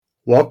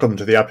Welcome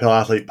to the Uphill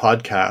Athlete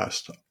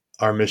Podcast.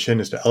 Our mission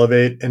is to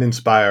elevate and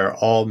inspire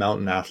all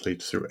mountain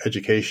athletes through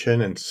education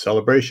and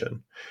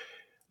celebration.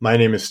 My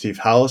name is Steve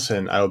House,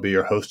 and I will be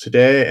your host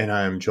today, and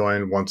I am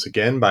joined once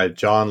again by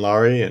John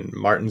Lawrie and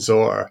Martin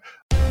Zhor.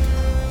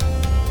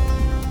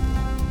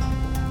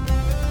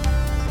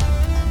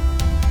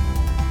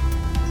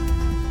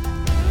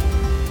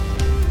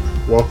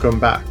 Welcome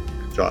back,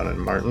 John and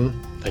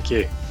Martin. Thank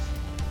you.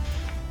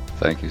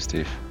 Thank you,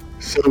 Steve.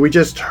 So we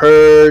just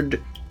heard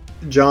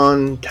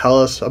John tell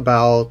us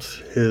about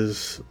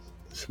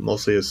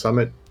mostly his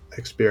summit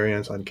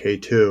experience on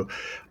K2.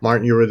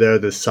 Martin, you were there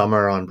this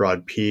summer on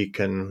Broad Peak,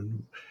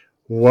 and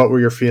what were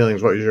your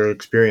feelings? What was your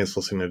experience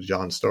listening to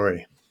John's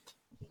story?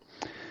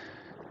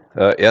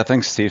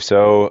 Thanks, Steve.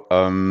 So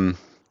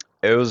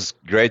it was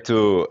great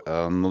to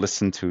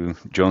listen to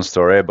John's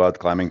story about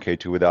climbing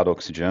K2 without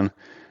oxygen.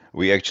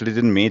 We actually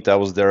didn't meet. I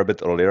was there a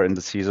bit earlier in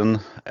the season,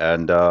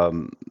 and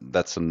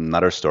that's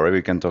another story.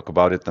 We can talk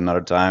about it another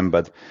time,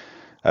 but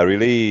I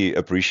really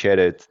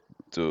appreciated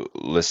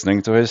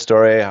listening to his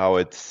story, how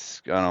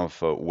it kind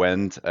of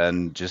went,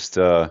 and just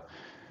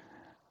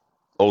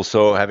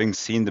also having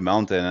seen the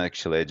mountain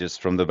actually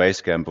just from the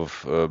base camp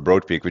of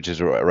Broad Peak, which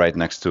is right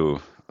next to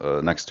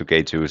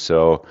K2.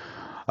 So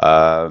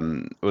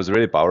it was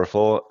really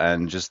powerful,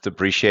 and just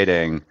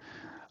appreciating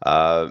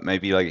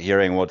maybe like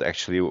hearing what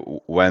actually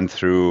went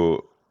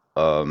through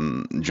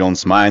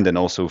John's mind, and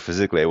also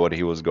physically what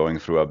he was going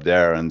through up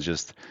there, and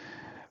just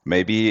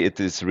maybe it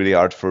is really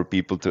hard for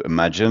people to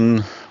imagine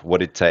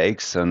what it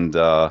takes, and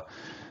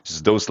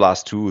just those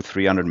last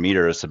 200-300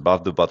 meters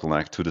above the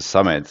bottleneck to the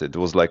summit, it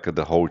was like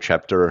the whole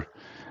chapter.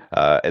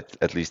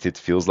 At least it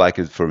feels like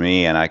it for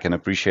me, and I can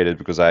appreciate it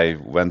because I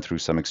went through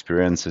some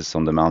experiences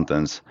on the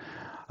mountains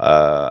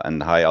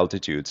and high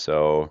altitude.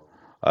 So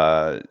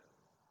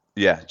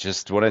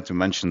just wanted to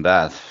mention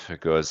that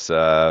because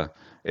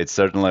it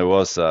certainly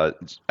was.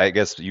 I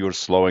guess you're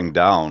slowing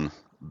down.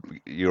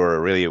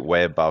 You're really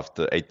way above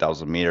the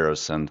 8,000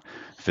 meters, and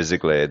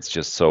physically it's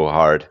just so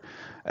hard,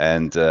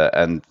 and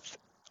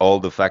all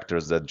the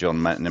factors that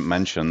John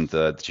mentioned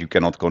that you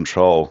cannot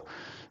control.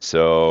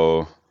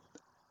 So,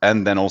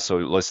 and then also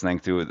listening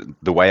to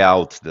the way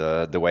out,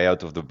 the way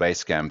out of the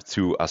base camp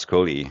to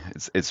Ascoli,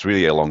 it's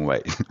really a long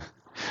way.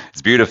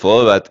 It's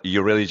beautiful, but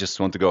you really just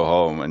want to go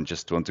home and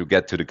just want to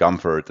get to the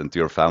comfort and to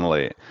your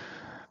family.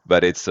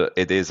 But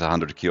it is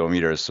 100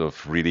 kilometers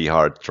of really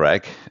hard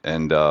track,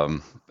 and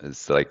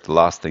it's like the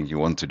last thing you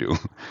want to do.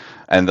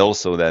 And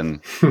also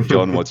then,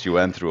 John, what you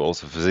went through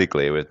also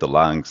physically with the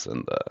lungs,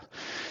 and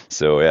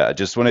I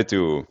just wanted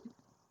to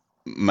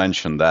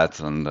mention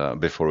that,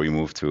 and before we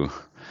move to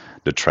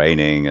the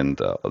training and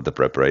the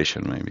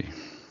preparation, maybe.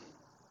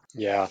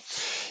 Yeah,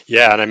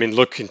 and I mean,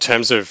 look, in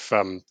terms of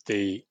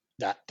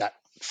that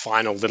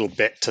final little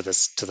bit to the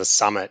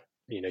summit,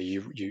 you know,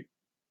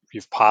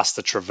 you've passed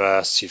the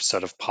traverse, you've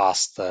sort of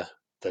passed the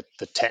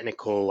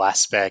technical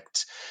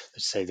aspect,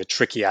 let's say the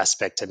tricky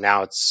aspect, and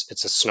now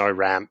it's a snow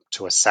ramp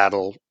to a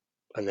saddle,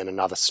 and then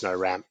another snow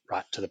ramp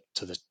right to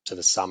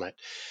the summit.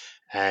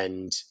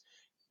 And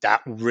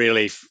that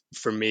really,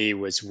 for me,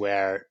 was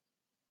where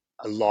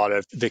a lot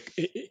of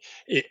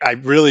I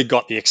really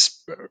got the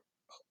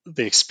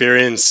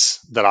experience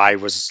that I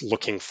was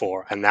looking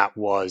for, and that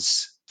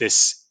was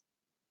this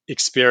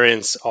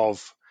experience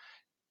of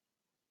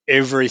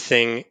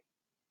everything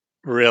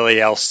really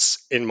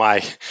else in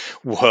my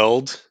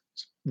world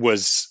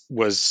was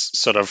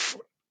sort of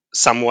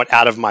somewhat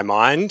out of my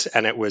mind,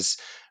 and it was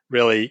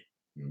really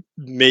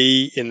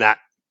me in that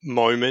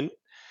moment,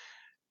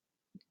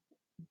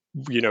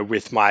 you know,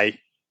 with my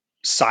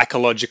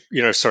psychological,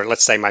 you know, sorry,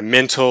 let's say my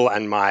mental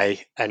and my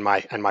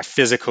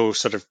physical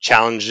sort of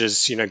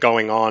challenges, you know,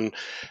 going on,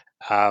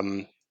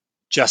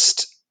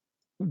 just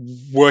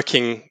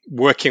working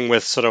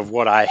with sort of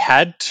what I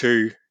had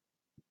to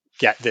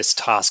get this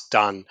task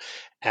done.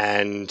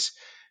 And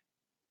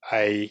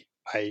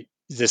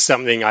there's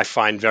something I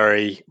find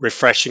very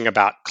refreshing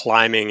about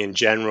climbing in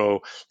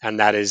general, and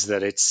that is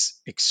that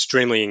it's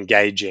extremely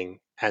engaging.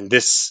 And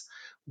this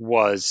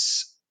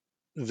was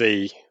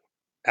the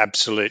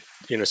absolute,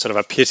 you know, sort of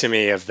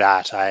epitome of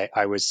that.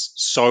 I was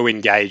so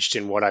engaged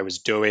in what I was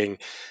doing,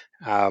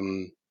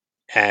 and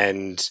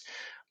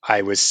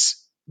I was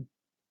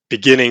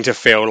beginning to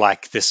feel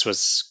like this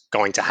was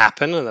going to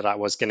happen and that I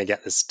was going to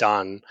get this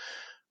done.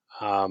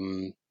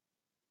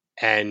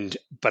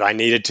 But I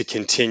needed to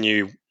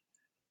continue,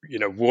 you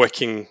know,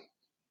 working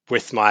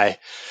with my,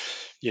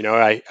 you know,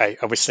 I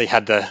obviously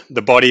had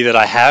the body that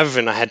I have,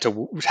 and I had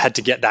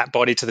to get that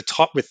body to the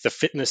top with the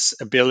fitness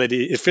and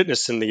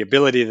the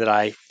ability that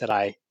I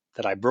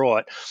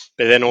brought,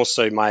 but then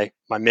also my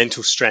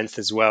mental strength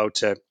as well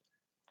to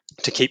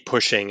keep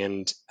pushing,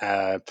 and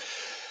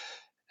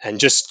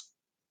just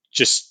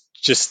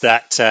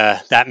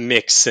that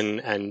mix,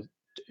 and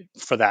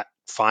for that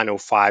final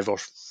 5 or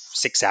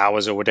 6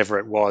 hours or whatever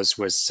it was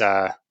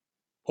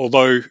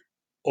although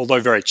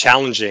very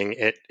challenging,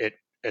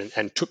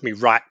 it took me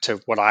right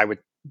to what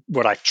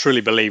I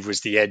truly believe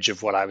was the edge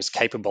of what I was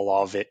capable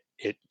of. It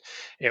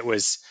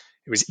was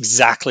was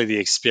exactly the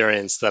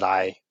experience that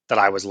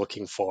I was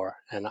looking for.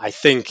 And I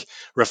think,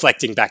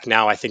 reflecting back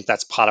now, I think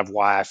that's part of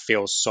why I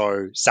feel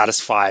so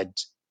satisfied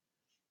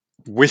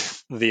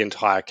with the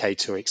entire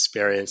K2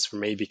 experience for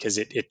me, because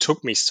it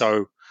took me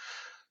so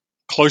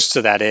close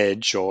to that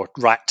edge, or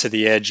right to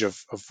the edge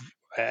of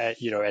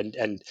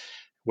and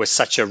was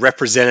such a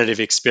representative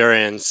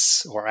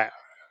experience or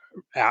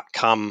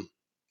outcome,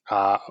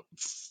 uh,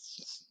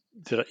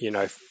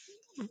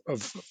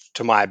 of,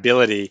 to my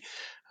ability,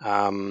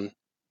 um,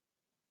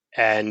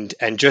 and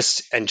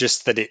just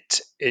that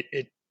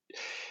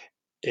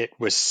it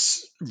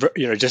was,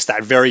 just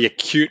that very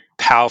acute,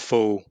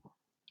 powerful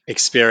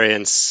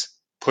experience,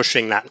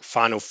 pushing that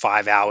final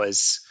 5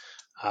 hours,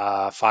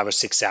 5 or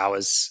 6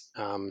 hours,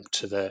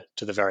 to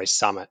the very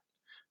summit.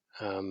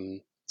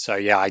 So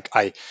yeah,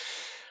 I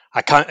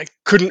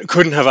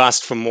couldn't have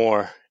asked for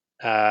more,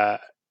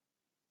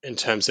 in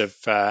terms of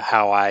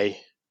how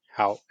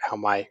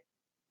my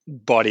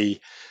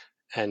body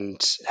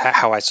and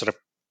how I sort of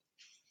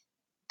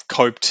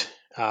coped,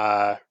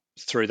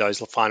 through those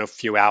final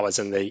few hours,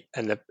 and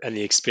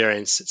the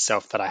experience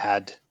itself that I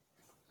had.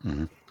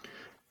 Mm-hmm.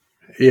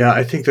 Yeah,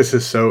 I think this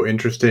is so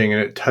interesting,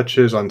 and it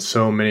touches on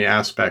so many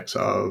aspects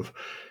of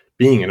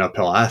being an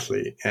uphill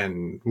athlete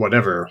and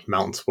whatever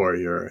mountain sport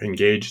you're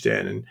engaged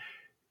in. And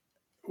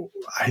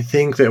I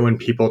think that when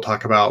people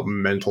talk about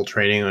mental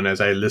training, and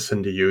as I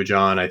listen to you,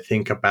 John, I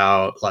think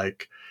about,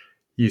 like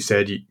you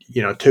said,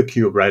 it took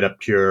you right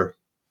up to your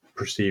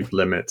perceived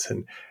limits.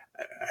 And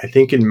I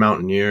think in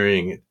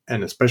mountaineering,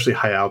 and especially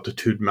high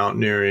altitude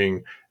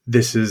mountaineering,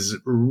 this is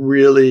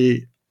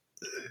really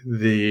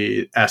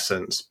the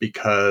essence,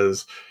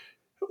 because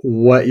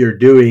what you're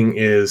doing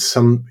is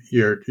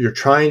you're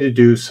trying to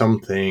do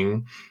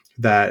something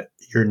that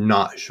you're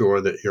not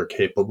sure that you're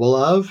capable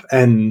of,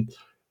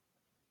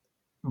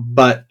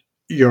 but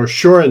you're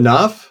sure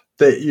enough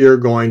that you're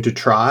going to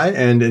try.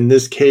 And in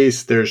this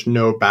case, there's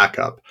no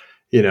backup.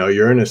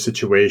 You're in a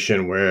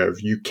situation where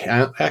if you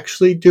can't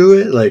actually do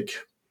it, like,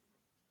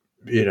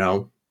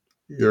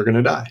 you're going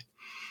to die.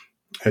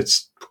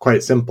 It's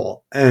quite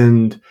simple.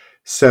 And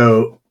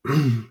so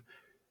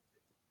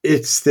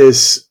it's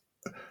this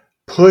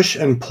push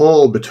and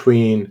pull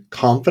between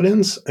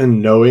confidence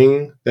and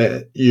knowing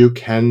that you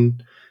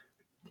can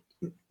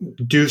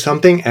do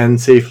something and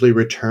safely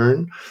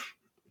return.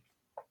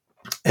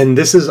 And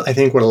this is, I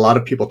think, what a lot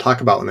of people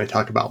talk about when they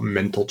talk about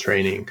mental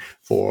training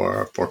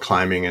for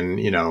climbing. And,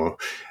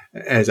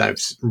 as I've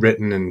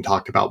written and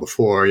talked about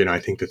before, I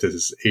think that this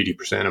is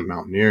 80% of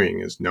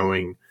mountaineering, is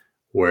knowing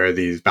where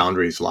these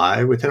boundaries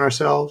lie within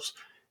ourselves.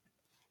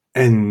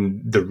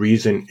 And the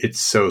reason it's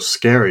so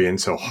scary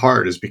and so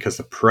hard is because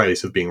the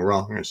price of being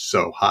wrong is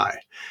so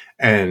high.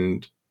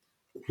 And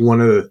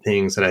one of the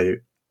things that I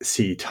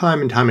see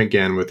time and time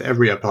again with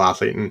every uphill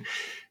athlete, and,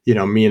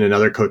 me and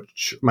another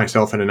coach,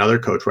 myself and another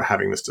coach, were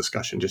having this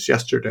discussion just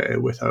yesterday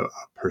with a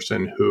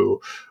person who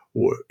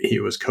he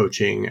was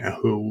coaching,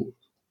 who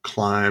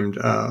climbed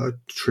a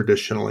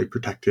traditionally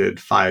protected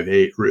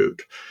 5-8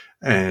 route,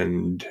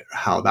 and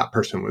how that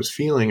person was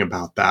feeling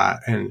about that.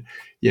 And,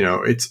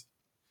 it's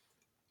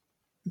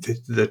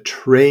the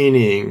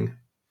training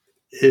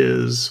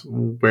is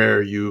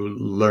where you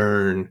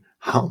learn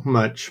how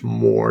much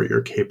more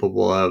you're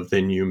capable of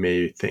than you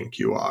may think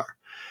you are.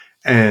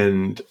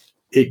 And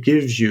it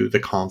gives you the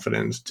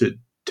confidence to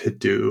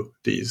do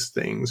these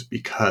things,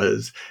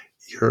 because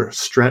you're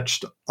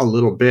stretched a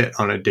little bit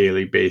on a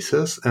daily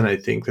basis. And I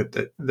think that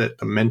the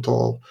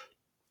mental,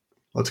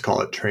 let's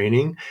call it,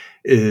 training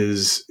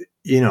is,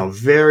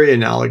 very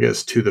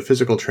analogous to the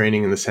physical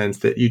training, in the sense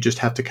that you just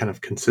have to kind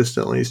of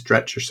consistently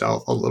stretch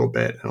yourself a little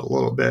bit and a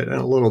little bit and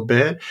a little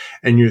bit.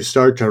 And you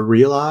start to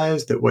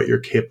realize that what you're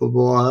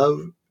capable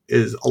of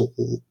is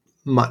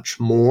much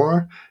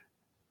more.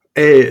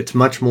 It's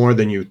much more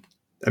than you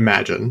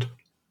imagined.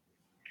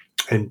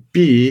 And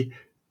B,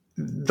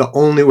 the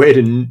only way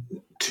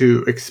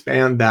to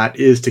expand that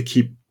is to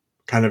keep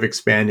kind of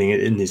expanding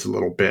it in these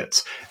little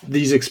bits.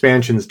 These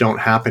expansions don't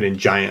happen in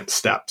giant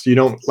steps. You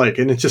don't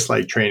and it's just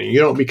like training. You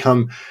don't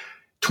become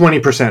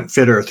 20%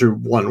 fitter through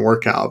one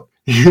workout.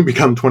 You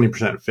become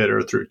 20%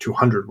 fitter through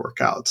 200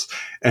 workouts.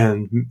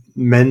 And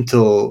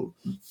mental,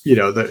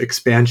 the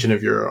expansion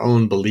of your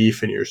own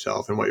belief in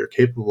yourself and what you're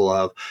capable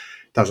of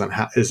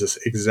is this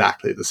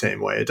exactly the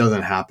same way. It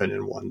doesn't happen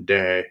in one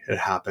day. It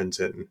happens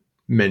in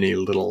many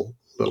little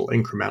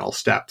incremental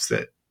steps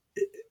that,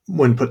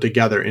 when put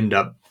together, end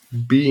up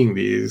being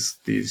these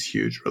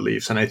huge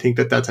reliefs. And I think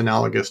that that's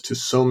analogous to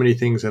so many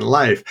things in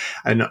life.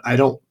 And I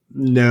don't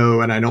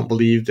know, and I don't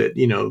believe that,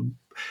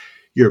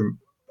 your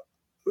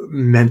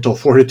mental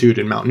fortitude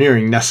in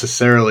mountaineering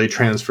necessarily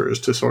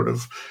transfers to sort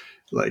of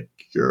like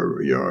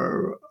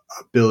your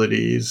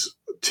abilities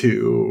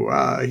to,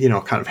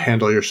 kind of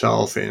handle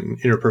yourself in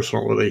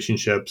interpersonal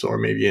relationships, or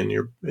maybe in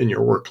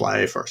your work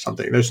life or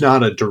something. There's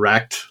not a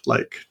direct,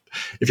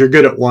 if you're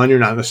good at one, you're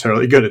not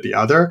necessarily good at the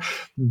other.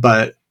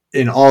 But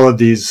in all of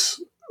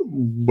these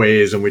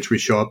ways in which we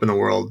show up in the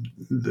world,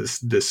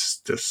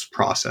 this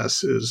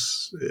process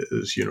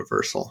is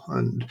universal,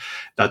 and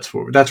that's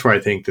where I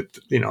think that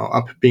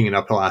being an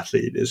uphill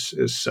athlete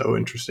is so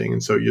interesting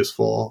and so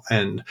useful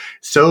and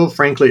so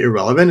frankly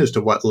irrelevant as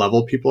to what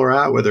level people are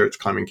at, whether it's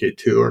climbing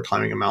K2 or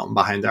climbing a mountain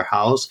behind their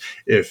house.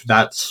 If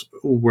that's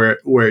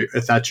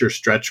if that's your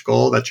stretch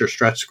goal, that's your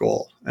stretch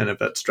goal, and if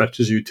that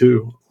stretches you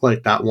to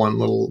like that one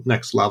little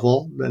next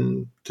level,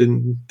 then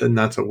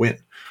that's a win.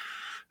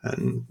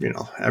 And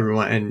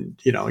everyone, and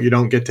you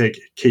don't get to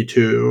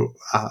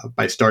K2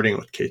 by starting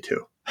with K2.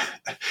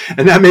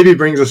 And that maybe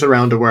brings us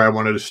around to where I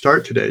wanted to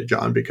start today,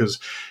 John, because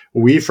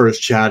we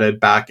first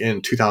chatted back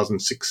in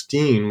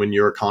 2016 when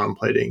you were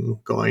contemplating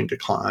going to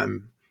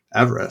climb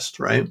Everest,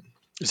 right? It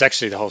was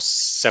actually the whole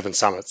 7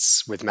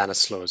 summits with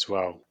Manaslu as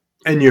well.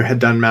 And you had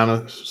done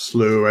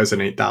Manaslu as an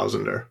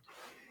 8,000er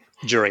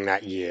during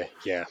that year.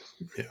 Yeah.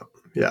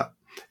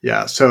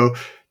 So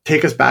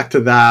take us back to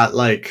that,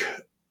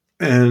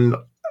 and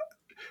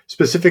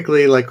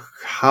specifically,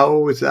 how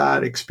was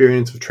that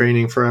experience of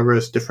training for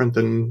Everest different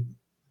than,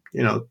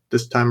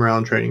 this time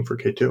around training for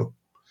K2?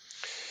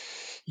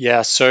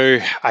 Yeah. So,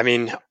 I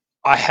mean,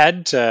 I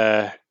had,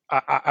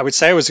 I would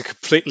say I was a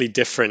completely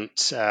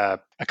different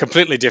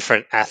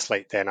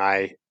athlete then.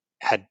 I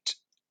had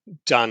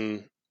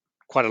done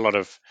quite a lot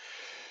of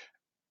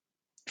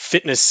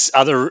fitness,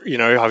 I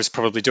was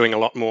probably doing a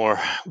lot more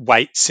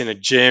weights in a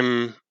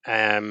gym,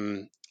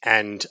 and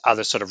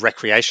other sort of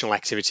recreational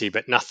activity,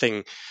 but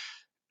nothing,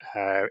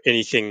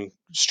 anything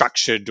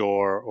structured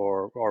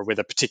or with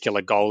a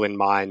particular goal in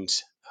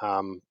mind,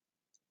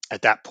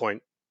 at that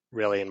point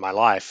really in my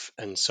life.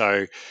 And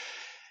so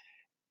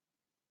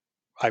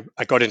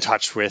I got in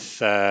touch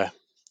with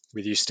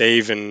you,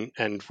 Steve,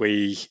 and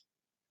we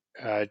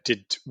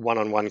did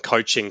one-on-one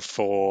coaching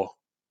for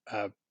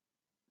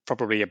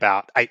probably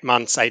about 8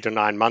 or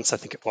 9 months, I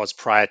think it was,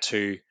 prior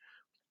to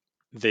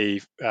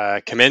the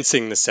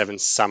commencing the 7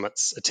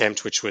 summits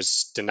attempt, which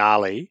was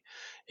Denali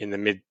in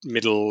the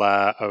middle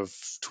of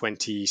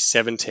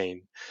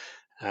 2017.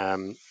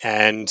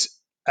 And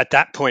at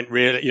that point,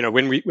 really,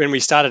 when we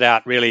started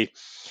out, really,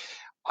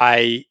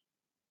 I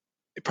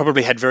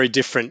probably had very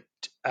different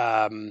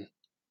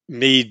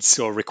needs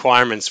or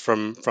requirements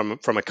from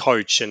a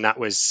coach, and that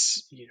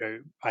was,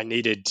 I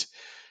needed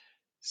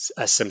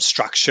some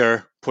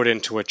structure put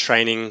into a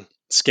training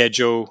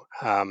schedule.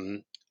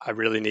 I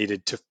really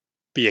needed to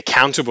be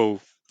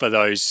accountable for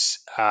those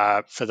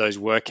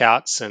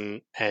workouts,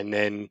 and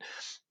then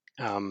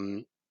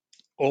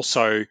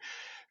also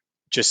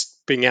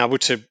just being able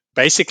to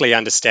basically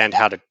understand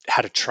how to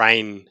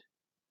train.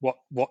 What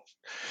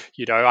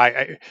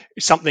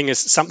something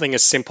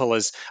as simple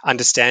as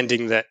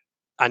understanding that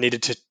I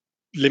needed to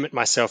limit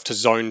myself to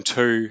zone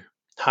 2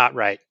 heart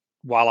rate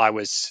while I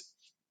was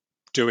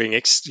doing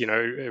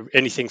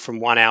anything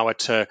from 1 hour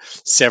to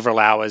several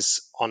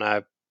hours on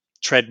a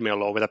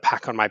treadmill or with a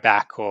pack on my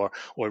back or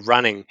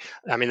running.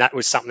 I mean, that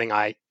was something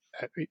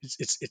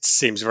it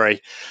seems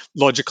very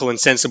logical and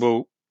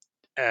sensible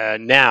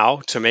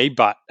now to me,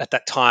 but at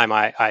that time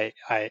I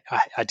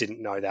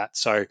didn't know that.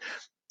 So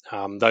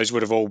those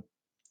were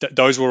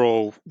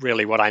all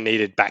really what I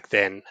needed back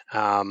then.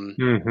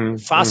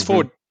 Fast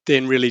forward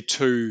then really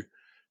to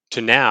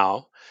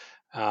now.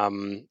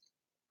 I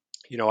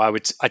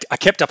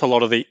kept up a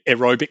lot of the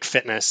aerobic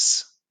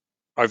fitness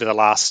over the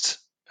last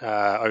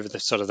over the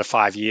sort of the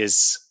 5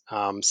 years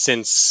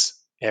since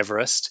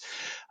Everest.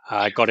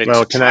 Got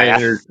into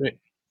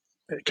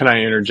can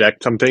I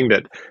interject something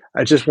that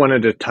I just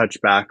wanted to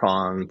touch back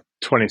on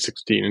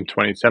 2016 and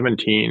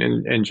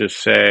 2017 and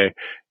just say,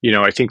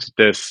 I think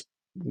that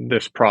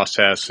this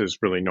process is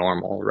really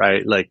normal,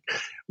 right? Like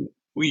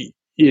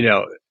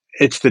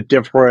it's the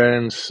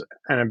difference,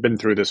 and I've been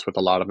through this with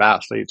a lot of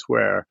athletes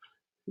where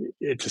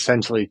it's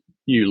essentially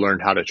you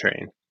learned how to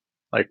train.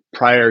 Like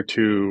prior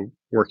to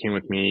working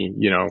with me,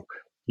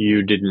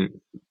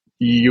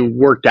 you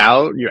worked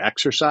out, you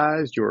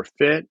exercised, you were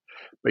fit,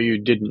 but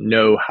you didn't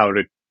know how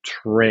to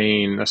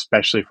train,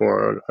 especially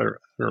for an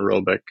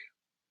aerobic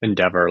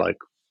endeavor like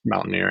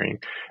mountaineering.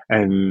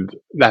 And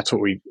that's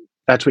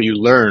what you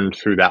learned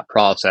through that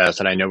process.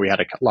 And I know we had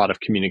a lot of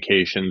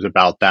communications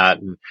about that.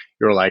 And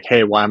you were like,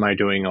 hey, why am I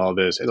doing all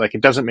this? Like,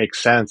 it doesn't make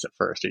sense at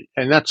first.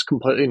 And that's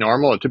completely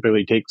normal. It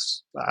typically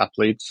takes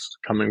athletes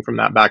coming from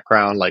that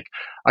background, like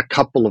a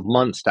couple of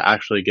months to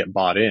actually get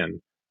bought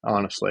in,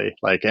 honestly.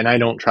 And I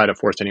don't try to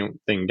force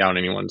anything down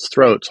anyone's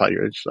throat. So I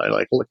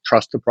look,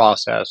 trust the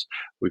process.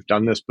 We've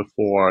done this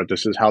before.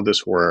 This is how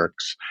this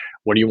works.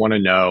 What do you want to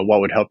know?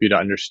 What would help you to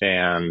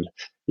understand?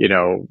 You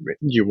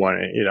want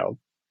to,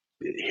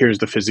 here's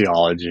the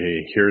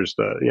physiology, here's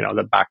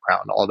the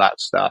background, all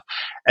that stuff.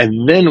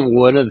 And then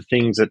one of the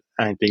things that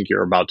I think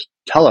you're about to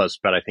tell us,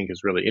 but I think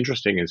is really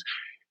interesting is,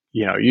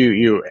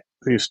 you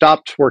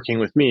stopped working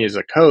with me as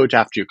a coach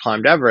after you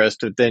climbed Everest,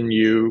 but then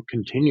you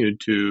continued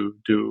to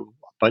do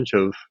a bunch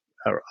of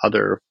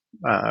other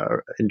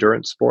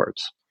endurance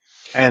sports.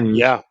 And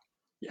yeah.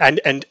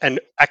 And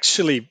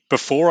actually,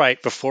 before I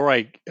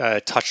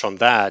touch on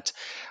that,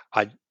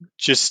 I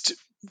just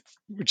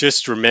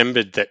just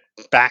remembered that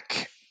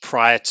back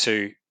prior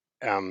to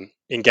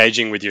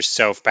engaging with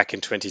yourself back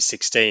in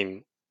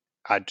 2016,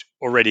 I'd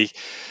already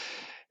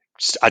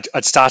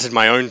I'd started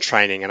my own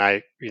training,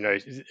 and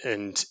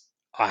and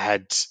I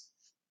had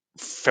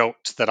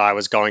felt that I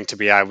was going to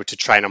be able to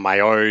train on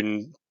my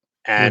own,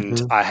 and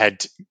Mm-hmm. I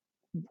had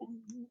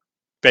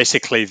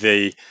basically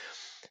the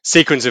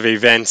sequence of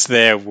events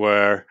there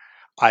were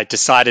I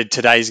decided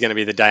today's going to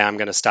be the day I'm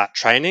going to start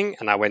training,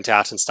 and I went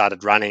out and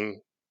started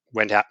running,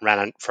 went out and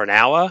ran for an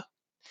hour,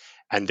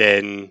 and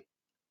then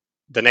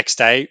the next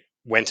day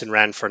went and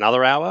ran for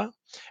another hour,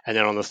 and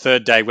then on the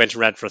third day went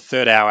and ran for a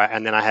third hour,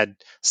 and then I had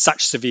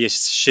such severe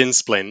shin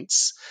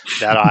splints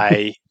that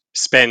I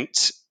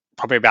spent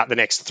probably about the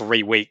next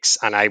 3 weeks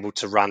unable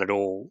to run at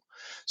all.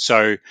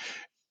 So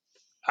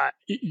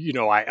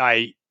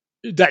I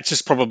that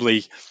just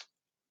probably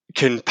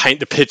can paint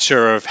the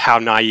picture of how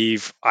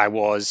naive I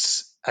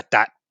was at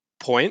that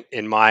point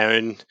in my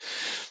own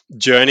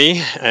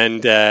journey.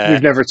 And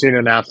You've never seen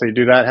an athlete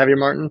do that, have you,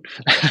 Martin?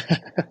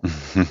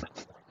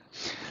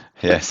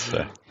 Yes.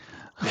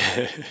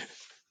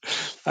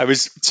 I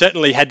was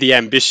certainly had the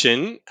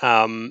ambition,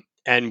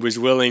 and was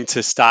willing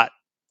to start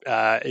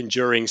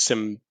enduring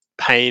some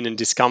pain and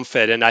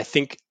discomfort. And I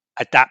think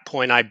at that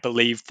point, I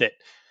believed that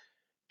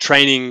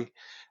training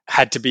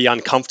had to be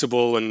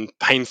uncomfortable and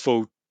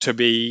painful to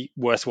be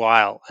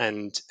worthwhile.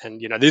 And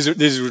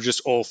these were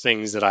just all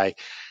things that I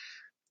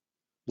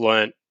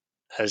learned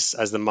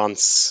as the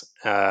months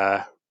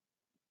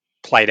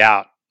played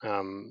out,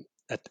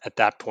 at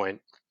that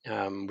point,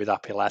 with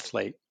Uphill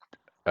Athlete.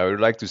 I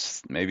would like to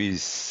maybe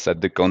set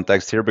the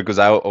context here because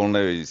I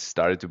only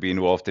started to be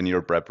involved in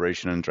your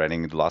preparation and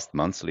training the last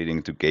months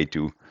leading to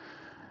K2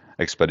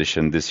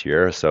 expedition this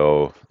year.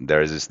 So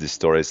there is this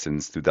story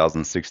since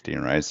 2016,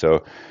 right?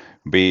 So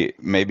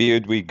maybe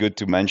it'd be good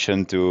to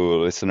mention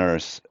to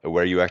listeners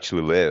where you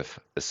actually live.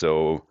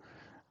 So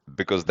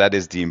because that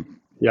is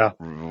Yeah.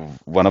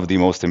 one of the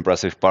most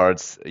impressive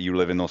parts. You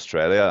live in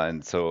Australia,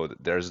 and so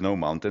there's no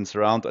mountains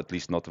around, at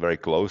least not very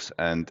close.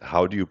 And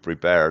how do you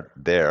prepare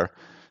there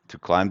to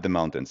climb the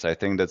mountains? I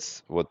think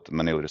that's what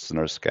many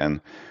listeners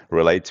can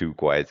relate to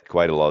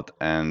quite a lot,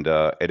 and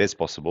it is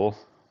possible,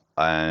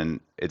 and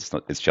it's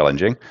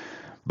challenging.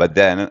 But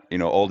then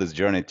all this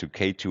journey to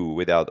K2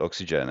 without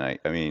oxygen. I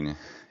mean,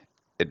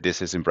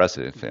 this is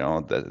impressive.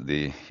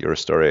 Your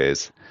story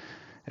is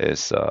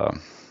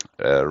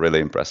really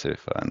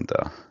impressive, and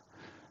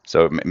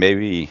so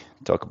maybe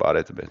talk about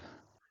it a bit.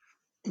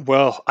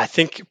 Well, I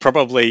think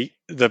probably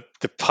the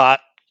part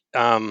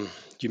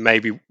you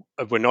maybe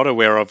were not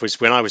aware of was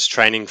when I was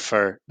training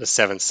for the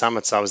Seven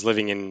Summits. I was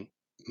living in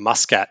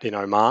Muscat in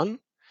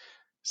Oman,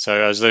 so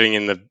I was living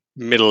in the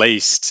Middle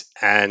East.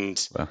 And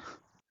Well,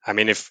 I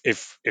mean, if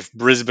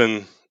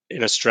Brisbane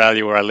in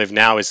Australia, where I live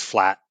now, is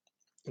flat,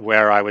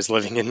 where I was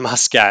living in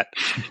Muscat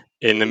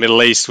in the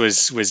Middle East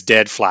was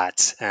dead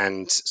flat,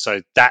 and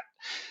so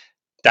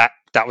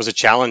that was a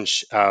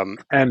challenge.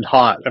 And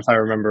hot, if I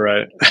remember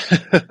right.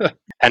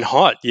 And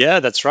hot, yeah,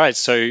 that's right.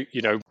 So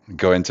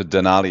go into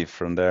Denali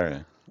from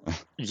there.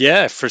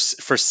 yeah, for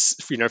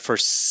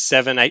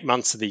 7-8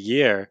 months of the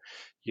year,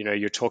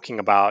 you're talking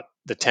about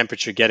the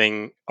temperature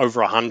getting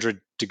over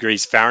 100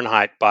 degrees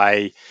Fahrenheit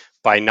by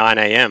 9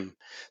 a.m.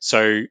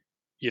 So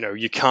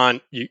you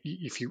can't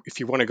if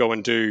you want to go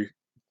and do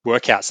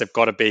workouts, they've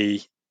got to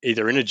be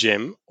either in a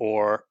gym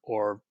or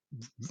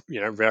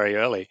very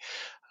early.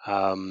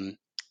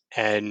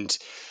 And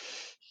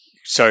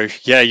so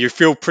yeah, you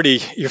feel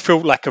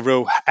like a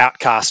real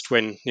outcast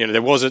when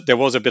there was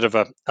a bit of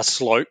a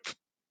slope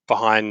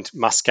behind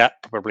Muscat.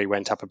 Probably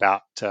went up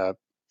about I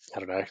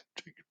don't know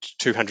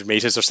 200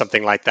 meters or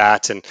something like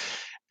that. And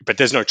but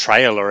there's no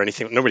trail or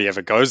anything. Nobody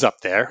ever goes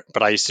up there.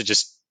 But I used to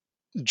just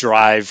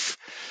drive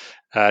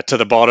to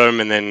the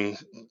bottom and then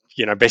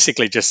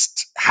basically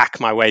just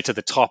hack my way to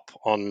the top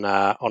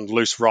on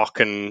loose rock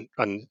and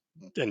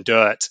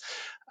dirt,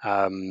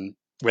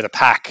 with a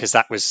pack, because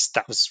that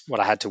was what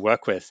I had to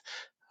work with.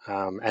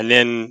 And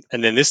then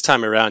this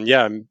time around,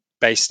 yeah, I'm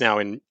based now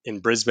in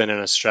Brisbane in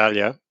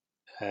Australia,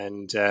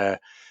 and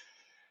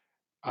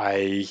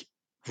I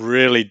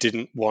really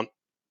didn't want.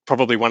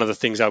 Probably one of the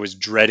things I was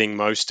dreading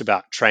most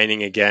about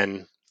training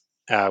again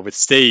with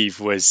Steve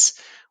was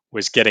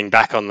getting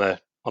back on the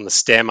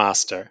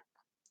stairmaster.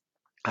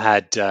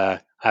 I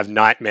have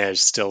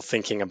nightmares still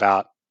thinking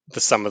about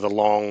some of the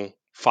long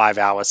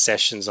 5-hour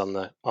sessions on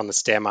the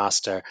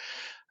stairmaster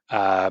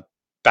uh,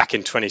 back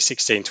in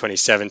 2016,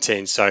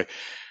 2017. So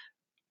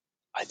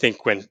I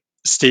think when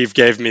Steve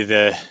gave me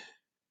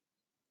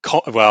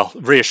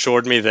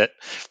reassured me that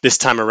this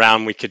time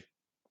around we could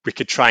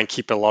try and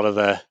keep a lot of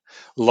the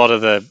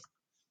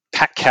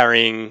pack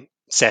carrying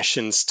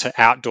sessions to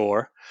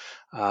outdoor.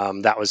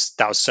 That was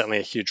certainly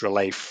a huge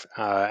relief,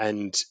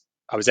 and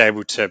I was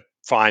able to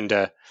find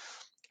a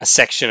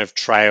section of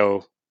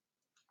trail,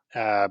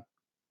 uh,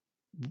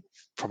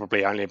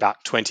 probably only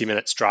about 20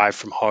 minutes drive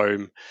from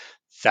home,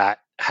 that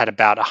had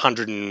about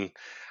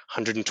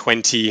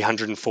 120,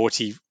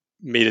 140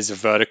 meters of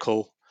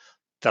vertical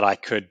that I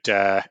could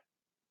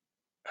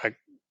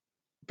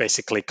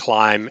basically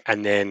climb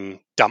and then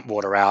dump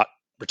water out,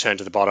 return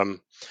to the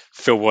bottom,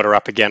 fill water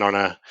up again on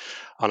a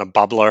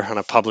bubbler, on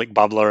a public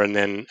bubbler, and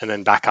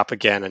then back up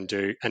again and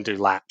do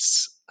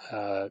laps.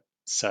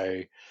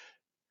 So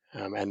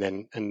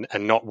and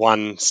not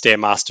one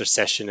stairmaster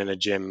session in a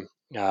gym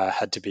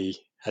had to be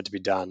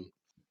done.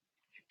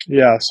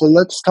 Yeah, so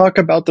let's talk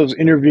about those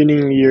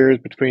intervening years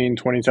between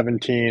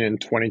 2017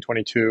 and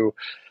 2022.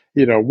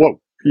 What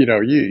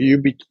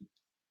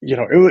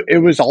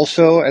it was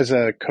also, as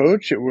a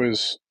coach, it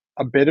was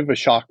a bit of a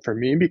shock for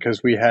me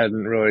because we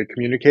hadn't really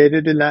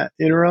communicated in that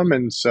interim.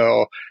 And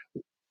so,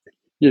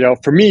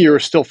 for me, you were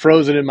still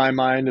frozen in my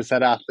mind as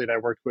that athlete I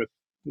worked with,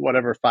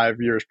 whatever, 5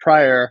 years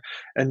prior.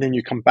 And then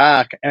you come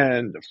back,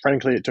 and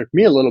frankly, it took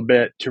me a little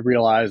bit to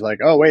realize,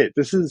 like, oh, wait,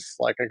 this is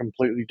like a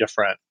completely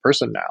different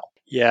person now.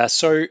 Yeah,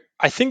 so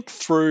I think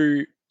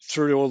through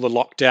all the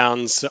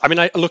lockdowns, I mean,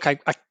 I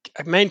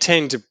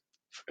maintained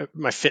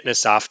my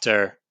fitness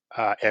after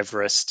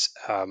Everest.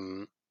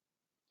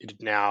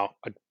 Now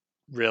I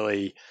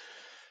really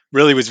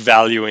was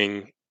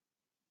valuing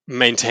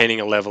maintaining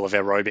a level of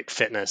aerobic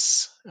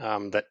fitness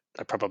that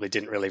I probably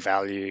didn't really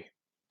value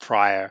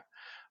prior.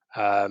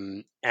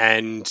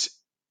 And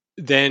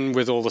then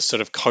with all the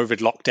sort of COVID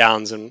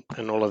lockdowns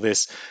and all of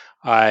this,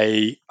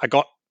 I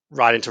got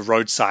right into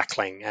road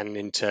cycling and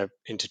into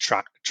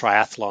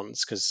triathlons,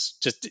 because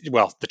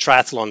the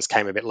triathlons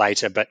came a bit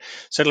later, but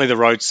certainly the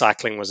road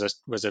cycling was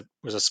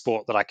a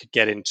sport that I could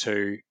get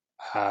into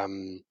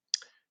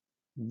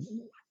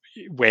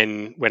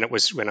when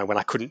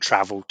I couldn't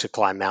travel to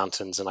climb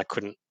mountains, and I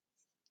couldn't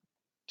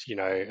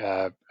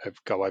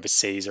go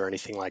overseas or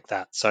anything like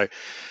that. So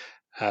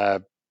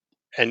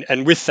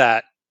and with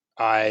that,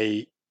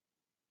 I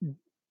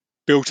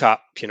built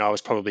up, I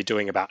was probably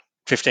doing about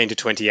 15 to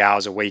 20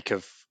 hours a week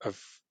of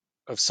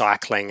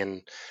cycling,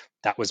 and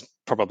that was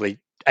probably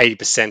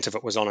 80% of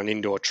it was on an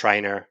indoor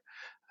trainer,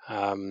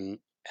 and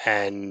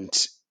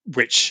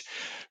which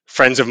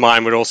friends of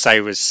mine would all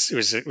say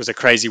was a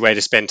crazy way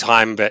to spend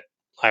time. But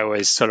I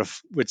always sort of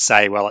would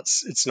say, well,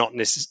 it's not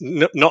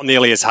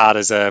nearly as hard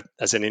as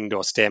an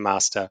indoor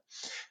stairmaster.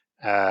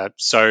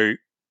 So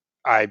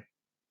I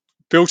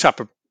built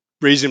up a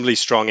reasonably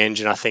strong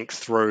engine, I think,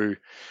 through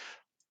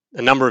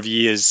a number of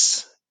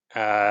years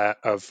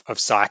of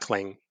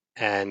cycling,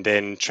 and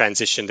then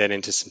transitioned then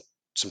into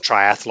some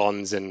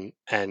triathlons, and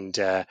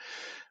I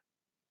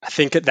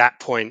think at that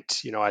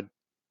point,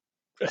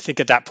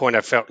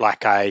 I felt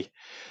like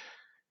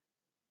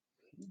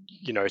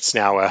it's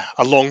now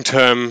a long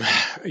term.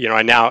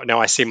 I now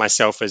I see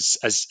myself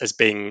as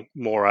being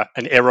more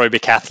an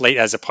aerobic athlete,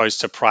 as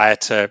opposed to prior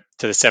to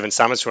the Seven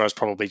Summits, where I was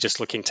probably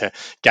just looking to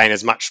gain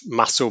as much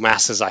muscle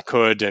mass as I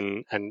could,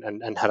 and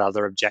had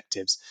other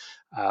objectives.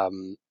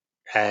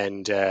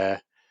 And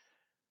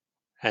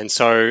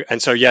so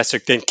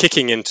then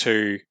kicking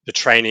into the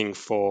training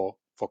for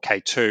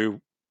K2,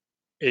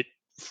 it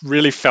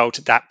really felt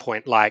at that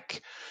point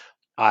like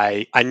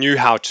I knew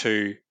how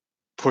to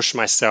push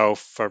myself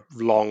for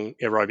long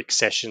aerobic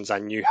sessions. I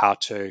knew how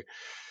to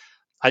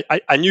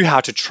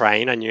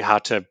train. I knew how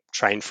to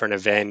train for an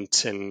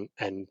event, and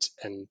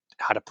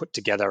how to put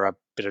together a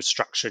bit of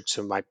structure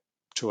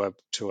to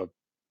a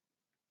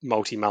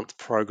multi-month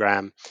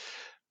program.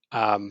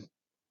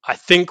 I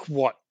think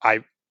what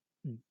I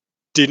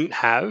didn't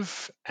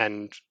have,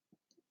 and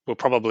will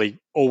probably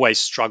always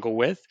struggle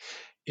with,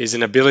 is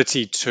an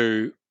ability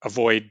to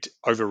avoid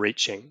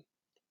overreaching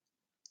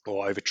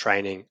or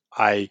overtraining.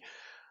 I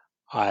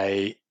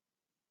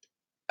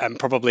am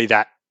probably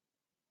that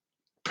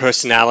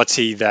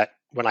personality that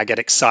when I get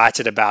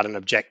excited about an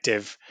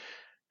objective,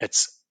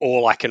 it's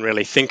all I can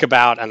really think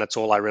about, and it's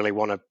all I really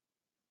want to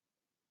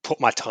put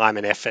my time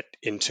and effort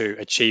into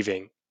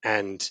achieving.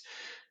 And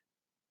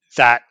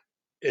that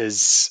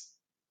has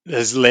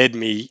led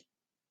me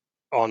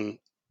on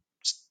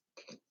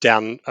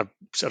down a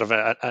sort of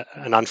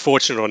an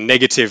unfortunate or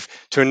negative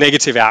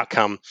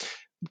outcome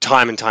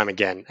time and time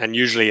again. And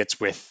usually it's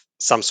with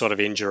some sort of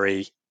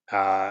injury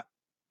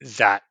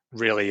that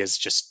really is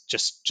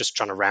just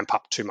trying to ramp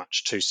up too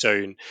much too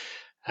soon.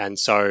 And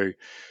so,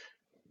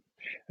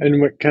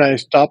 And can I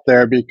stop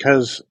there,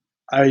 because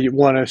I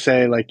want to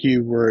say, like,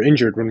 you were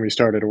injured when we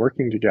started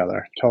working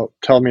together.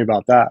 Tell me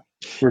about that.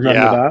 Remember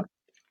yeah,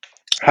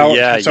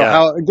 that? yeah.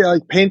 How,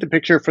 like, paint the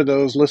picture for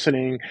those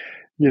listening,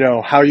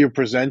 how you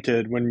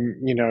presented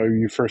when,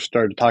 you first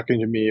started talking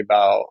to me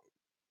about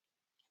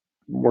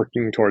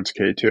working towards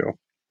K2.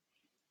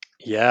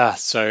 Yeah,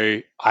 so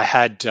I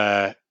had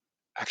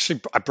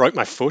actually I broke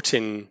my foot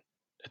at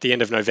the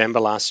end of November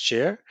last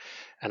year,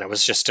 and it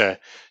was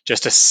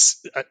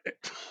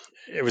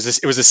it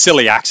was a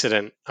silly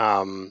accident.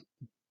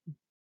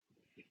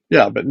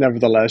 Yeah, but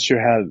nevertheless, you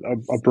had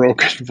a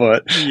broken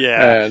foot,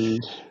 Yeah,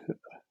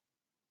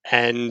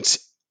 and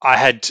I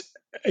had,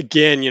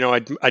 again,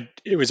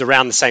 it was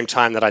around the same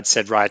time that I'd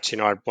said, right,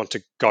 I want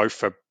to go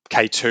for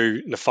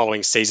K2 in the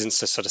following seasons,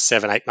 so sort of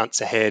 7-8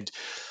 months ahead.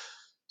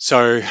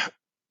 So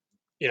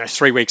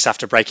 3 weeks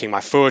after breaking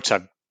my foot,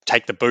 I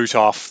take the boot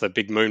off, the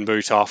big moon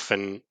boot off,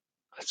 and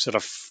I sort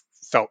of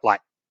felt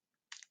like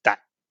that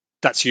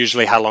that's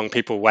usually how long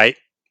people wait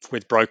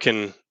with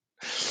broken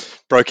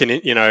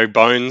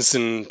bones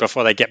and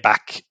before they get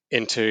back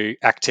into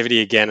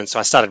activity again. And so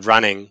I started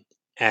running,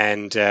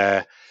 and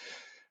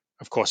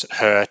of course it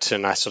hurt,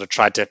 and I sort of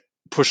tried to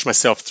push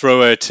myself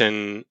through it,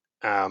 and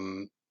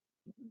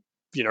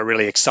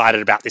really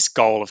excited about this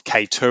goal of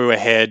K2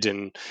 ahead,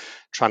 and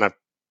trying to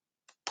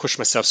push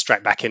myself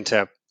straight back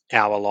into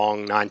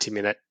hour-long,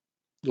 90-minute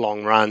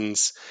long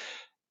runs.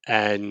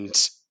 And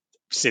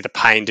see, the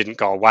pain didn't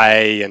go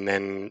away, and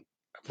then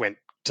went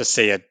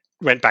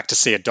back to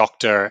see a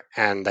doctor,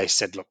 and they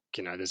said, look,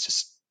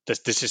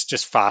 this is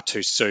just far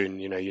too soon.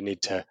 You're not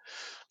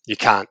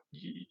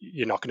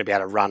going to be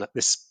able to run at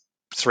this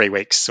 3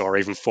 weeks or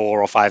even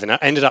 4 or 5. And I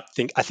ended up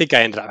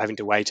having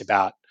to wait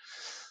about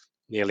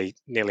nearly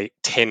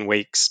 10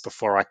 weeks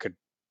before I could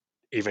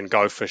even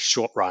go for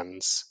short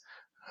runs.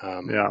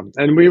 Yeah,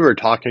 and we were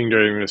talking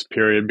during this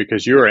period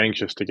because you were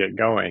anxious to get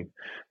going,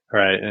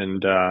 right?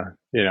 And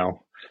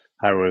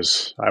I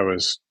was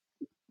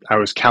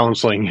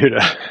counseling you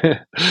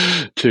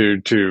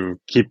to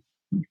keep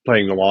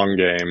playing the long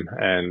game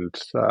and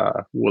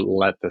we'll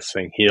let this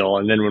thing heal.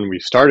 And then when we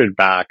started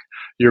back,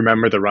 you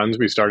remember the runs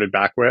we started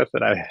back with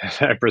that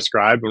I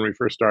prescribed when we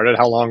first started?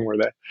 How long were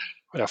they?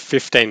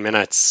 15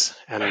 minutes,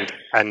 and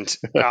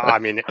I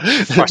mean,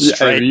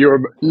 frustrating. Yeah,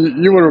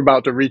 you were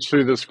about to reach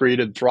through the screen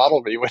and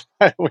throttle me when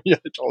I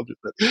told you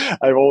that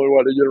I only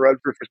wanted you to run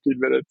for 15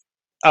 minutes.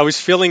 I was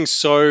feeling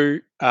so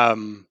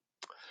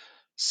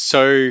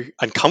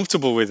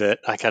uncomfortable with it.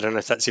 Like, I don't know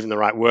if that's even the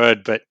right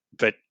word, but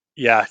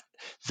yeah,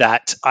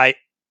 that I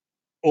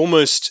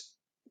almost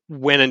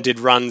went and did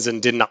runs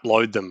and didn't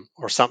upload them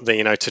or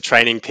something, to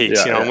Training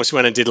Peaks. Yeah, almost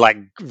went and did like,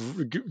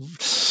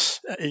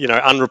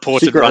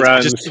 unreported secret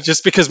runs.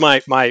 Just because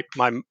my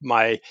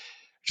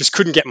just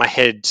couldn't get my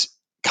head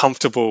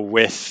comfortable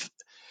with,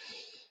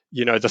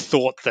 the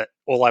thought that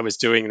all I was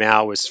doing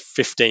now was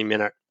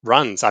 15-minute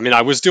runs. I mean,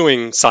 I was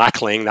doing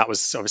cycling. That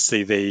was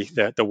obviously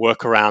the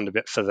workaround a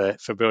bit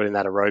for building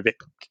that aerobic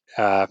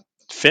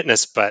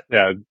fitness, but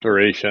yeah,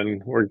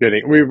 duration.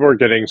 You were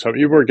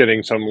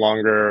getting some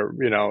longer,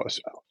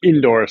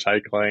 indoor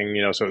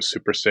cycling, so it's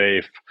super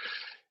safe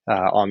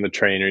on the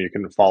trainer. You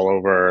can fall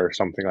over or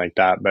something like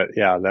that. But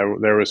yeah,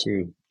 there was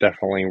some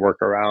definitely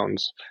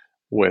workarounds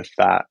with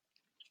that.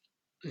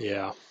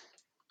 Yeah.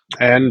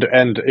 And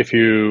if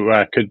you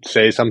could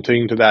say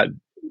something to that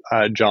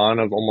John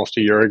of almost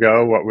a year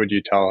ago, what would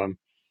you tell him?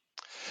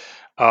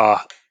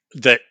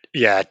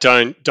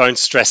 Don't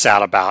stress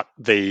out about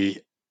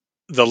the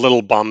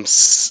little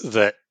bumps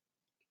that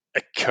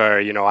occur.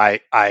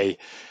 I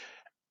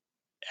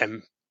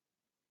am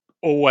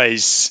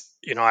always,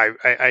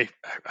 I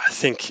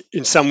think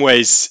in some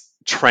ways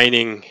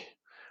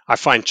I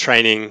find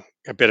training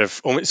a bit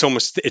of,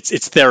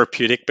 it's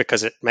therapeutic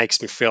because it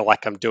makes me feel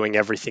like I'm doing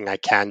everything I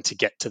can to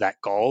get to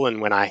that goal. And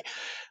when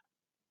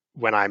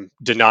I'm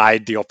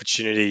denied the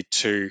opportunity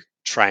to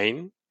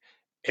train,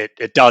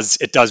 it does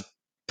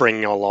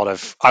bring a lot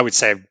of, I would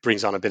say it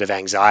brings on a bit of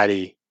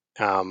anxiety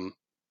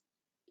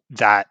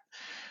that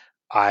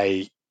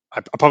I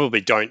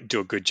probably don't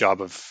do a good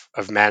job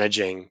of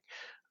managing,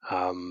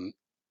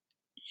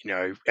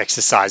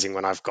 exercising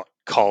when I've got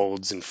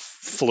colds and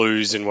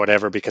flus and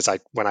whatever, because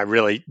when I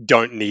really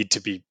don't need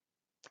to be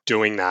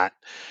doing that,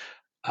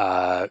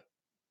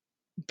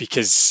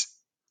 because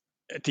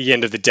at the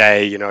end of the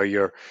day,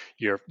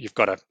 you've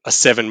got a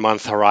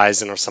 7-month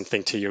horizon or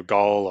something to your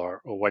goal,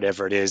 or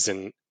whatever it is,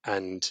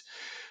 and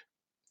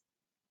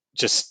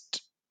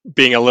just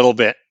being a little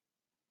bit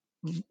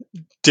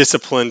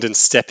disciplined and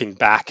stepping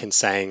back and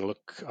saying,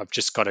 look, I've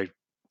just got to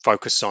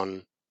focus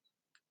on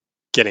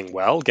getting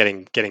well,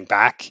 getting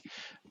back.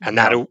 And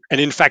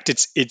in fact,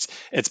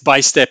 it's by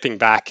stepping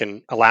back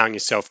and allowing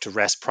yourself to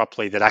rest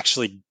properly that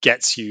actually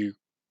gets you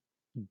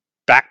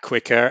back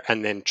quicker,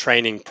 and then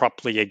training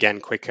properly again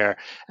quicker,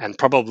 and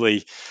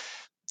probably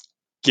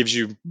gives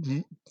you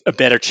a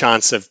better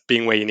chance of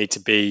being where you need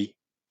to be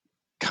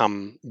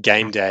come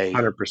game day.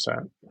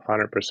 100%.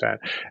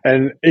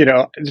 And,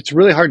 it's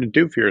really hard to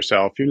do for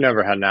yourself. You've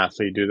never had an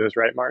athlete do this,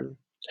 right, Martin?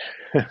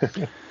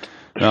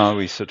 No,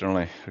 we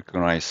certainly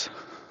recognize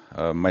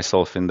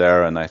myself in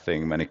there, and I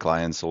think many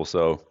clients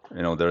also.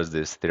 There's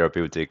this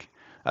therapeutic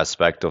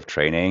aspect of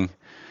training,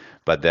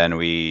 but then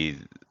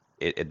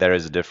there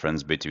is a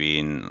difference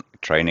between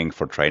training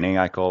for training,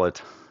 I call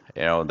it.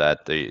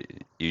 That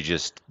you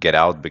just get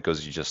out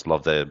because you just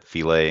love the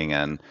feeling,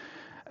 and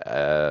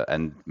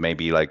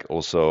maybe like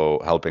also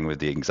helping with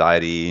the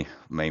anxiety,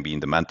 maybe in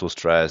the mental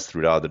stress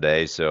throughout the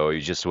day. So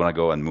you just want to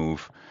go and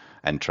move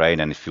and train,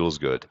 and it feels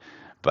good.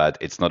 But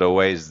it's not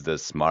always the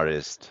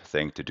smartest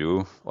thing to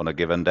do on a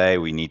given day.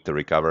 We need the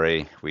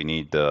recovery. We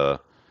need the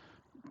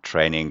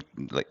training,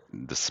 like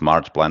the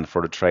smart plan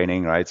for the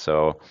training, right?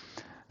 So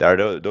there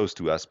are those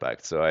two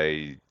aspects. So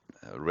I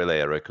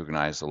really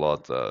recognize a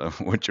lot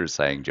what you're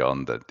saying,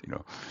 John, that,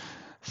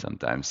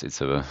 sometimes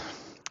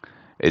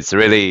it's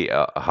really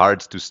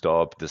hard to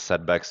stop. The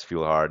setbacks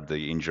feel hard,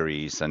 the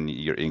injuries and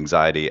your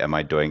anxiety. Am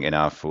I doing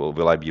enough?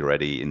 Will I be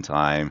ready in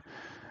time?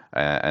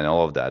 and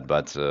all of that.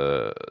 But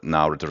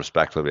now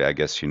retrospectively, I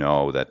guess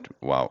that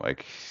wow,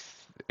 like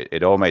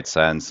it all made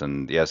sense.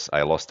 And yes,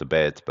 I lost a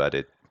bit, but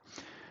it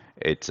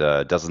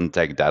doesn't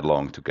take that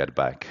long to get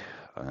back.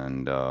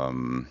 And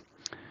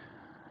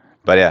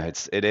but yeah,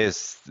 it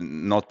is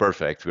not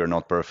perfect. We're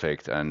not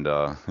perfect, and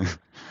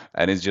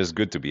and it's just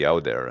good to be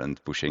out there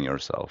and pushing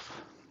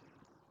yourself.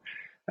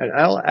 And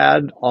I'll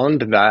add on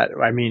to that.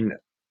 I mean,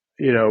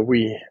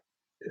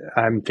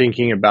 I'm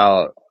thinking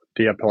about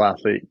the uphill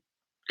athlete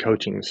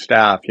coaching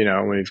staff.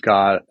 We've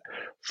got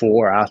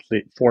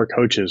four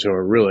coaches who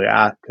are really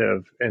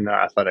active in their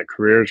athletic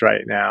careers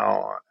right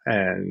now.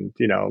 And,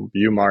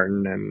 you,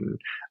 Martin, and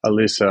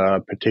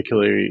Alyssa,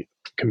 particularly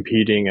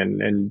competing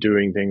and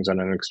doing things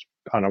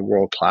on a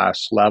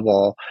world-class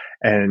level.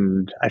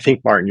 And I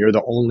think, Martin, you're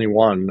the only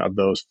one of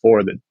those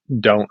four that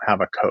don't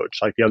have a coach.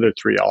 Like the other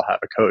three all have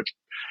a coach.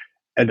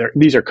 And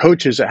these are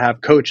coaches that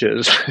have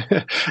coaches.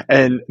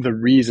 And the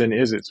reason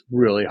is it's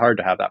really hard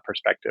to have that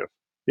perspective.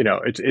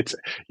 It's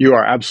you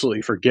are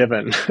absolutely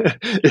forgiven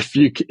if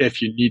you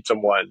need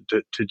someone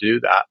to do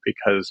that,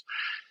 because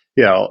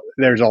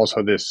there's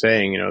also this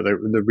saying,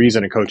 the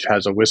reason a coach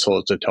has a whistle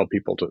is to tell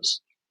people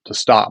to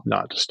stop,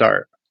 not to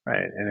start,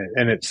 right?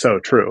 And it's so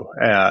true.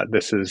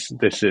 This is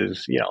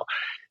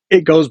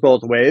it goes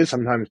both ways.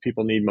 Sometimes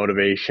people need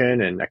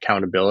motivation and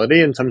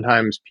accountability, and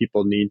sometimes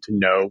people need to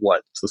know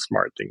what's the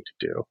smart thing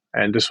to do.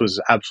 And this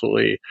was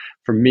absolutely,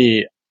 for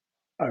me,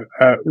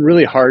 a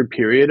really hard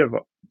period of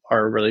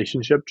our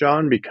relationship,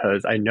 John,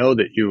 because I know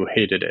that you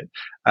hated it,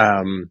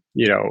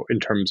 in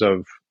terms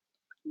of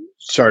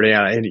starting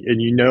out. And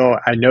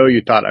I know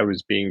you thought I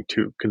was being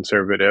too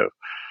conservative.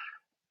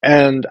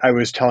 And I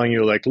was telling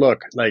you, like,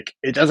 look, like,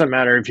 it doesn't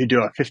matter if you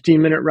do a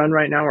 15-minute run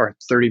right now or a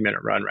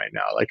 30-minute run right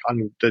now. Like,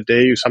 on the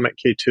day you summit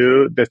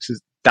K2,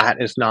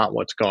 that is not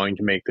what's going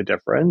to make the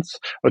difference.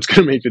 What's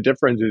going to make the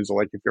difference is,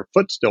 like, if your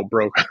foot's still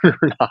broken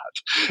or not.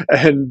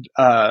 And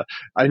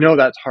I know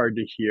that's hard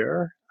to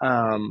hear.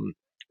 And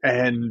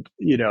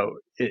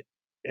it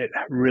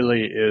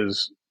really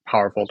is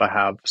powerful to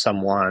have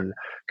someone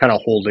kind of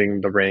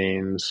holding the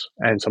reins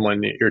and someone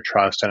that you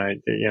trust. And I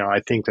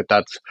think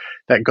that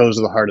goes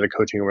to the heart of the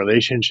coaching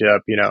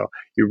relationship.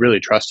 You really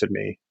trusted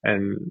me,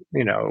 and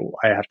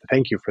I have to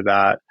thank you for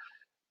that.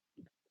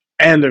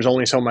 And there's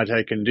only so much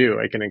I can do.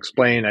 I can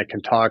explain, I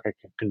can talk, I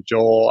can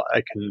cajole,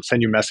 I can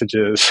send you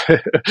messages,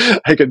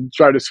 I can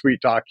try to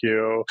sweet talk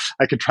you,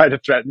 I can try to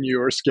threaten you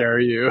or scare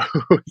you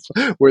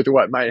with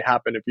what might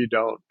happen if you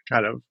don't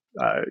kind of,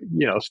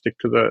 stick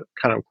to the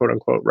kind of quote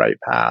unquote right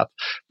path.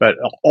 But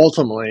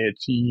ultimately,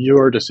 it's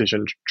your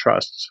decision to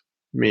trust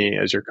me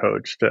as your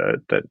coach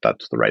that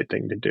that's the right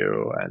thing to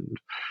do. And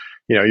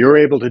you were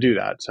able to do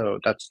that, so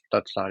that's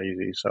not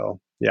easy. So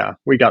yeah,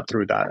 we got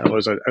through that. It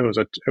was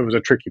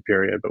a tricky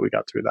period, but we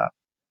got through that.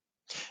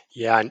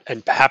 Yeah,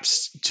 and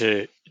perhaps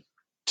to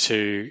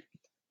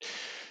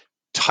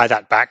tie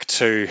that back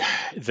to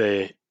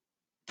the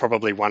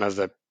probably one of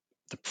the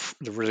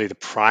really the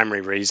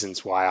primary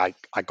reasons why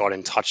I got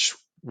in touch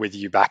with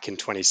you back in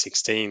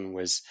 2016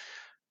 was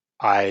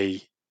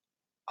I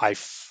I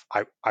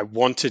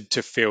wanted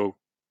to feel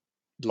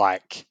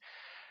like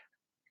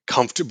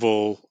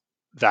comfortable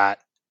that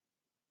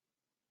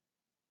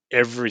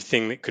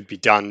everything that could be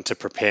done to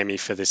prepare me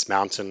for this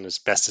mountain as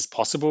best as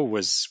possible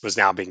was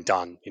now being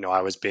done.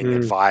 I was being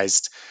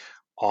advised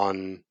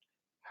on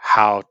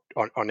how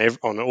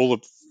on all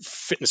the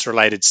fitness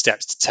related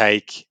steps to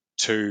take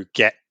to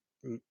get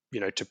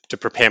to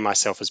prepare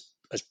myself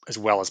as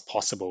well as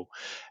possible.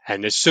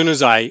 And as soon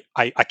as I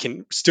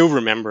can still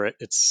remember it,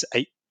 it's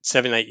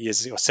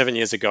 7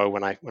 years ago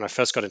when I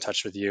first got in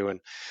touch with you,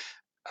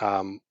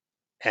 and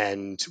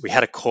we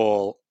had a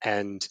call.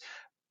 And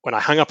when I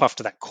hung up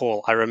after that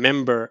call, I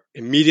remember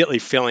immediately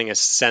feeling a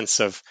sense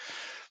of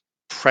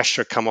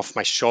pressure come off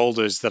my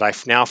shoulders, that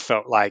I've now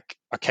felt like,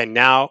 okay,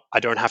 now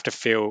I don't have to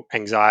feel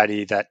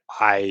anxiety that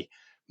I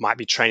might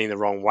be training the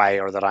wrong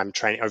way, or that I'm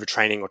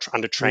overtraining or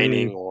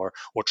undertraining, or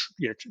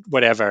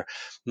whatever.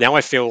 Now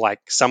I feel like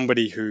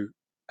somebody who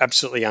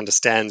absolutely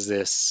understands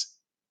this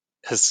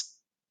is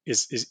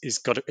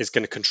going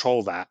to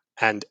control that.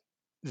 And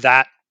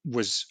that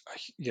was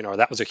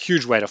a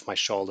huge weight off my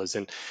shoulders.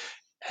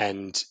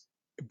 And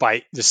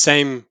by the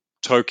same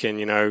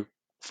token,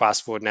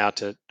 fast forward now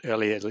to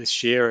earlier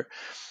this year,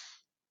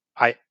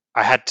 I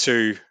had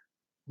to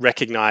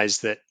recognize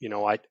that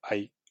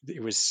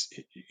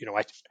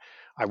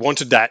I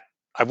wanted that.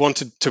 I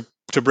wanted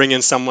to bring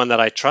in someone that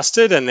I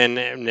trusted, and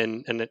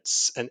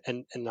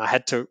I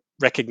had to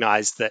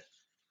recognize that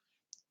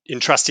in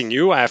trusting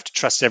you, I have to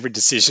trust every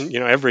decision,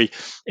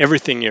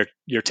 everything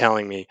you're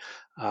telling me.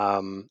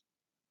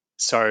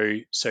 So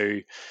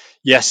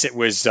yes, it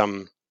was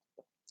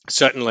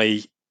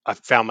certainly. I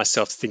found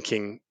myself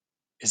thinking,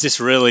 is this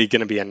really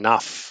going to be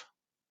enough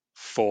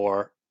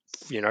for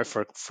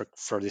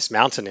this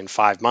mountain in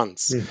 5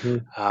 months?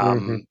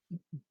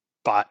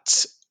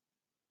 But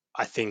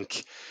I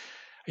think,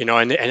 and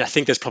I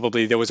think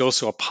there was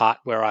also a part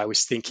where I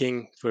was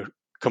thinking, for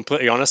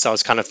completely honest, I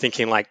was kind of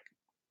thinking like,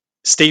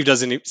 Steve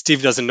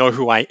doesn't know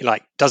who I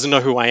like, doesn't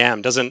know who I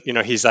am, doesn't,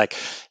 he's like,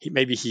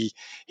 maybe he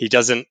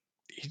doesn't,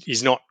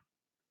 he's not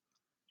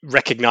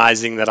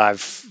recognizing that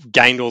I've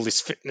gained all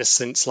this fitness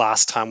since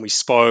last time we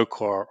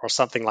spoke, or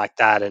something like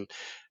that.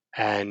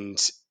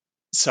 And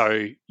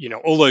so,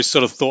 all those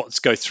sort of thoughts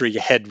go through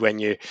your head when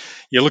you're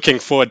looking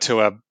forward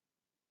to a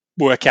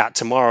workout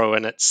tomorrow,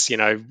 and it's,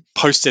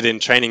 posted in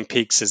Training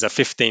Peaks as a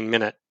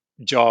 15-minute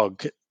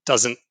jog.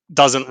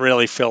 Doesn't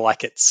really feel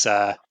like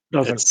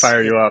Doesn't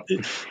fire you up.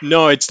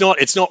 no, it's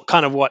not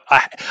kind of what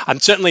I'm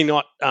certainly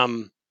not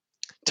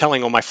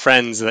telling all my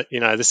friends that,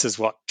 this is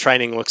what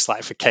training looks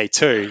like for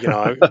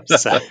K2,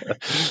 so.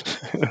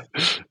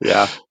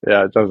 Yeah,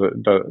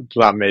 it's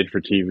not made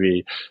for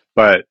TV,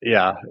 but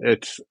yeah,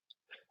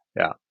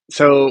 yeah.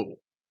 So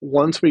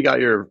once we got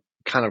your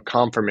kind of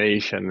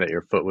confirmation that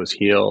your foot was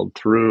healed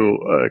through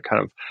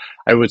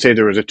I would say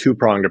there was a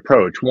two-pronged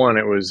approach. One,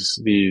 it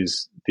was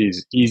these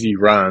easy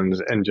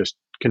runs and just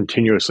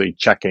continuously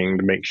checking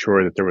to make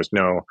sure that there was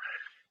no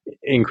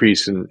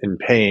increase in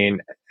pain,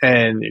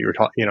 and you're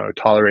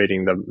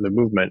tolerating the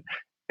movement,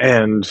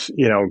 and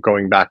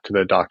going back to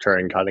the doctor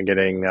and kind of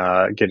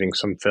getting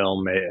some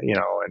film, and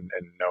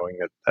knowing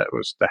that it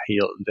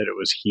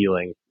was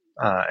healing,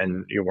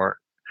 and you weren't,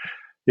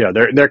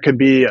 there could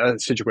be a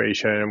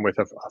situation with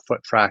a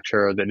foot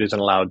fracture that isn't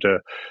allowed to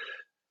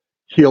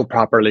heal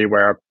properly,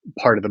 where a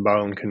part of the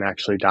bone can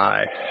actually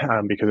die,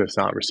 because it's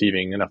not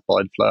receiving enough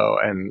blood flow,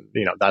 and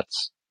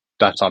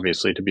that's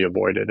obviously to be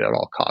avoided at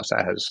all costs.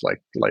 That has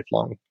like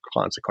lifelong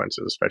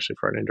consequences, especially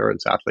for an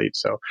endurance athlete.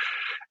 So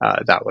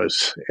that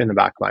was in the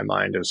back of my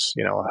mind as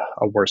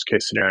a worst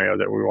case scenario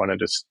that we wanted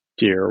to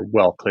steer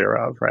well clear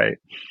of, right?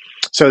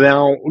 So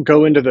now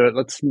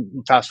let's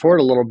fast forward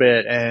a little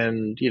bit,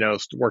 and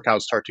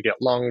workouts start to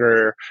get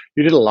longer.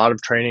 You did a lot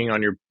of training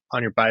on your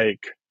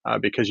bike,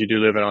 because you do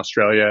live in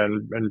Australia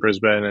and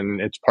Brisbane,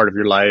 and it's part of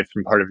your life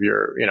and part of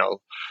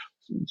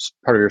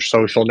your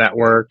social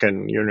network,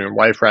 and you and your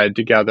wife ride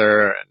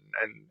together,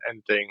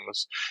 and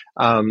things.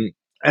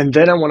 And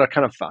then I want to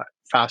kind of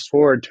fast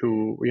forward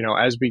to,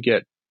 as we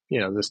get,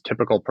 this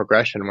typical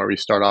progression where we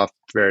start off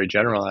very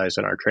generalized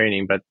in our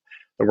training, but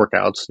the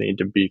workouts need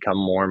to become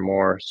more and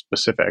more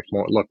specific,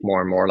 look more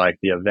and more like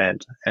the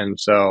event. And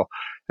so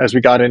as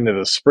we got into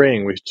the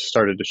spring, we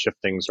started to shift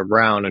things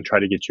around and try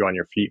to get you on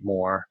your feet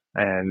more.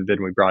 And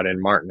then we brought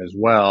in Martin as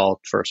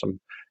well for some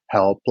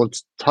help.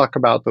 Let's talk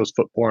about those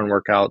foot-borne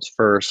workouts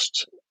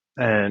first.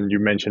 And you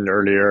mentioned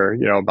earlier,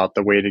 about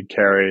the weighted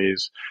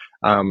carries.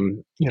 How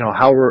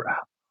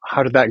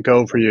did that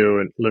go for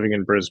you living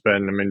in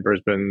Brisbane? I mean,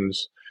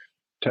 Brisbane's,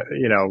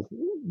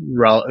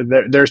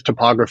 there's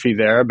topography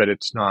there, but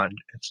it's not,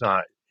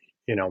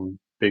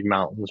 big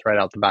mountains right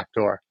out the back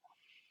door.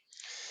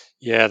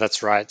 Yeah,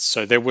 that's right.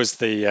 So there was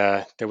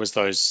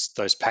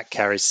those pack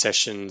carry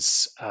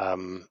sessions,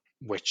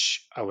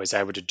 which I was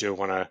able to do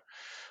on a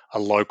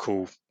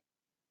local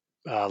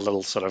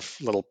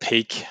little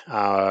peak,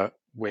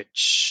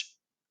 which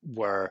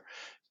were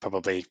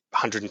probably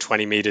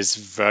 120 meters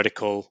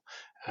vertical.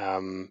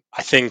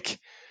 I think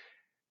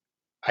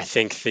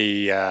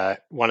the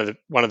one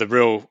of the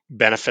real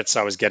benefits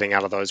I was getting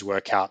out of those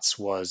workouts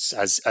was,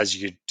 as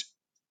you'd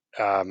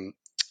um,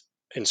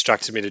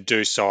 instructed me to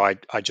do, so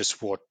I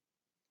just wore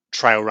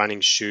trail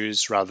running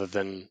shoes rather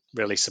than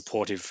really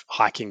supportive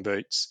hiking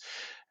boots,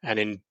 and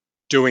in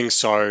doing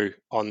so,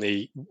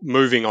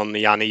 moving on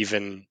the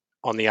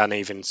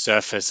uneven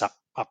surface up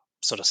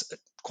sort of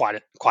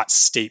quite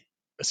steep,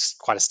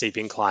 quite a steep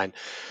incline,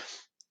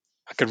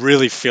 I could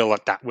really feel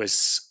that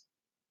was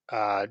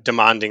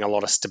demanding a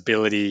lot of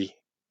stability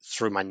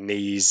through my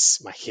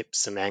knees, my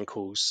hips, and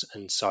ankles.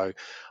 And so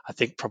I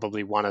think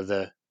probably one of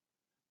the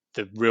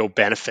real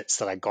benefits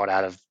that I got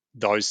out of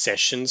those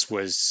sessions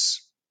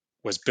was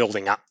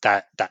building up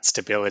that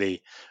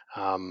stability.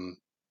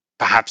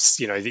 Perhaps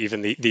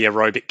even the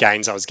aerobic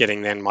gains I was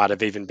getting then might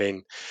have even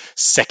been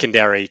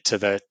secondary to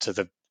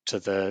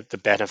the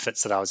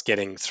benefits that I was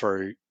getting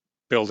through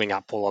building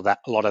up a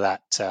lot of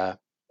that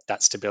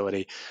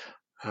stability.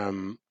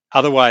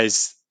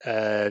 Otherwise,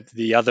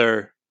 the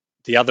other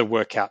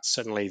workouts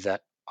certainly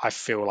that I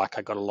feel like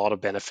I got a lot of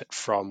benefit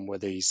from were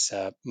these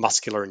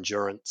muscular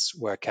endurance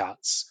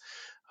workouts.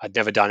 I'd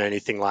never done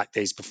anything like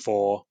these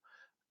before,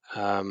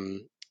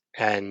 and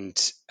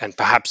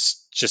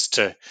perhaps just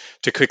to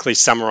quickly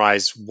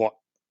summarize what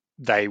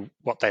they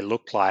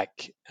look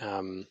like.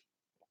 I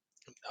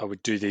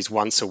would do these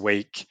once a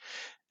week,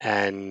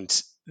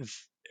 and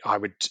I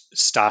would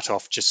start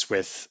off just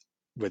with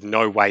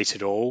no weight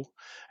at all,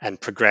 and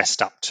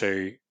progressed up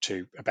to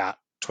about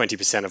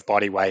 20% of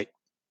body weight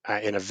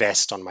in a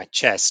vest on my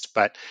chest.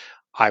 But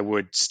I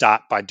would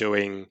start by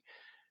doing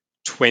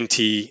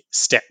 20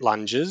 step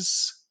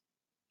lunges,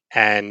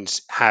 and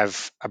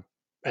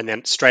and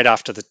then straight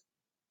after the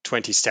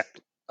 20 step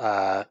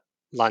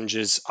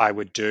lunges, I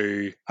would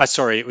do,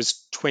 sorry, it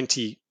was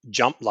 20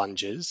 jump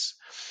lunges.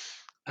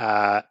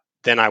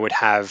 Then I would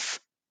have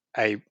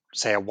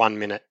say a 1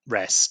 minute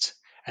rest,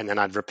 and then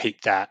I'd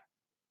repeat that,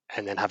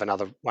 and then have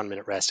another 1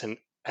 minute rest, and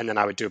then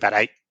I would do about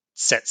 8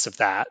 sets of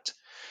that,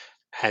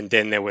 and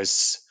then there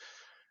was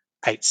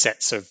 8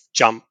 sets of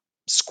jump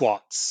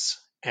squats,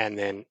 and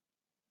then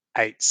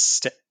 8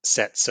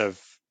 sets of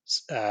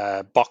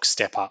box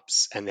step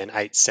ups, and then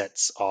 8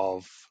 sets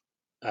of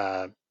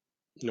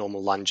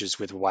normal lunges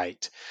with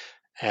weight.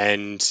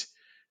 And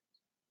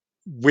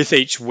with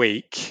each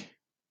week,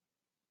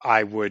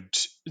 I would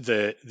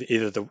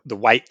either the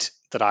weight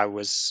that I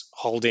was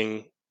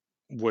holding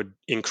would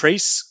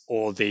increase,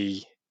 or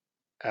the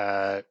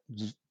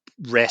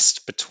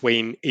rest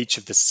between each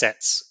of the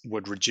sets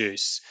would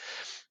reduce.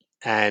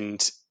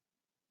 And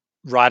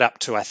right up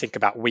to, I think,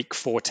 about week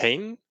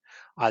 14,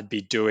 I'd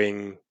be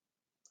doing,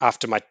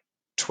 after my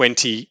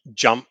 20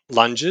 jump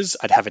lunges,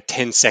 I'd have a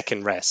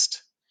 10-second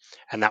rest.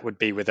 And that would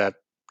be with a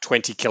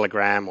 20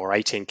 kilogram or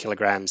 18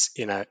 kilograms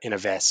in a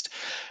vest.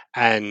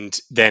 And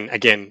then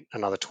again,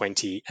 another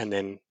 20, and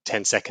then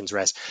 10 seconds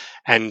rest.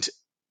 And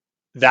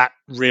that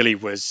really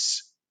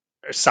was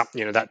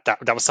something,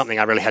 that was something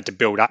I really had to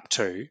build up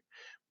to.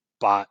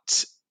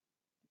 But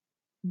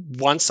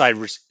once I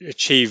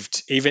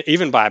achieved,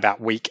 even by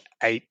about week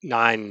 8,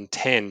 9,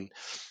 10,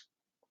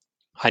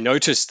 I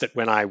noticed that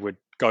when I would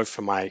go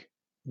for my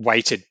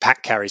weighted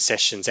pack carry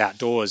sessions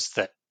outdoors,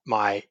 that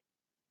my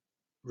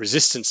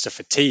resistance to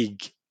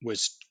fatigue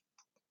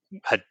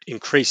had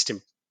increased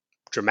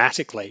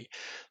dramatically.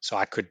 So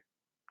I could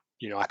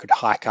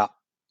hike up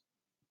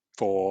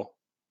for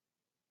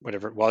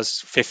whatever it was,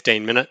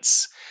 15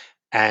 minutes,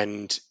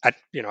 and at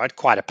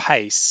quite a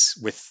pace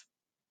with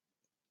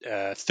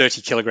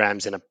 30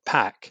 kilograms in a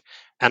pack,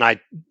 and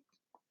I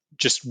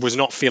just was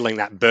not feeling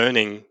that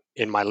burning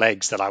in my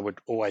legs that I would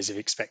always have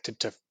expected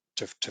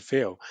to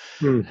feel.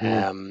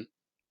 Mm-hmm.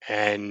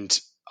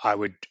 And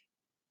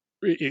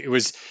it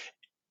was,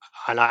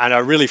 and I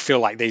really feel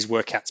like these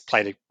workouts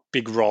played a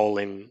big role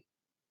in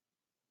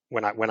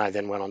when I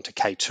then went on to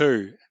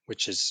K2,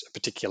 which is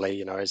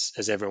particularly,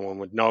 as everyone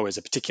would know, is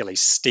a particularly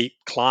steep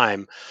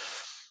climb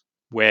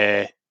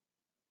where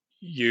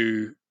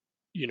it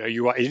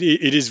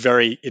is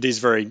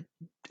very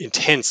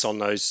intense on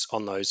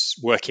those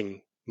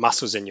working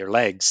muscles in your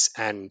legs,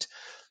 and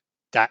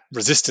that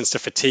resistance to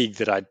fatigue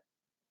that I'd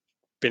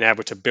been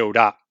able to build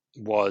up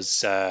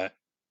was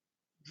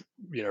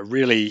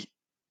really,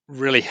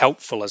 really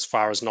helpful as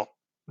far as not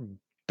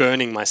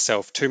burning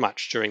myself too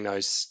much during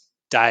those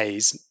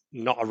days,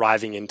 not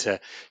arriving into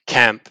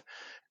camp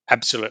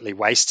absolutely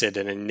wasted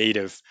and in need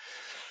of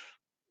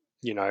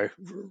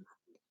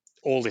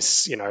all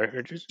this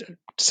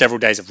several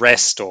days of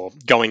rest, or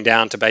going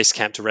down to base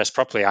camp to rest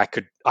properly. I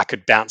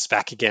could bounce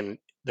back again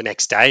the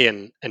next day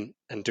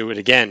and do it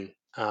again.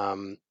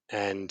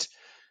 And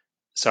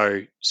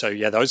so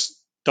yeah, those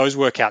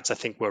workouts I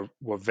think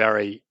were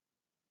very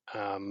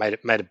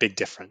made a big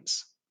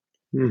difference.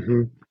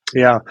 Mm-hmm.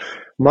 Yeah.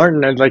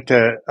 Martin, I'd like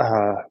to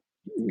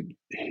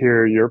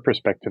hear your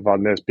perspective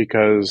on this,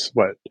 because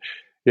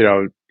you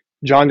know,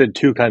 John did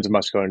two kinds of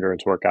muscular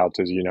endurance workouts,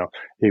 as you know.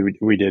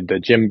 We did the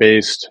gym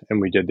based and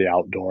we did the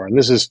outdoor. And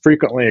this is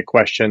frequently a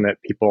question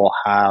that people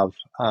have.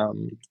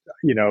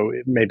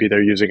 Maybe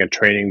they're using a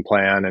training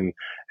plan,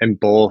 and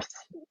both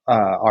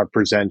are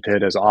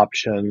presented as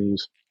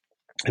options.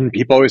 And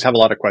people always have a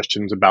lot of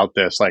questions about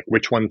this, like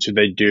which one should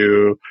they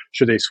do?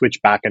 Should they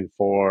switch back and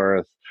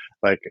forth?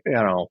 Like,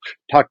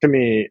 talk to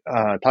me,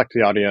 talk to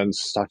the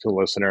audience, talk to the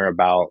listener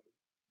about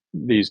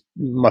these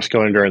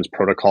muscular endurance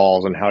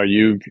protocols and how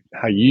you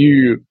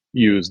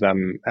use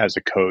them as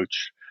a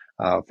coach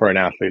for an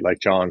athlete like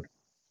John.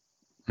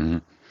 Mm-hmm.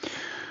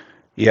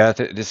 Yeah,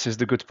 this is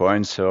the good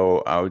point.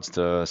 So I would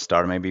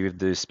start maybe with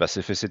the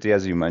specificity,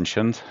 as you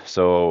mentioned.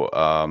 So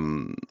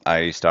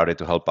I started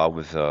to help out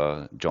with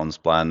John's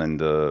plan in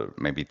the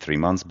maybe 3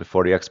 months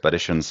before the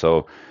expedition.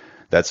 So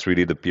that's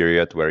really the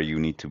period where you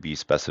need to be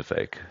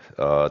specific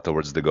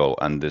towards the goal.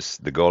 And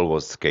the goal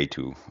was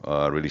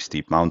K2, really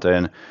steep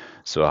mountain.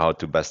 So how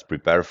to best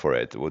prepare for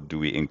it? What do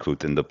we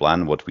include in the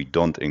plan? What we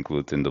don't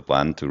include in the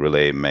plan to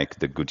really make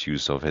the good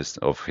use of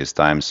his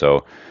time?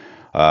 So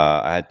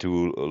I had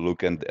to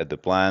look at the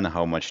plan,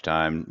 how much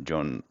time,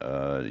 John,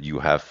 you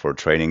have for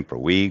training per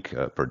week,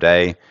 per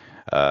day,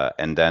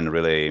 and then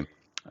really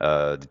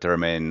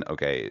determine,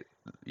 okay,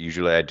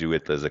 usually I do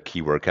it as a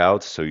key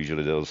workout. So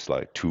usually those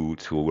like two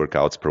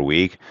workouts per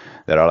week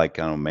that are like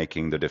kind of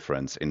making the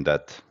difference in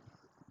that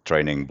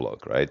training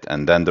block, right?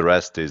 And then the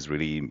rest is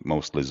really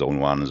mostly zone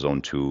 1,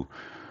 zone 2,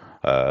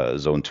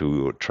 zone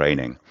 2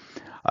 training.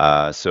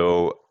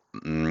 So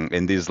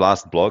in this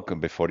last block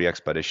before the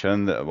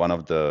expedition, one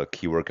of the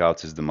key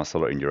workouts is the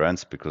muscular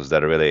endurance, because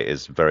that really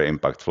is very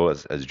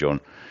impactful. As John,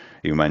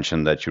 you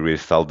mentioned that you really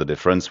felt the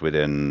difference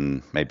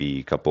within maybe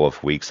a couple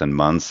of weeks and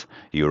months.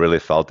 You really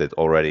felt it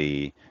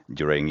already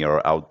during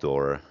your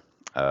outdoor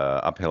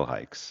uphill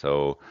hikes.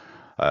 So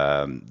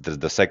then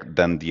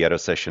the other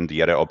session,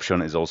 the other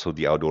option is also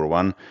the outdoor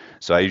one.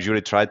 So I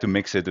usually try to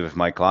mix it with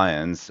my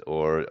clients,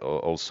 or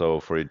also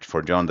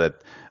for John,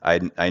 that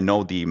I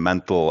know the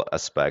mental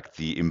aspect,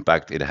 the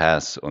impact it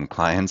has on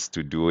clients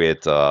to do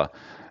it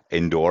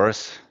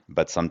indoors,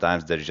 but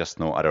sometimes there's just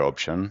no other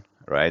option,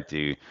 right?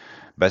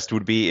 Best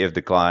would be if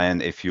the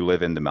client, if you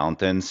live in the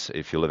mountains,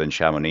 if you live in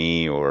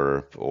Chamonix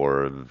or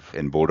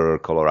in Boulder,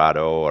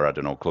 Colorado, or I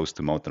don't know, close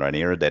to Mount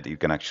Rainier, that you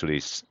can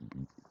actually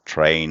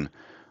train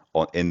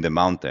in the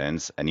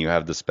mountains and you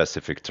have the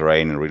specific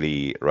terrain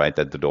really right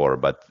at the door.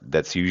 But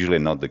that's usually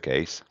not the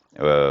case.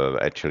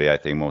 Actually, I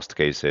think most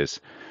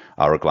cases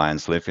our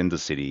clients live in the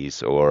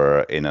cities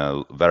or in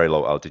a very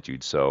low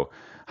altitude. So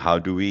how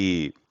do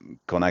we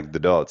connect the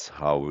dots?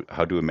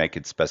 How do we make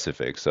it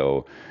specific?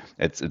 So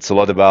it's a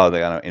lot about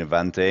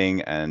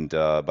inventing, and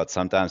but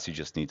sometimes you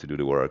just need to do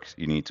the work.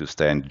 You need to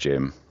stay in the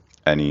gym,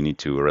 and you need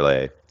to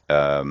really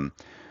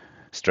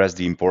stress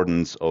the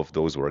importance of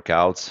those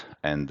workouts,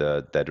 and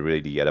that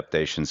really the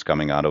adaptations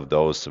coming out of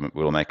those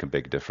will make a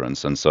big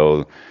difference. And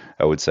so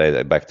I would say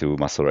that back to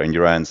muscle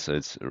endurance,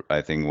 it's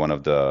I think one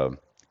of the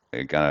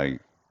kind of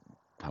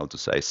how to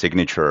say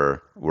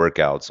signature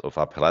workouts of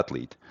uphill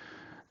athlete.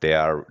 They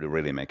are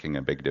really making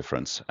a big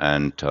difference.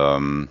 And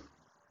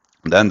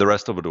then the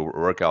rest of the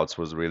workouts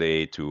was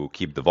really to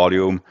keep the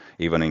volume,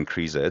 even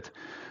increase it.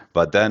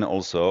 But then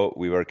also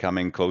we were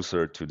coming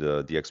closer to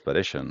the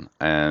expedition,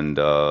 and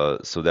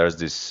so there's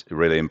this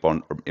really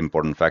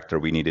important factor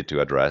we needed to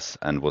address,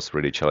 and was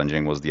really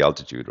challenging was the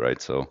altitude,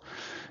 right? So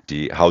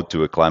the how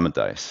to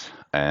acclimatize,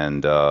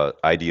 and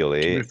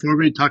ideally, Before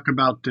we talk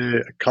about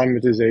the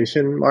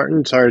acclimatization,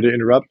 Martin, sorry to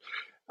interrupt,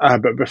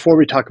 but before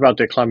we talk about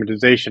the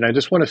acclimatization, I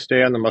just want to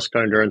stay on the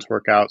muscular endurance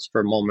workouts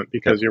for a moment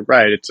yep, because you're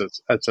right.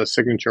 It's a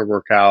signature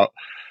workout,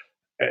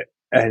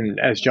 and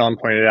as John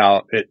pointed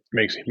out, it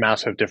makes a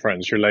massive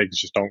difference. Your legs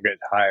just don't get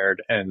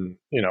tired, and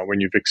when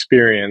you've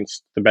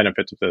experienced the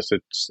benefits of this,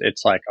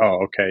 it's like,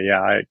 oh, okay,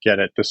 yeah, I get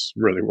it. This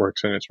really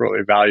works, and it's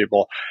really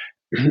valuable.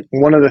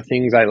 One of the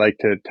things I like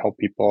to tell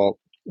people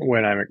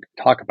when I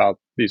talk about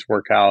these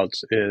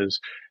workouts is,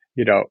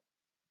 you know,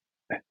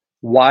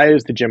 why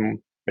is the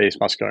gym-based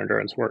muscular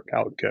endurance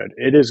workout good?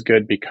 It is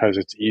good because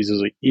it's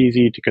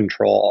easy to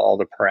control all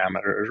the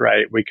parameters,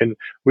 right?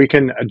 We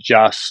can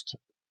adjust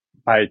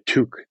by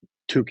two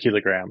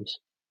kilograms.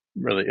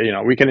 Really,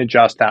 we can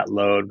adjust that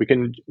load.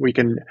 We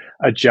can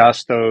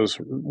adjust those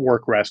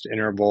work rest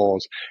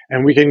intervals,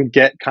 and we can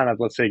get kind of,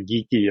 let's say,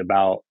 geeky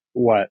about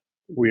what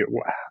we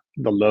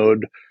the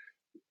load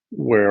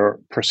we're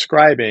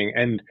prescribing.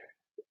 And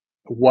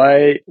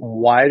why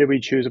do we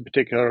choose a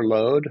particular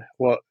load?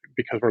 Well,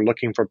 because we're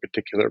looking for a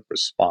particular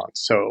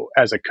response. So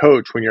as a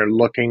coach, when you're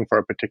looking for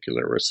a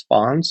particular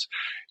response,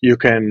 you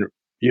can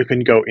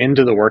go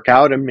into the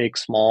workout and make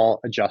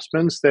small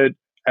adjustments that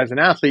as an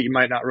athlete you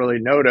might not really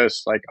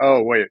notice, like,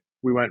 oh wait,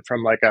 we went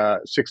from like a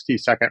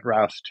 60-second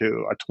rest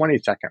to a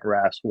 20-second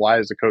rest. Why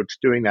is the coach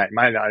doing that? You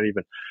might not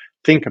even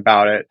think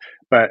about it.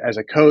 But as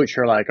a coach,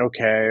 you're like,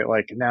 okay,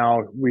 like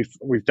now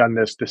we've done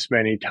this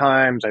many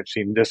times. I've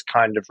seen this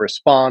kind of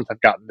response.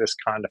 I've gotten this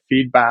kind of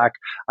feedback.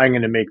 I'm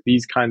going to make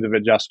these kinds of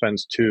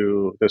adjustments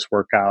to this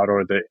workout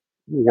or the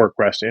work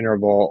rest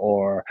interval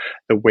or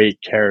the weight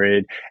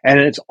carried. And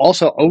it's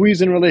also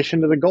always in relation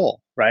to the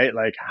goal, right?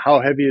 Like,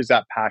 how heavy is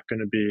that pack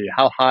going to be?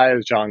 How high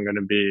is John going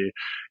to be?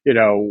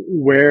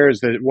 Where is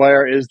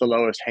the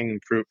lowest hanging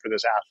fruit for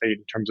this athlete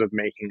in terms of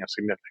making a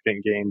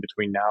significant gain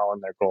between now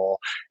and their goal?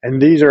 And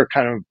these are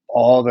kind of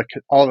all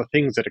the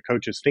things that a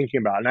coach is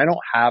thinking about. And I don't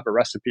have a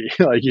recipe.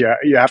 Like,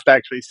 you have to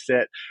actually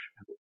sit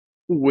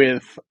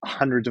with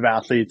hundreds of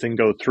athletes and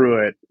go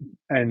through it,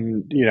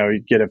 and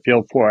you get a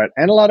feel for it.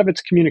 And a lot of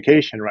it's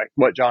communication, right?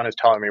 What John is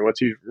telling me, what's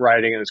he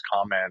writing in his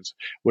comments,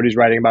 what he's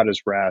writing about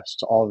his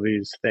rest, all of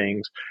these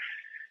things.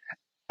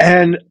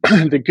 And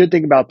the good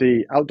thing about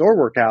the outdoor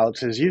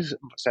workouts, as you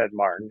said,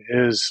 Martin,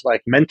 is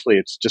like mentally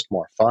it's just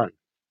more fun,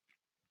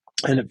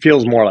 and it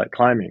feels more like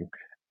climbing.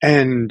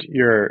 And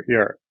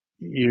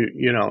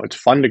it's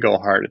fun to go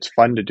hard. It's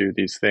fun to do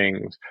these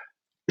things.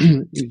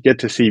 You get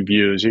to see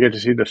views. You get to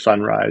see the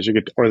sunrise.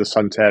 Or the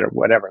sunset or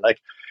whatever. Like,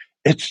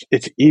 it's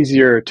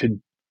easier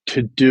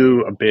to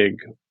do a big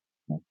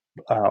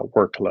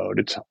workload.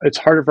 It's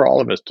harder for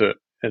all of us to,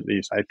 at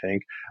least I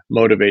think,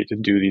 motivate to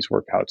do these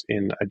workouts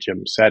in a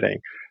gym setting.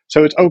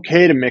 So it's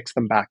okay to mix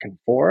them back and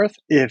forth.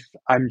 If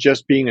I'm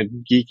just being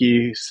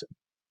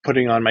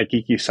putting on my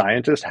geeky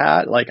scientist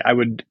hat, like, I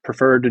would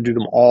prefer to do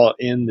them all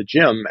in the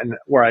gym, and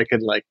where I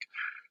could like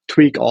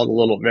tweak all the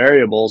little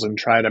variables and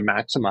try to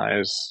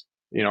maximize,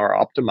 or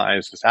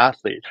optimize this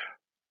athlete.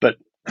 But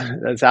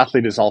this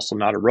athlete is also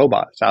not a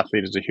robot. This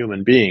athlete is a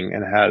human being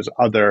and has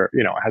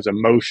has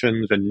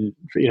emotions and,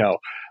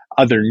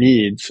 other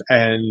needs.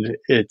 And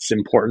it's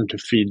important to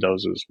feed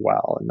those as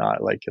well and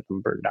not like get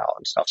them burned out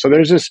and stuff. So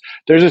there's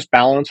this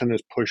balance and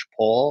this push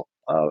pull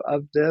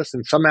of this.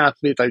 And some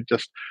athletes, I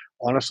just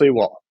honestly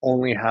will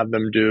only have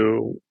them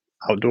do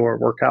outdoor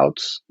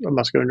workouts,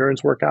 muscular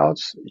endurance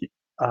workouts,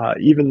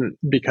 even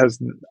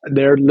because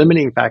their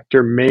limiting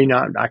factor may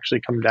not actually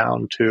come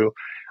down to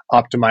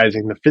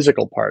optimizing the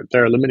physical part.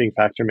 Their limiting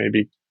factor may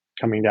be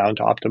coming down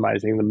to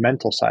optimizing the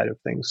mental side of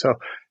things. So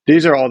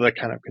these are all the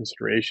kind of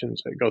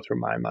considerations that go through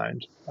my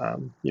mind,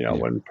 yeah,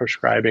 when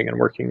prescribing and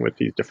working with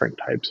these different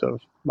types of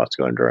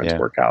muscular endurance yeah,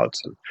 workouts.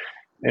 And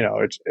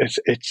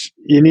it's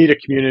you need a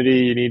community.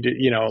 You need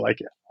to, like,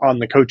 on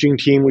the coaching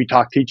team, we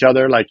talk to each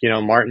other. Like,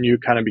 Martin, you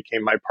kind of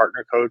became my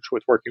partner coach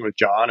with working with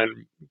John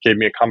and gave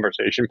me a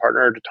conversation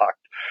partner to talk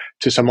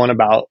to someone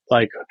about,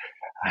 like,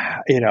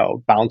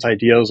 bounce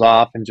ideas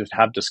off and just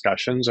have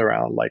discussions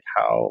around like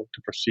how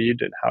to proceed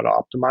and how to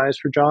optimize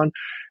for John.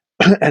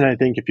 And I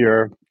think if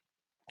you're,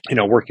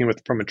 working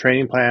with from a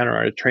training plan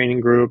or a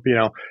training group,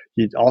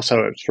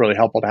 it's really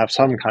helpful to have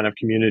some kind of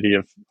community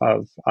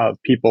of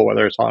people,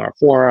 whether it's on our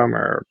forum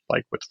or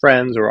like with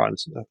friends or on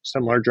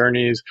similar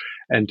journeys,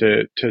 and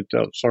to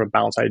sort of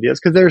bounce ideas.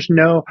 Because there's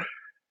no,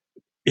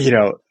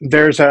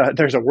 there's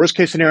a worst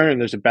case scenario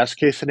and there's a best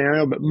case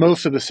scenario, but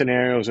most of the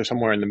scenarios are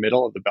somewhere in the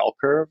middle of the bell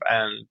curve,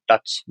 and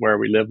that's where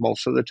we live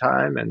most of the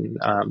time, and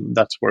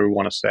that's where we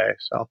want to stay.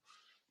 So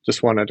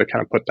just wanted to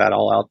kind of put that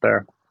all out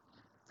there.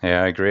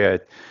 Yeah, I agree.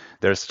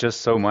 There's just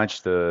so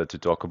much to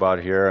talk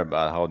about here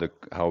about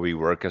how we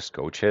work as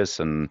coaches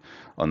and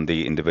on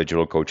the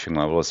individual coaching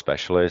level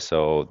especially.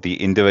 So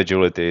the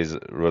individuality is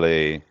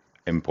really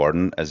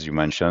important, as you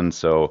mentioned.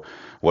 So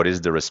what is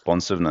the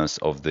responsiveness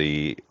of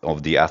the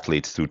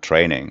athletes to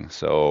training?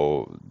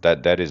 So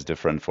that is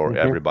different for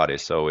everybody.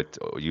 So it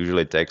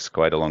usually takes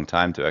quite a long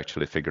time to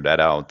actually figure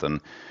that out.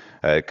 And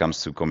it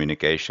comes to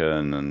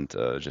communication and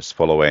just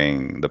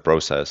following the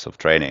process of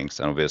trainings.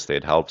 And obviously,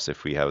 it helps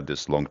if we have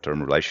this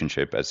long-term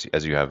relationship,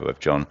 as you have with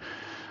John.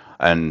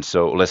 And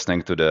so,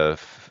 listening to the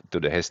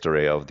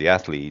history of the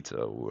athlete,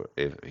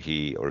 if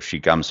he or she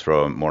comes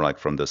from more like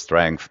from the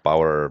strength,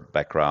 power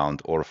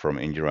background, or from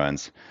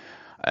endurance,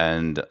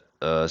 and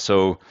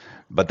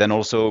but then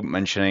also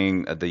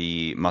mentioning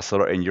the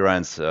muscular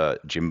endurance,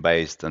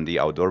 gym-based and the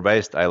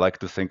outdoor-based, I like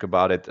to think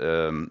about it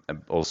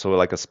also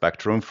like a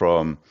spectrum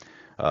from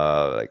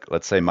like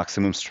let's say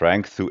maximum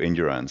strength to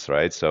endurance,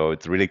 right? So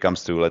it really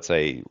comes to, let's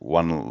say,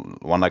 one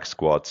leg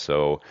squat.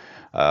 So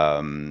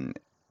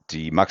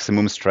the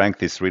maximum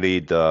strength is really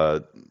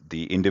the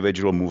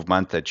individual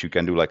movement that you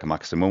can do, like a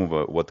maximum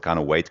of what kind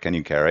of weight can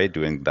you carry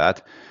doing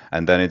that.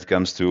 And then it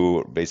comes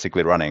to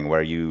basically running,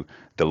 where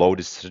the load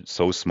is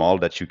so small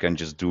that you can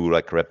just do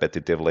like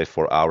repetitively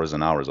for hours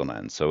and hours on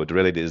end. So it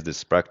really is this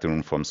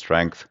spectrum from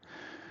strength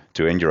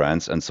to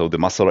endurance. And so the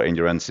muscular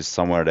endurance is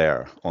somewhere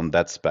there on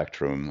that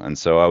spectrum. And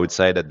so I would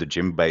say that the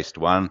gym-based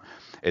one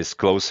is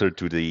closer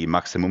to the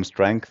maximum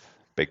strength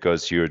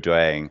because you're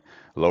doing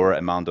lower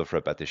amount of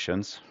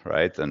repetitions,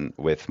 right? And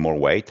with more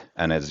weight.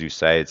 And as you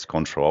say, it's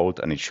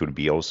controlled, and it should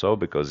be also,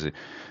 because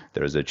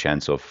there's a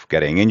chance of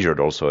getting injured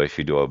also if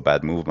you do a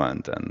bad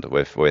movement and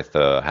with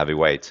heavy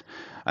weights.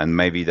 And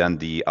maybe then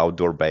the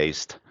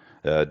outdoor-based,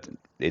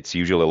 it's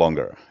usually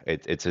longer.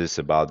 It is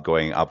about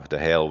going up the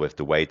hill with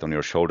the weight on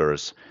your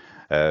shoulders.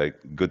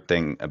 Good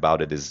thing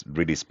about it is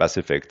really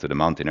specific to the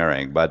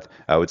mountaineering, but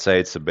I would say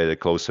it's a bit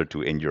closer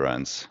to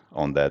endurance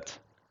on that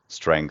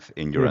strength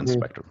endurance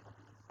spectrum.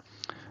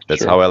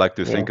 That's how I like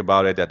to think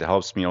about it. That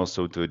helps me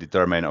also to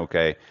determine,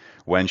 okay,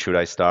 when should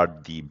I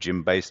start the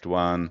gym-based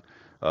one,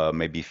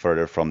 maybe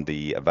further from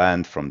the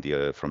event, from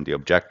the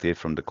objective,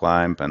 from the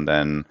climb, and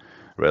then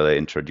really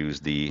introduce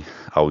the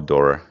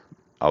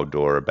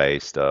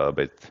outdoor-based a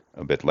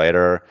bit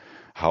later.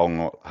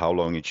 How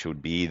long it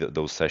should be,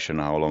 those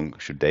sessions, how long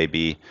should they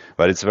be?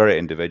 But it's very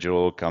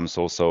individual. Comes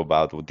also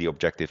about what the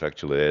objective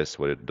actually is,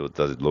 what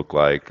does it look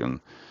like, and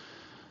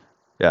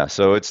yeah.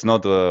 So it's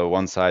not a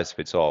one size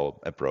fits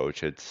all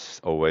approach. It's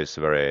always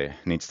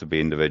needs to be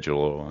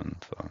individual. And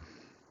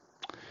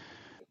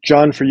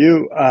John, for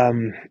you, I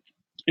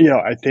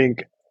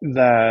think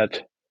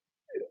that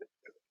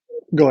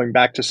going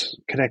back to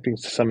connecting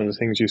to some of the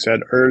things you said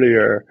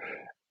earlier,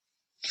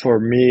 for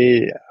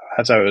me,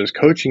 as I was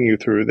coaching you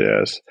through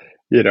this,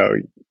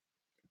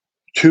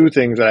 two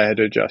things that I had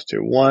to adjust to.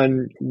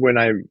 One, when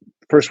I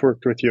first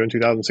worked with you in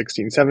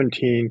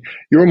 2016-17,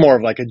 you were more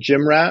of like a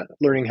gym rat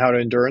learning how to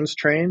endurance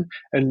train.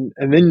 And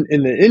then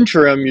in the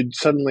interim, you'd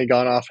suddenly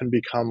gone off and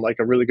become like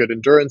a really good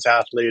endurance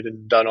athlete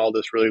and done all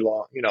this really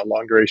long,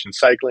 long duration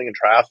cycling and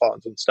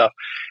triathlons and stuff.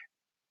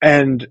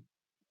 And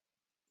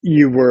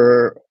you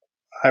were,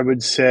 I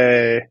would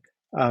say,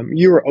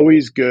 you were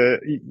always good.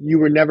 You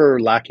were never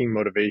lacking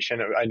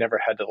motivation. I never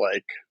had to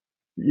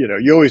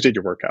you always did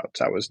your workouts.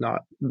 That was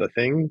not the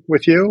thing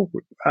with you.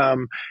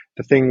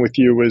 The thing with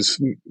you was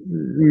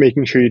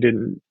making sure you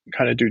didn't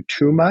kind of do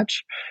too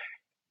much.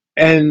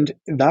 And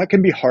that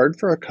can be hard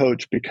for a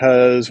coach,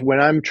 because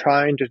when I'm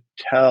trying to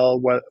tell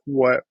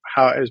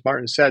how, as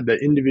Martin said, the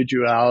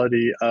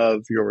individuality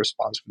of your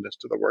responsiveness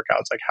to the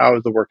workouts, like how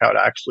is the workout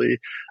actually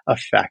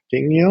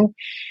affecting you?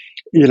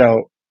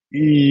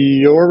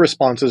 Your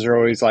responses are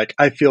always like,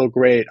 I feel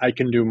great, I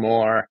can do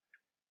more.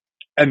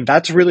 And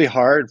that's really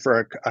hard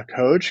for a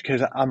coach,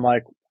 because I'm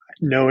like,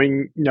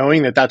 knowing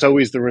that that's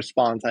always the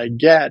response I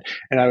get.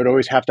 And I would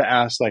always have to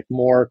ask like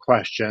more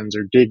questions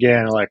or dig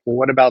in, like, well,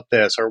 what about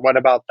this? Or what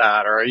about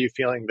that? Or are you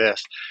feeling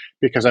this?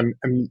 Because I'm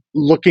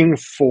looking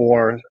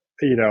for,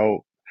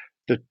 and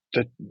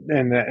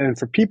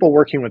for people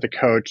working with a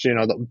coach,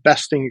 the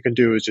best thing you can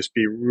do is just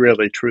be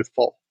really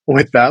truthful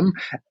with them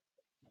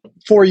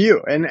for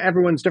you. And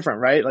everyone's different,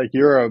 right? Like,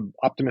 you're an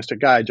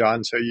optimistic guy,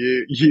 John. So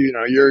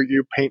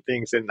you paint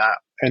things in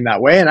in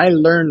that way. And I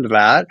learned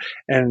that,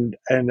 and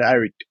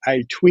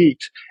I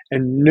tweaked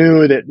and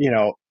knew that,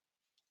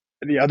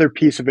 the other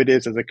piece of it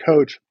is, as a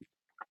coach,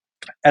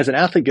 as an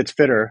athlete gets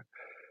fitter,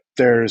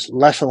 there's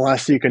less and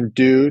less you can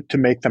do to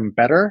make them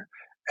better,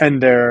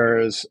 and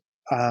there's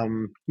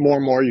more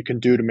and more you can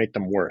do to make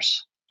them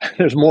worse.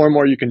 There's more and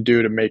more you can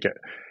do to make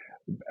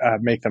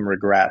them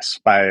regress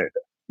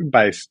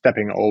by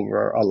stepping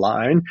over a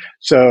line.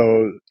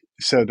 So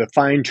the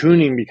fine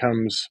tuning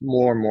becomes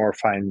more and more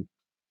fine,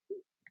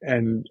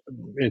 and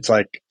it's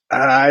like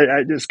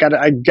I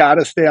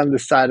gotta stay on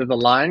this side of the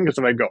line, because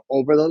if I go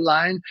over the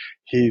line,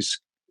 he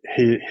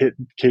hit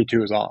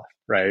K2 is off,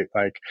 right?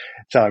 Like,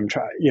 so I'm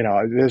trying.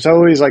 There's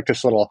always like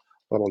this little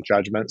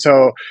judgment.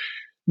 So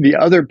the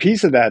other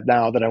piece of that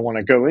now that I want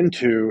to go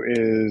into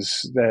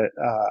is that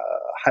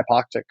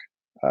hypoxic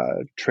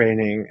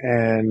training.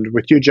 And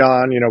with you,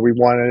 John, we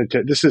wanted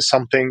to. This is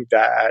something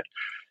that,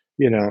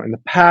 in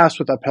the past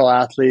with uphill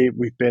athlete,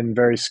 we've been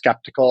very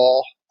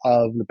skeptical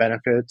of the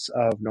benefits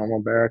of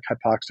normal baric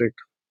hypoxic,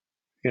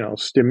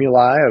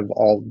 stimuli of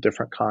all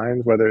different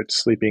kinds, whether it's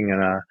sleeping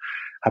in a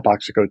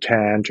hypoxico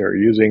tent or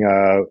using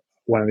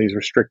one of these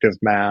restrictive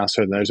masks,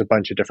 or there's a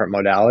bunch of different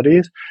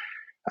modalities,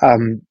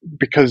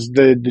 because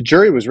the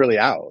jury was really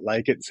out.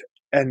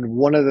 And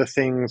one of the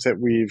things that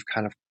we've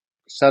kind of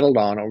settled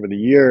on over the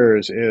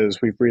years is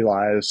we've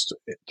realized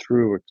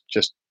through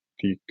just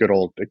the good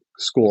old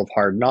school of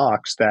hard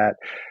knocks that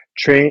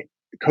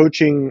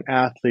coaching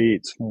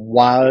athletes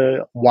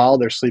while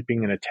they're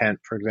sleeping in a tent,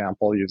 for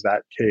example, use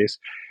that case,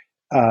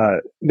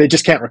 they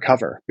just can't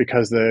recover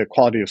because the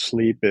quality of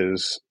sleep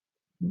is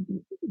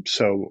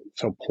so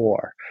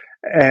poor.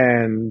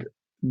 And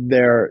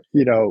there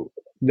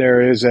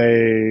is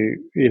a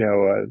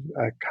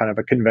kind of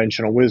a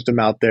conventional wisdom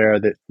out there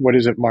that, what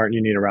is it, Martin?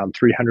 You need around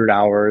 300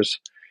 hours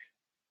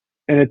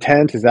in a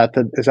tent. Is that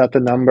the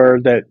number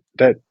that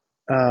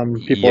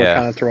people are Yeah,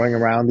 kind of throwing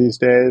around these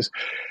days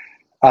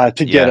to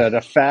get yeah, an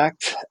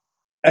effect?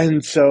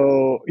 And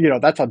so,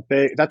 that's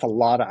a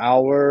lot of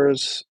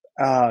hours.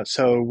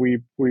 So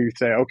we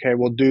say, okay,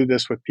 we'll do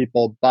this with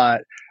people,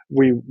 but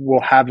we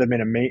will have them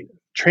in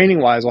training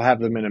wise, we'll have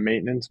them in a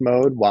maintenance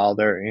mode while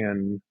they're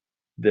in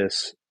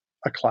this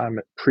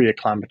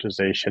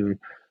pre-acclimatization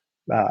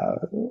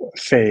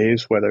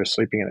phase, whether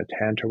sleeping in a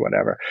tent or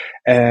whatever.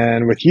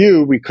 And with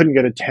you, we couldn't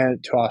get a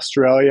tent to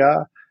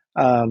Australia.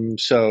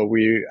 So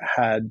we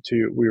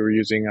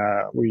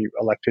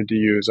elected to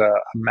use a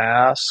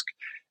mask.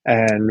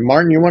 And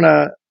Martin, you want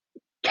to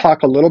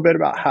talk a little bit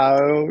about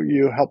how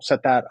you helped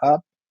set that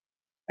up?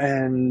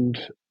 And,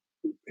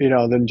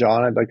 then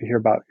John, I'd like to hear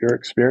about your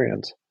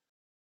experience.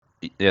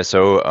 yeah.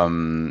 So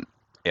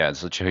yeah, it's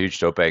such a huge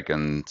topic,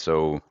 and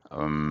so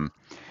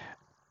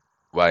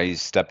I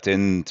stepped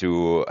in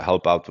to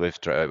help out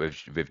with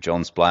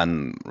John's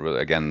plan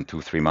again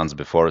 2-3 months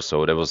before.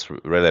 So that was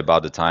really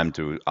about the time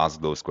to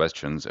ask those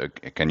questions.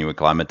 Can you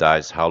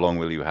acclimatize? How long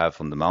will you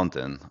have on the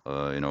mountain?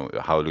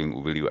 How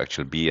long will you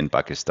actually be in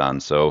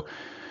Pakistan? So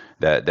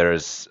that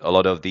there's a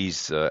lot of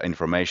these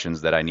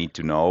informations that I need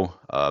to know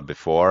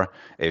before,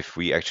 if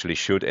we actually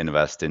should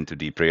invest into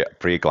the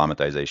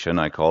pre-acclimatization,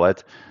 I call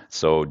it.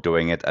 So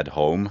doing it at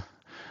home.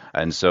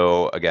 And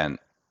so again,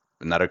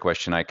 another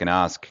question I can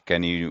ask: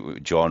 can you,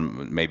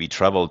 John, maybe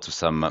travel to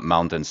some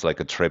mountains, like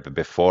a trip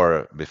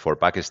before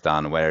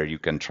Pakistan, where you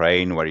can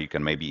train, where you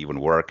can maybe even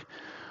work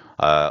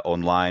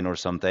online or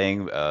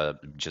something,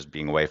 just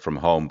being away from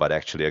home, but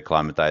actually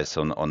acclimatize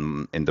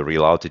on in the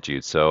real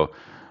altitude. So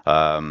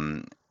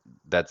um,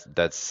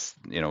 that's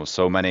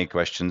so many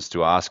questions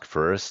to ask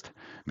first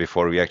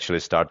before we actually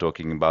start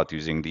talking about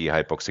using the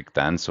hypoxic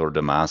tents or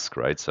the mask,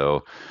 right?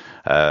 So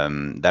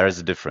there is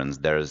a difference.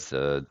 There's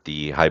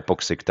the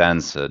hypoxic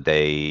tents.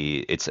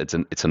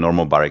 It's a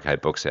normal baric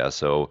hypoxia.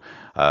 So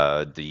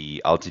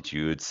the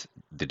altitude,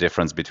 the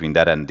difference between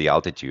that and the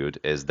altitude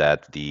is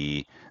that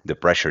the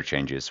pressure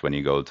changes when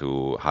you go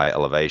to high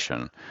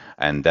elevation,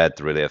 and that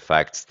really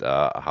affects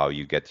how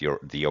you get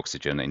the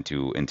oxygen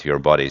into your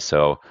body.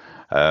 So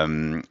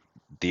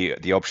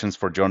the options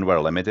for John were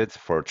limited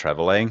for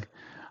traveling.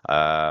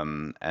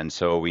 And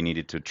so we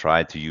needed to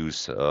try to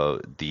use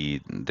the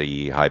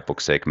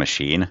hypoxic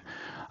machine.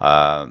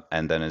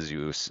 And then, as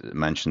you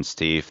mentioned,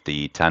 Steve,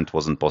 the tent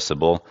wasn't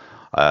possible.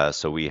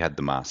 So we had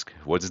the mask.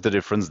 What is the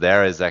difference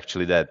there is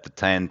actually that the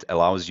tent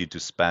allows you to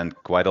spend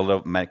quite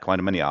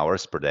many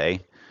hours per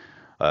day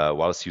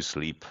whilst you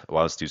sleep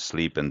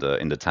in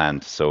the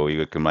tent. So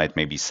you accumulate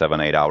maybe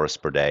 7-8 hours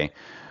per day.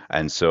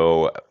 And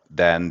so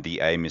then the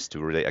aim is to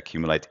really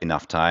accumulate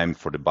enough time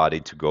for the body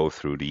to go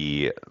through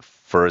the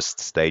first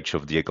stage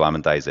of the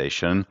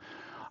acclimatization.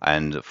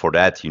 And for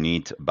that, you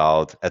need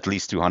about at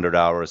least 200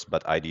 hours,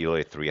 but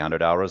ideally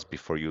 300 hours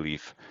before you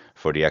leave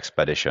for the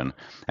expedition.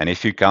 And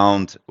if you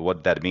count,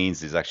 what that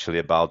means is actually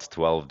about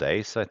 12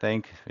 days, I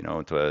think,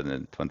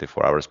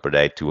 24 hours per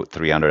day to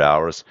 300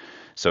 hours.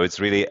 So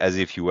it's really as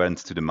if you went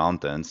to the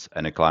mountains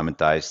and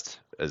acclimatized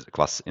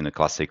in a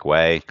classic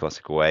way,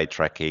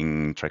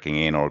 trekking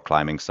in or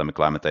climbing some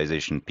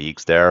acclimatization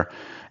peaks there,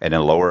 and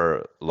in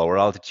lower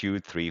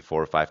altitude, 3,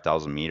 4,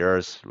 5,000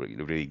 meters,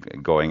 really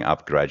going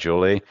up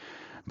gradually.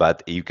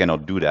 But you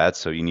cannot do that,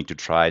 so you need to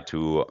try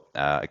to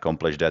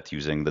accomplish that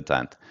using the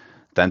tent.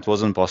 Tent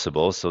wasn't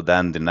possible, so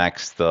then the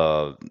next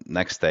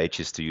stage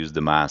is to use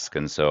the mask.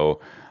 And so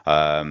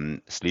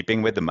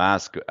sleeping with the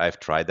mask, I've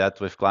tried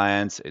that with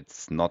clients.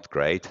 It's not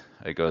great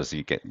because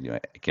you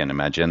can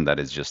imagine that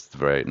it's just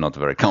not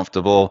very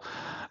comfortable,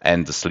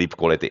 and the sleep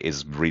quality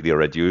is really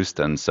reduced.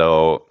 And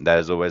so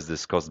there's always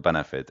this cost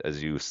benefit,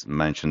 as you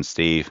mentioned,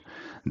 Steve,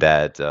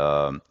 that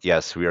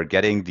yes, we are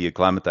getting the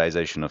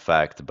acclimatization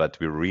effect, but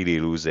we're really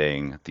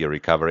losing the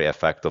recovery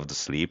effect of the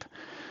sleep.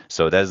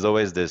 So there's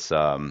always this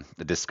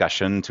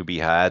discussion to be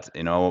had,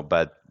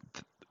 but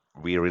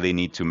we really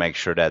need to make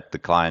sure that the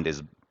client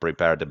is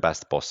prepared the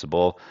best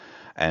possible.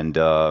 And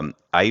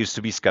I used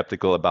to be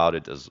skeptical about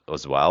it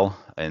as well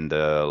in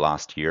the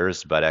last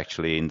years, but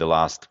actually in the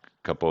last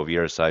couple of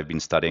years, I've been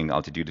studying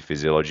altitude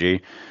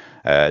physiology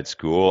at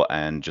school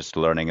and just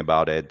learning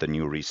about it, the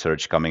new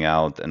research coming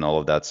out and all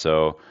of that.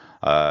 So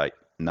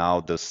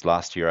now this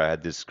last year, I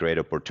had this great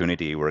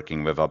opportunity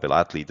working with Abil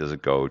Athlete as a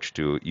coach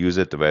to use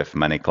it with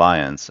many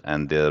clients,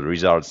 and the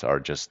results are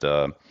just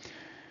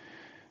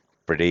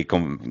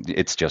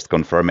it's just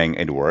confirming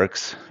it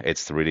works.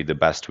 It's really the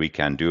best we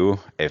can do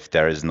if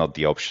there is not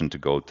the option to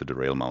go to the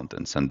real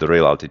mountains and the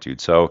real altitude.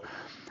 So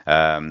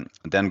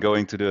then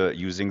going to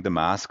using the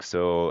mask.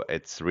 So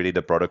it's really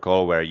the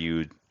protocol where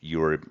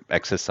you're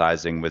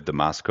exercising with the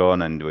mask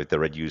on and with the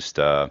reduced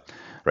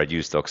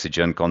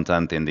oxygen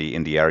content in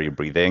the air you're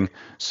breathing.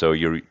 So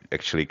you're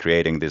actually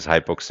creating this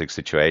hypoxic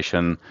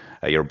situation.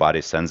 Your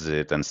body senses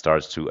it and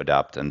starts to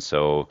adapt. And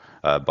so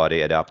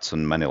body adapts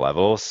on many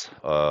levels.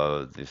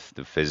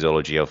 The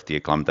physiology of the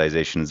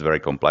acclimatization is very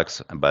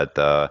complex, but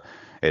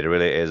it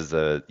really is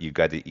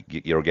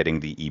you're getting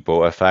the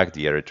EPO effect,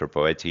 the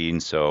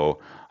erythropoietin. So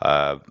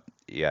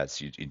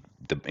yes,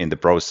 in the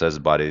process,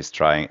 body is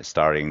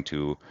starting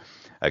to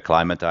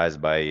acclimatize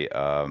by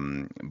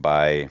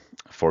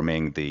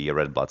forming the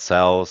red blood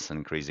cells,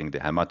 increasing the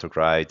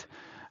hematocrit,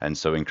 and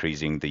so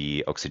increasing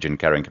the oxygen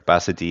carrying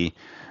capacity.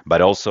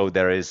 But also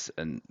there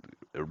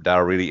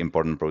are really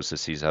important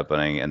processes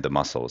happening in the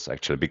muscles,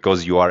 actually,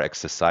 because you are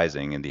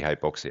exercising in the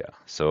hypoxia.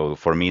 So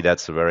for me,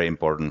 that's a very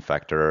important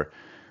factor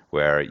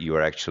where you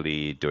are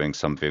actually doing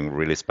something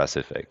really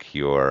specific.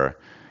 You're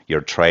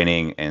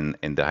training in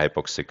the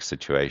hypoxic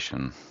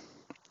situation.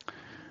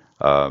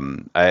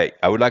 I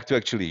would like to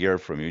actually hear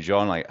from you,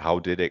 John. Like, how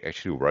did it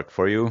actually work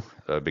for you?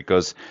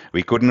 Because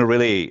we couldn't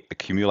really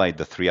accumulate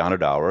the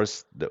 300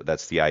 hours.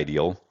 That's the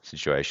ideal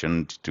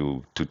situation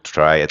to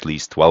try at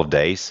least 12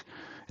 days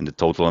in the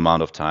total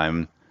amount of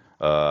time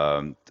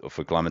of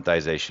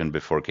acclimatization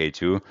before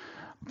K2.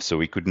 So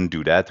we couldn't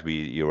do that.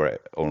 You were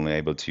only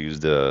able to use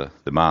the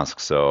mask.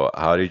 So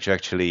how did you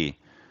actually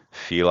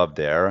feel up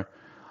there?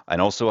 And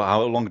also,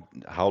 how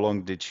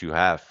long did you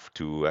have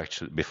to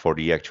actually before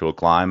the actual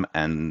climb?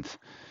 And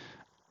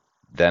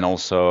then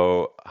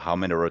also, how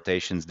many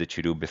rotations did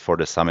you do before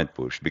the summit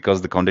push?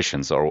 Because the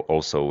conditions are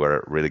also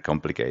were really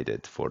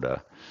complicated for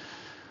the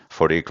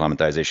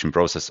acclimatization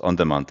process on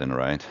the mountain,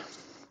 right?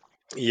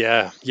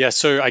 Yeah.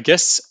 So I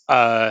guess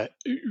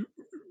the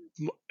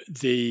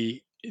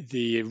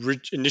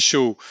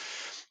initial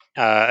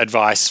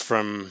advice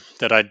from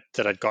that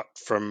I got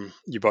from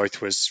you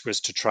both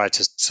was to try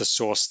to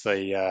source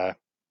the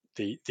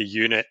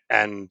unit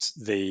and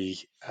the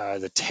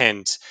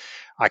tent.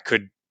 I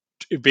could,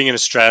 being in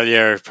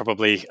Australia,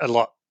 probably a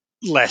lot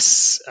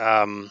less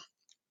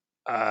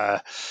uh,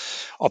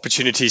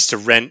 opportunities to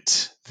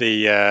rent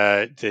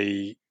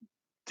the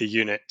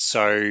unit.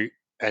 So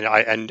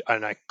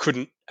I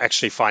couldn't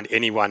actually find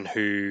anyone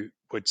who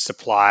would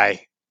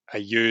supply a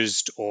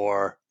used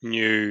or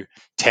new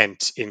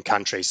tent in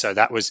country. So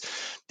that was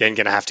then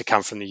going to have to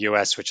come from the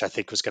US, which I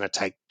think was going to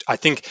take. I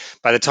think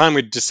by the time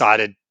we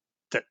decided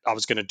that I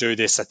was going to do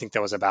this, I think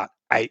there was about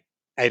eight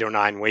or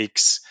 9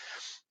 weeks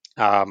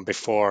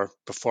before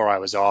I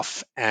was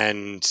off,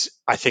 and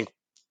I think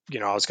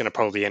I was going to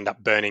probably end up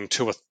burning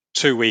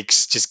 2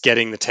 weeks just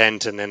getting the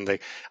tent, and then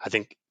I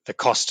think the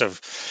cost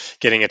of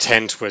getting a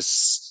tent was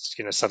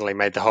suddenly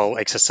made the whole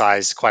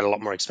exercise quite a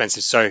lot more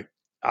expensive. So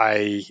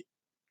I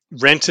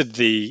rented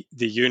the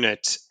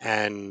unit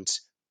and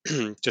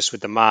just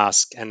with the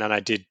mask, and then I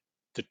did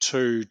the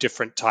two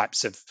different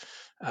types of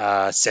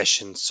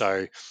sessions.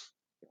 So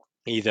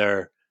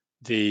either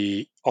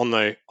the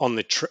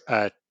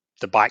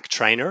bike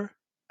trainer,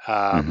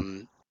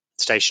 Hmm.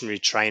 stationary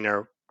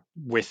trainer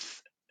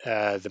with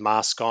the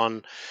mask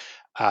on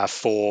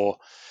for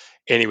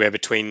anywhere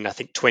between I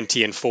think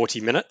 20 and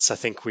 40 minutes. I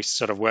think we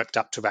sort of worked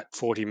up to about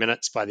 40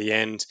 minutes by the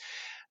end.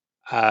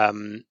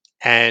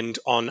 And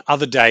on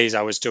other days,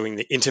 I was doing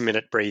the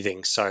intermittent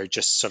breathing. So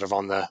just sort of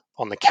on the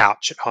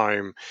couch at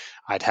home,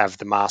 I'd have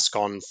the mask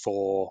on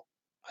for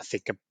I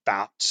think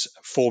about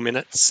 4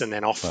 minutes, and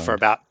then off for Right.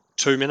 about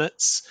 2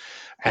 minutes,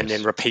 and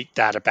then Yes. repeat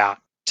that about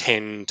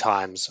 10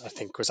 times, I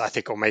think,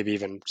 or maybe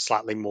even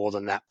slightly more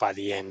than that by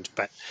the end,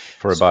 but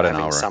For sort about of an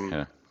having hour, some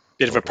yeah,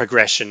 bit of a total.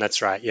 progression.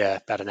 That's right. Yeah,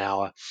 about an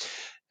hour.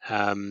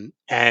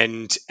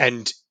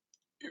 And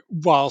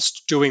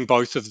whilst doing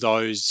both of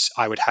those,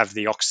 I would have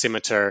the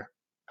oximeter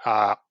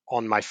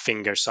on my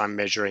finger, so I'm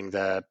measuring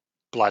the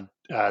blood,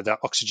 the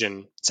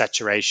oxygen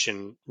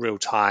saturation real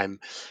time,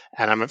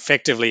 and I'm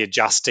effectively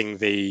adjusting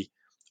the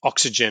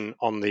oxygen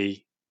on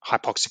the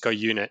hypoxico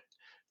unit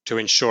to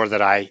ensure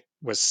that I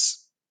was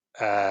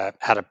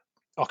had a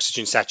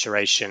oxygen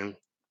saturation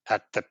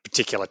at the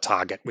particular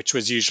target, which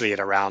was usually at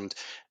around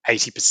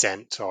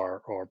 80%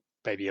 or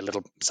maybe a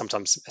little,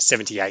 sometimes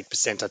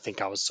 78%. I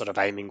think I was sort of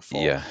aiming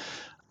for. Yeah.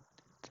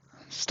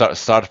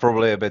 Start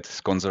probably a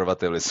bit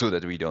conservatively so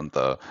that we don't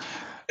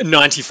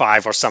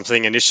 95 or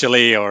something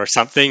initially or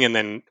something, and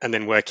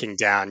then working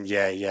down.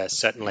 Yeah, you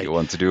certainly.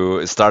 want to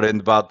do start in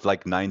about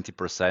like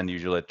 90%,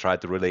 usually try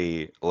to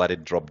really let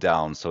it drop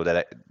down so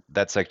that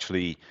that's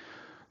actually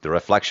the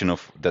reflection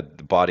of that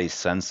the body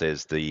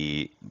senses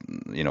the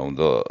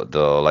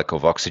the lack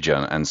of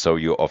oxygen, and so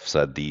you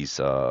offset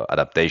these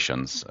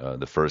adaptations,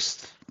 the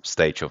first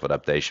stage of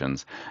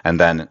adaptations, and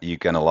then you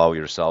can allow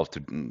yourself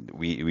to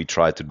we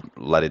try to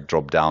let it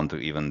drop down to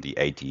even the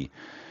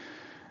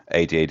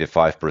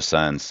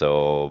 85%.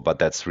 So but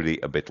that's really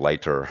a bit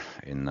later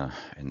in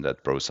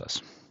that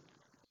process.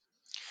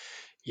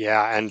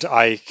 Yeah, and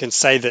I can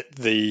say that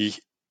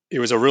it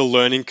was a real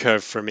learning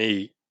curve for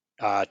me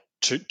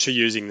to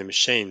using the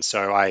machine.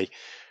 So I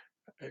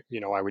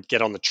would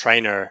get on the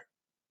trainer,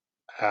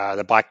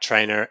 the bike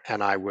trainer,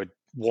 and I would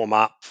warm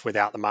up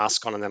without the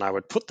mask on, and then I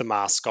would put the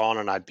mask on,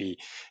 and I'd be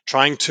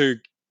trying to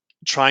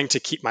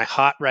keep my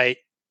heart rate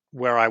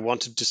where I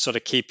wanted to sort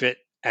of keep it,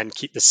 and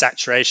keep the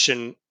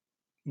saturation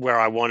where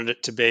I wanted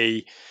it to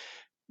be.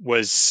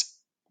 Was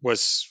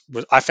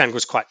I found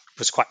was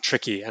quite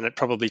tricky, and it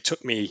probably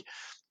took me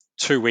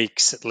 2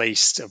 weeks at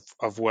least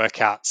of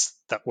workouts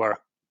that were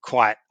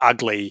quite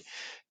ugly,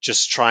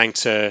 just trying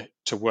to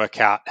work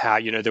out how,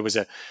 there was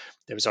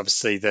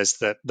obviously, there's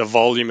the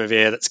volume of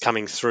air that's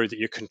coming through that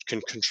you can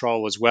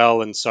control as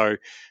well, and so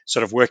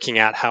sort of working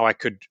out how I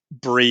could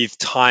breathe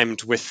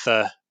timed with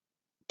the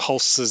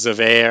pulses of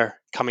air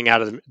coming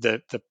out of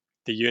the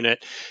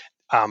unit.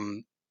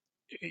 um,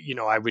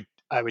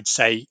 I would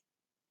say,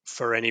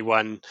 for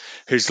anyone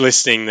who's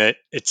listening, that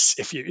it's,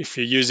 if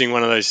you're using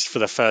one of those for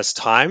the first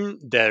time,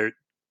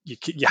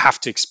 you have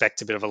to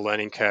expect a bit of a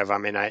learning curve. I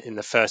mean, in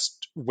the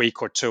first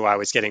week or two, I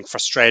was getting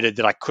frustrated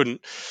that I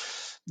couldn't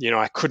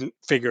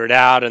figure it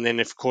out, and then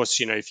of course,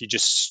 if you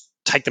just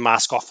take the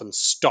mask off and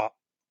stop,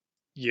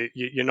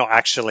 you're not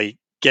actually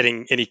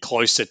getting any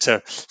closer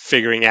to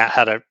figuring out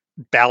how to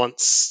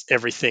balance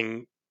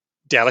everything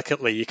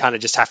delicately. You kind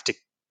of just have to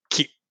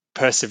keep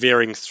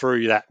persevering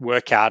through that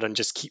workout and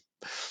just keep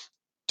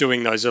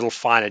doing those little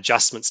fine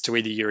adjustments to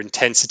either your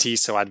intensity.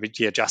 So I'd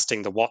be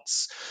adjusting the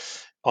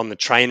watts on the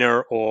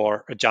trainer,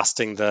 or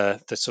adjusting the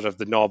sort of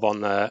the knob on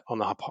the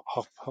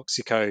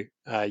Hoxico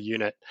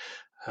unit.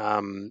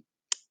 Um,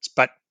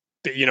 but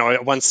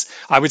once,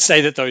 I would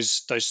say that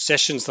those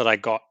sessions that I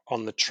got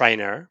on the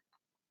trainer,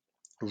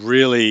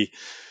 really,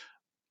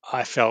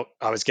 I felt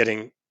I was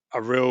getting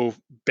a real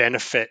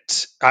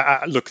benefit.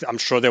 Look, I'm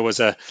sure there was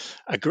a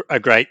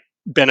great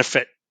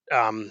benefit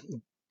um,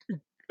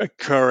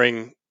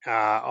 occurring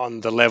on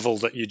the level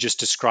that you just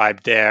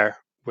described there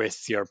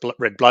with your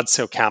red blood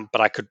cell count.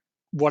 But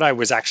what I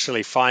was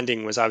actually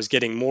finding was I was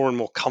getting more and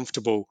more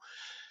comfortable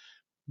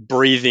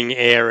breathing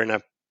air in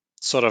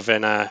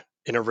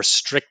a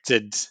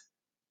restricted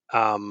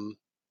um,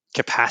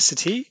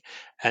 capacity.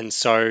 And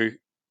so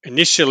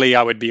initially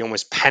I would be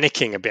almost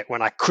panicking a bit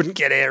when I couldn't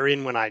get air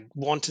in when I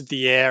wanted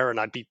the air, and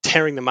I'd be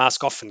tearing the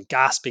mask off and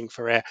gasping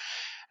for air.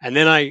 And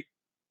then I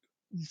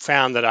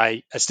found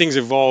that as things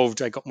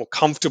evolved, I got more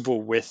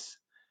comfortable with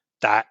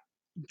that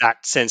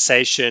that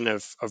sensation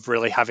of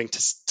really having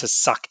to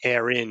suck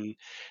air in.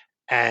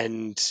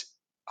 And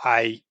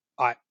I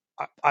I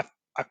I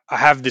I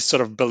have this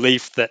sort of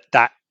belief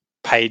that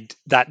paid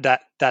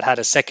that had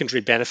a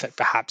secondary benefit,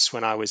 perhaps,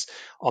 when I was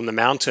on the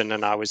mountain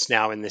and I was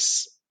now in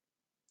this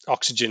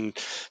oxygen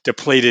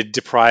depleted,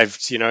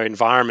 deprived,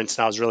 environment,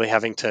 and I was really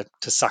having to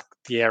suck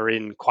the air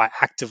in quite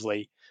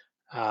actively.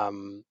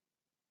 um,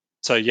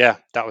 so yeah,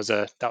 I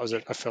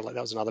feel like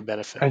that was another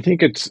benefit. I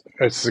think it's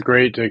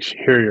great to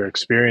hear your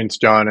experience,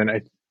 John, and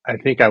I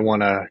think I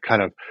want to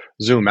kind of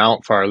zoom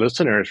out for our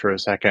listeners for a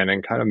second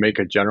and kind of make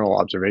a general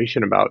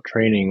observation about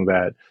training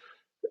that,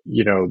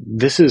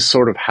 this is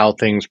sort of how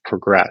things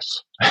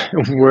progress.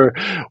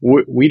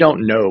 We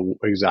don't know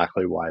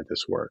exactly why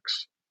this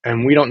works,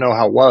 and we don't know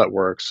how well it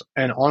works.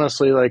 And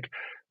honestly, like,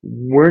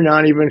 we're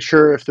not even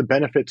sure if the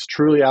benefits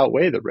truly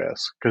outweigh the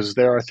risk, because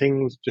there are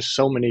things, just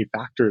so many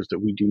factors that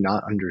we do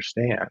not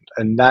understand.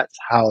 And that's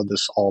how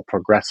this all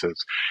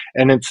progresses.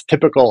 And it's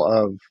typical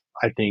of,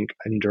 I think,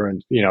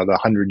 endurance, the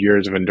 100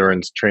 years of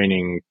endurance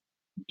training,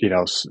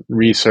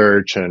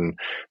 research and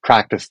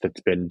practice that's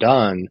been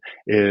done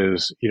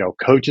is,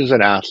 coaches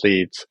and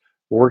athletes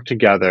work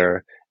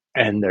together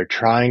and they're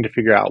trying to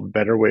figure out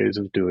better ways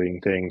of doing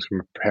things,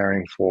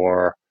 preparing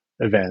for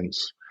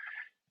events.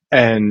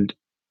 And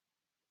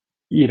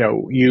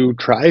you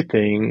try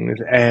things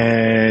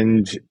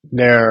and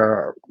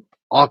they're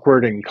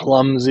awkward and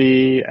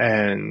clumsy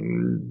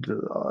and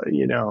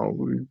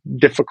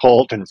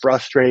difficult and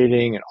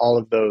frustrating and all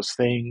of those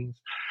things,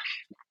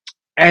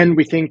 and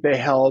we think they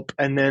help,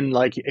 and then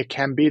like it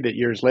can be that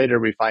years later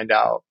we find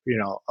out,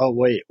 oh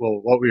wait, well,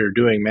 what we were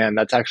doing, man,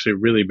 that's actually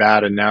really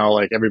bad, and now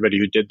like everybody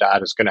who did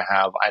that is going to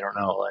have, I don't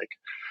know, like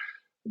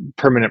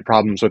permanent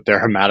problems with their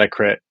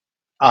hematocrit,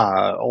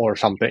 or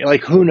something,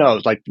 like who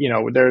knows, like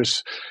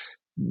there's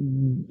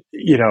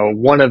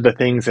one of the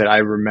things that I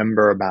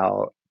remember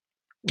about,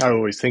 I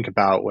always think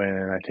about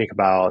when I think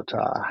about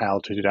high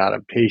altitude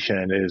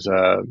adaptation is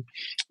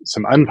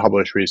some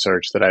unpublished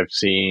research that I've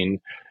seen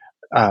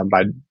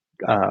by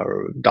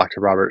Dr.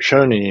 Robert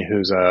Shoney,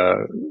 who's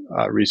a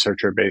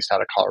researcher based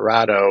out of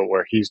Colorado,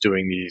 where he's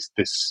doing these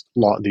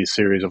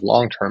series of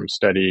long-term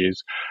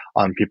studies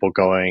on people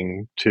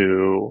going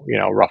to,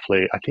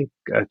 roughly, I think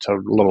it's a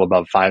little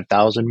above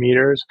 5,000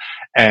 meters,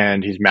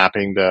 and he's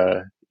mapping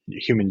the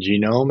human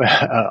genome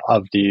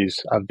of these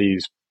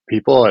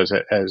people as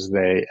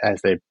they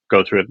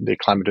go through the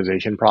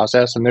acclimatization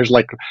process. And there's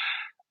like,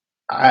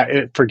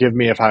 forgive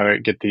me if I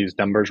get these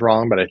numbers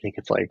wrong, but I think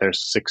it's like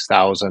there's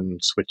 6,000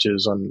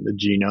 switches on the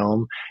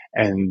genome,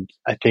 and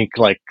I think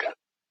like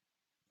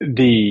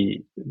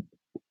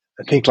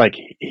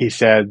he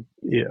said,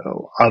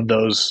 of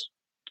those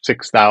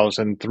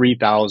 6,000,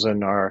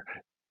 3,000 are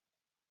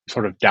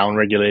sort of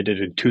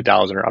downregulated and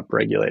 2,000 are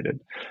upregulated.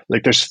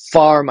 Like there's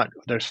far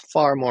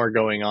more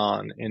going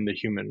on in the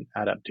human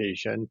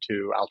adaptation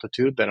to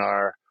altitude than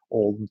our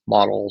old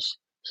models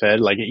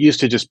said. Like it used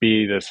to just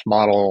be this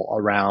model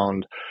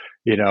around,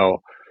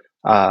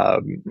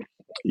 um,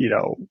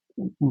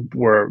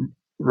 we're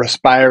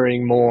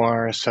respiring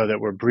more so that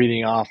we're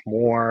breathing off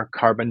more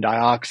carbon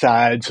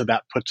dioxide. So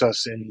that puts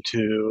us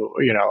into,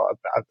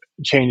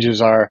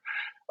 changes our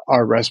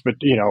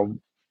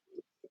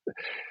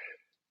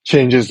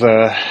changes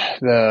the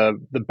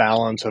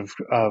balance of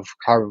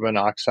carbon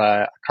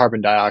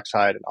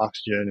dioxide and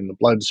oxygen in the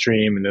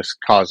bloodstream, and this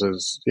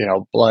causes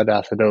blood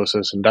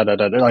acidosis and da da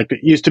da. Like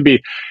it used to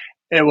be,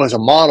 it was a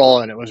model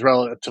and it was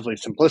relatively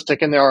simplistic,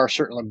 and there are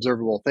certain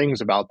observable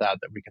things about that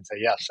we can say,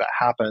 yes, that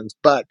happens,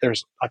 but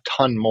there's a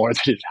ton more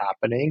that is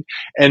happening.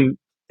 And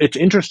it's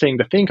interesting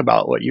to think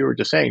about what you were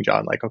just saying,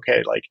 John, like,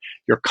 okay, like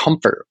your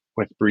comfort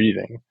with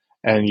breathing,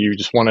 and you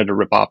just wanted to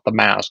rip off the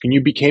mask and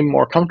you became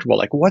more comfortable.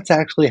 Like what's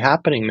actually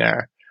happening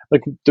there?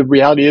 Like the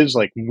reality is,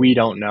 like, we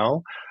don't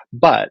know,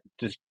 but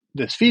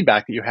this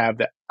feedback that you have,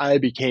 that I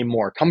became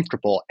more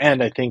comfortable,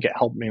 and I think it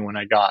helped me when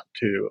I got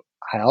to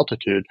high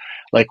altitude.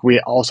 Like we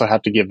also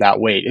have to give that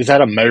weight. Is that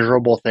a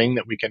measurable thing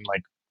that we can,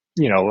 like,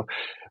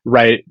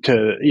 write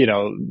to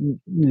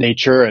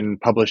Nature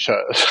and publish a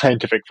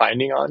scientific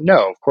finding on?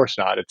 No, of course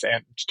not. It's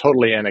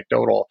totally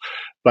anecdotal,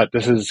 but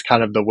this is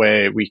kind of the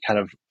way we kind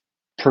of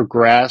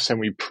progress, and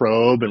we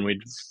probe and we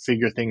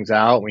figure things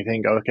out, and we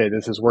think, okay,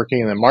 this is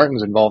working. And then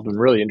Martin's involved in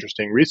really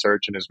interesting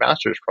research in his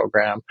master's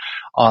program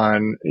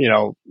on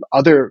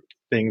other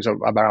things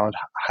about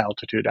high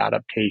altitude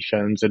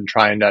adaptations, and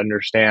trying to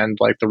understand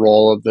like the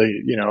role of the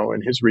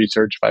in his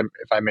research,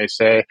 if I may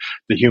say,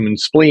 the human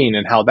spleen,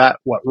 and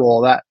what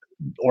role that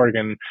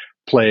organ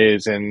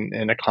plays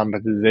in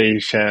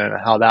acclimatization,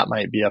 how that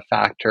might be a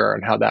factor,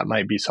 and how that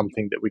might be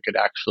something that we could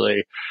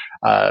actually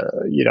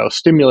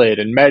stimulate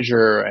and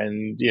measure,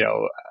 and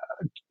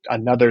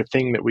another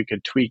thing that we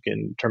could tweak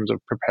in terms of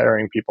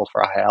preparing people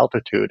for a high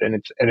altitude.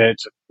 And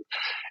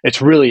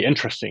it's really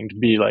interesting to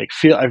be like,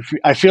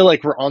 I feel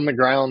like we're on the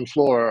ground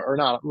floor, or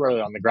not really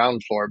on the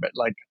ground floor, but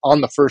like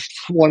on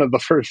one of the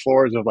first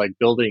floors of like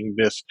building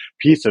this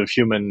piece of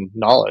human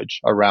knowledge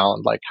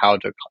around like how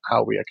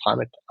we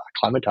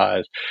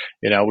acclimatize.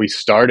 We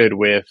started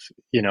with,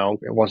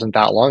 it wasn't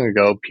that long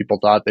ago, people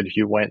thought that if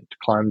you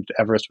climbed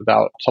Everest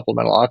without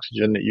supplemental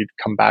oxygen, that you'd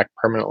come back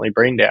permanently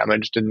brain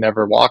damaged and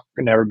never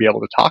be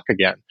able to talk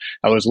again.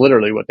 That was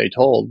literally what they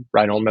told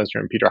Reinhold Messner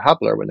and Peter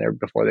Happler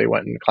before they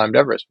went and climbed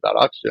Everest without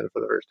oxygen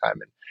for the first time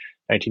in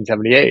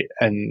 1978.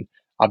 And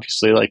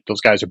obviously, like,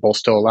 those guys are both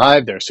still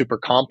alive. They're super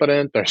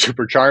competent. They're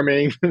super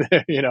charming.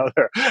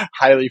 They're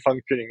highly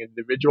functioning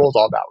individuals.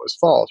 All that was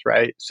false,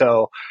 right?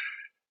 So,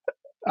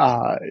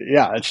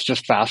 yeah, it's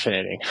just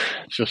fascinating.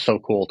 It's just so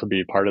cool to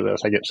be part of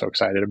this. I get so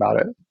excited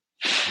about it.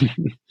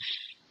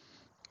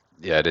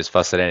 Yeah, it is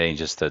fascinating.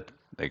 Just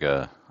like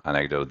a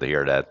anecdote to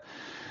hear that.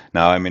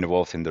 Now I'm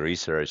involved in the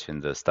research,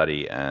 in the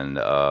study, and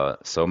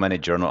so many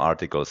journal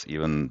articles,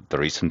 even the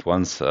recent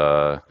ones,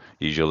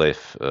 usually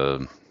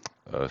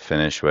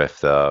finish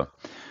with,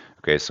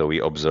 okay, so we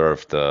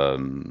observed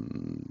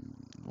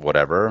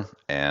whatever,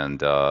 and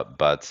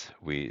but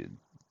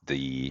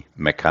the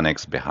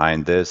mechanics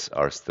behind this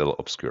are still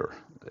obscure.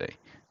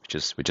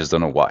 We just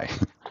don't know why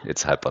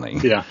it's happening.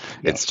 Yeah.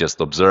 It's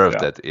just observed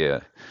that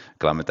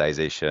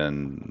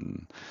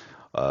acclimatization,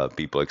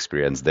 people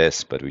experience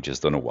this, but we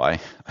just don't know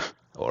why.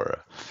 Or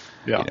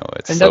Yeah.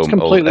 it's And that's so old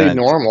completely and it's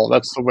normal.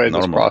 That's the way this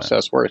normal.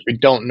 process works. We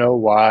don't know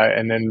why,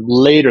 and then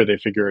later they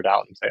figure it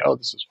out and say, "Oh,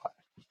 this is why."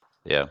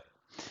 Yeah.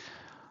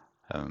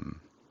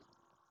 Um,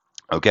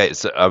 okay,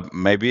 so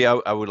maybe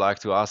I would like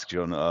to ask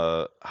John,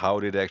 how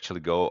did it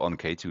actually go on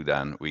K2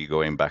 then? We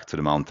going back to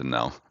the mountain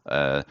now.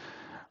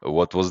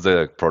 What was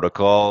the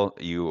protocol?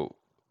 You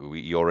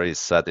already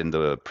said in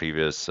the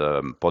previous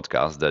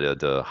podcast that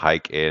the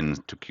hike in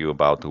took you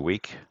about a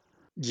week.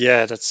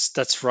 Yeah,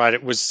 that's right.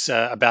 It was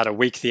about a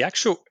week. The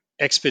actual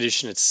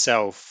expedition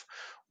itself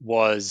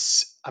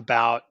was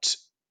about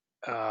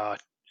uh,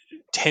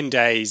 10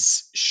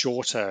 days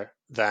shorter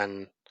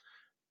than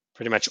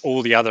pretty much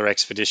all the other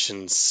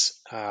expeditions,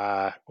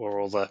 or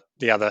all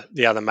the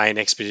other main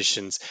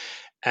expeditions.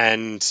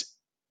 And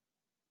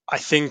I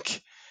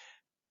think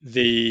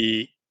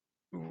the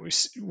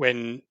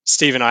when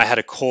Steve and I had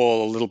a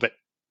call a little bit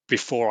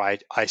before I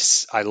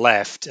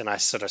left, and I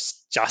sort of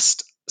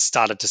just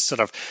started to sort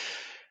of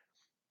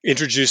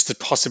introduce the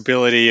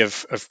possibility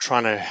of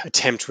trying to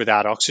attempt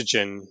without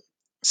oxygen.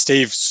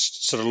 Steve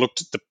sort of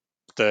looked at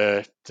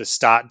the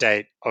start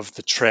date of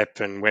the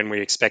trip and when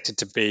we expected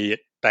to be at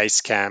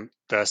base camp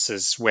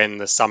versus when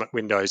the summit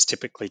windows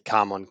typically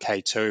come on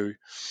K2,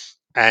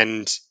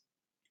 and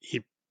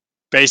he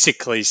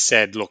basically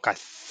said, "Look, I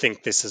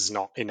think this is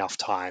not enough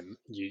time.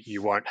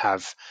 You won't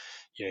have,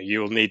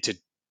 you'll need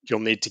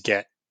to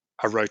get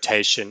a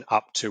rotation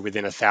up to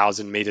within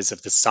 1,000 meters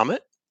of the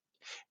summit,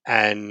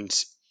 and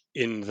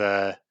in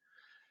the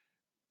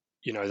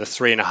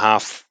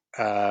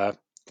 3.5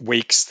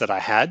 weeks that I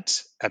had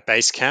at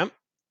base camp,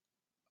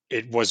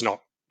 it was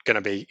not going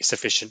to be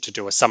sufficient to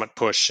do a summit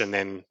push and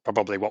then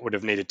probably what would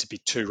have needed to be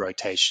 2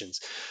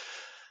 rotations."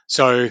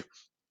 So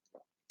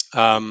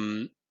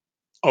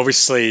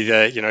obviously,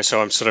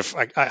 so I'm sort of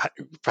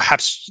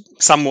perhaps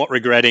somewhat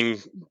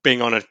regretting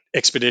being on an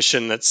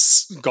expedition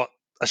that's got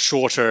a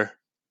shorter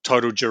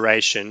total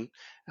duration,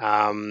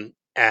 and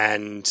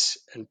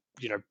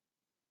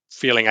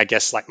feeling, I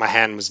guess, like my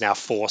hand was now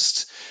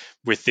forced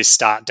with this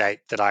start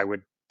date that I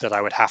would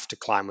have to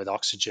climb with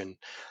oxygen.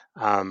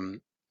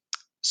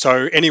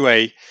 So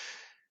anyway,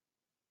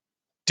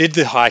 did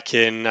the hike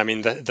in. I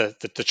mean,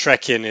 the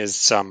trek in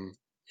is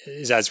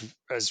as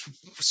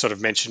sort of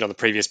mentioned on the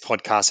previous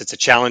podcast. It's a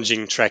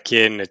challenging trek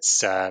in.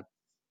 It's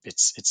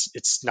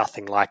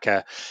nothing like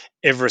a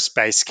Everest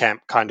base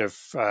camp kind of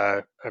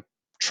a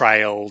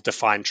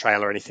defined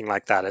trail or anything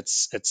like that.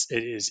 It's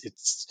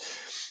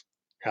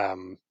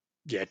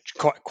yeah,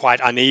 quite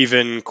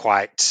uneven,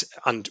 quite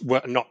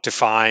not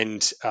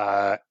defined,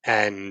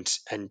 and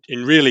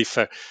in really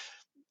for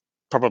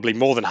probably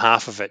more than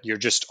half of it, you're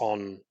just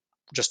on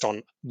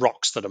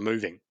rocks that are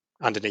moving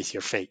underneath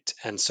your feet,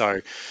 and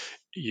so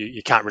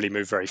you can't really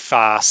move very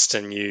fast.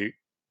 And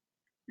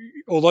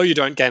although you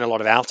don't gain a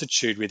lot of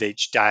altitude with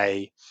each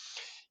day,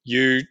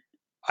 you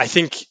I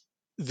think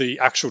the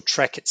actual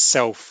trek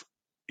itself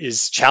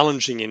is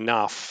challenging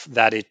enough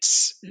that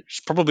it's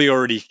probably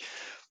already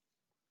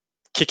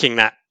kicking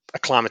that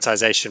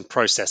acclimatization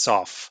process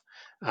off.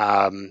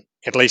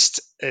 At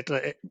least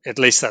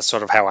that's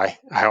sort of how I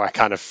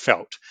kind of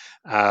felt.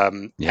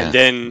 And Yeah, me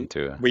then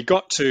too. we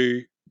got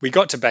to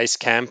base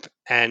camp,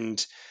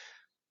 and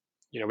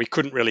we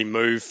couldn't really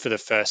move for the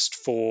first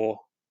four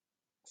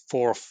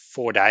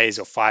days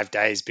or 5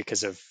 days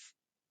because of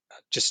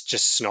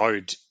just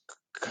snowed.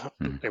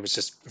 Hmm. It was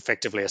just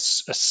effectively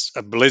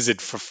a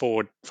blizzard for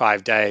 4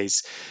 5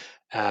 days.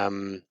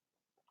 Um,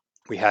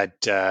 we had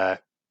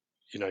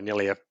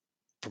nearly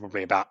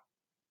probably about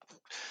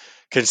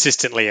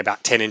consistently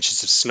about 10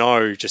 inches of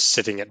snow just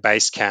sitting at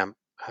base camp.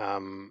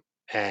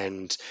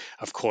 And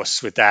of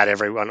course, with that,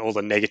 all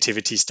the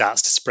negativity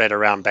starts to spread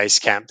around base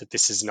camp that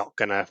this is not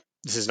gonna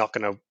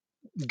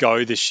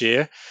go this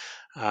year.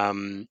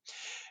 Um,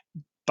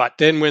 but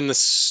then when the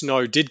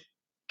snow did,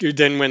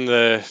 then when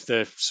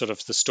the sort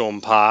of the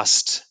storm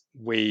passed,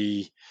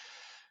 we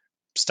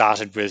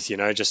started with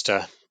just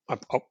a,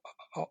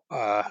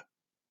 a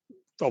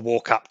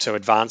walk up to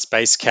advanced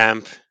base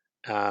camp,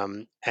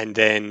 and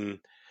then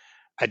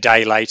a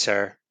day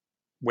later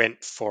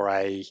went for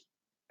a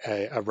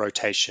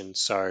rotation.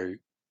 So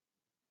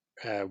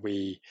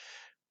we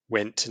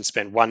went and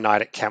spent one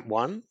night at Camp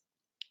 1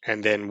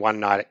 and then one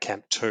night at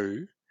Camp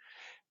 2.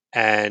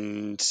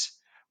 And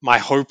my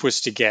hope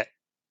was to get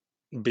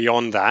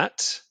beyond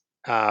that,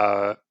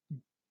 uh,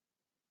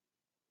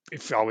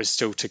 if I was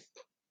still to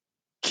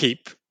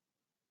keep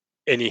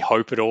any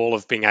hope at all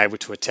of being able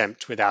to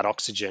attempt without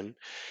oxygen.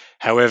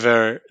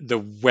 However, the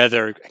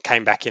weather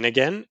came back in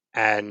again,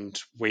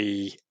 and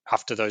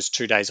after those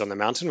 2 days on the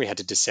mountain, we had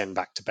to descend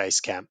back to base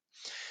camp.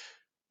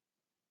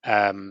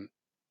 The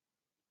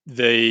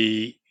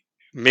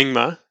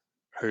Mingma,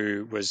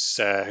 who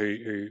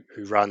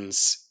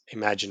runs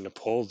Imagine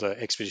Nepal,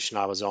 the expedition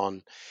I was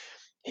on,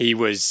 he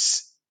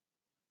was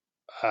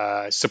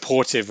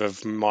supportive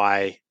of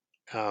my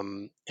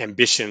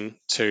ambition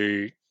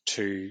to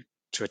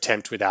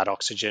attempt without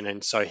oxygen,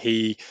 and so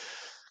he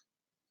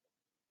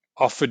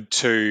offered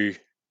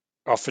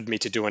me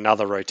to do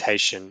another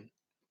rotation,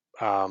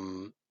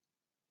 um,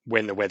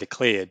 when the weather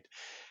cleared.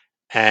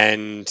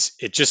 And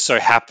it just so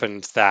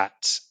happened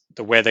that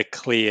the weather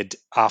cleared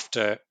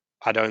after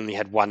I'd only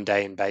had one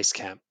day in base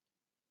camp.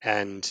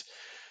 And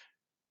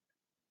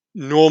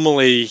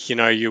normally,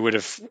 you would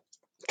have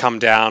come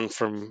down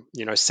from,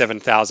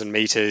 7,000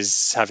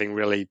 meters, having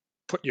really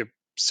put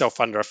yourself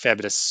under a fair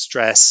bit of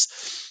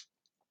stress,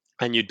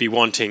 and you'd be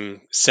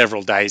wanting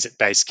several days at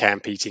base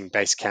camp, eating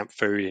base camp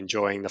food,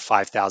 enjoying the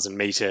 5,000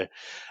 meter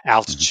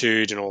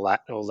altitude and all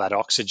that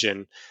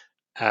oxygen.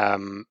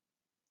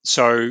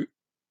 So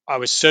I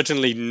was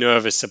certainly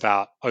nervous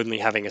about only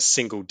having a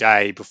single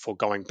day before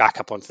going back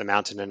up onto the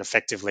mountain and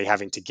effectively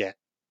having to get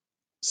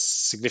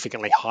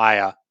significantly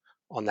higher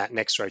on that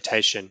next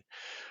rotation.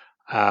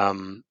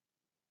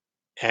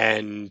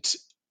 And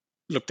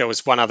look, there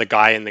was one other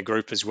guy in the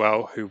group as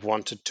well who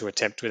wanted to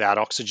attempt without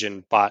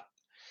oxygen, but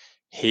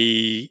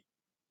he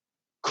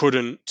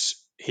couldn't.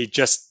 He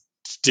just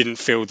didn't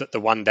feel that the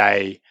one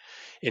day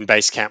in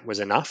base camp was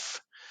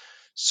enough.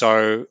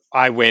 So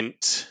I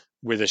went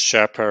with a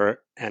Sherpa,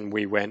 and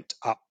we went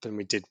up and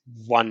we did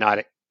one night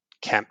at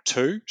Camp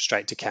 2,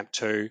 straight to Camp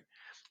 2,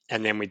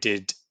 and then we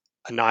did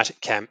a night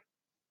at Camp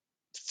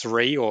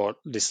 3, or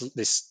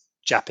this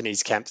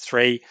Japanese Camp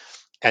 3,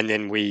 and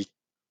then we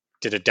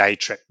did a day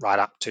trip right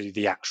up to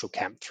the actual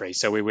Camp 3.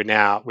 So we'd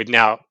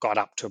now got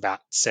up to about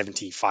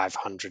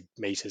 7,500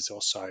 meters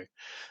or so,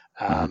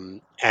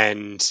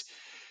 and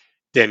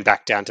then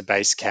back down to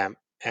base camp.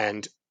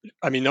 And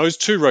I mean, those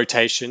two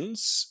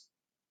rotations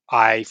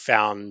I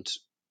found,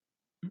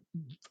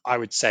 I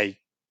would say,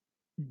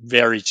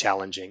 very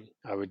challenging.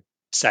 I would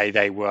say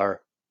they were.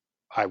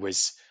 I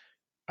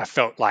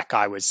felt like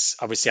I was,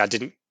 obviously I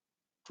didn't.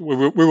 We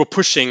were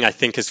pushing, I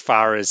think, as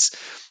far as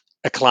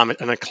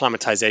an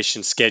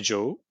acclimatization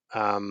schedule,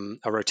 a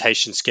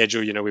rotation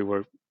schedule. We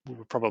were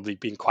probably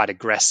being quite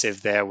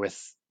aggressive there with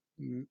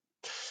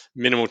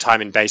minimal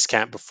time in base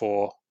camp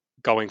before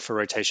going for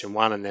rotation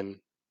 1, and then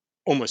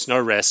almost no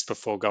rest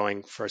before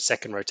going for a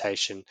second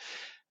rotation.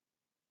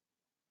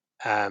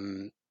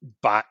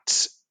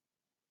 But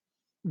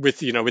with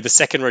the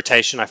second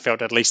rotation, I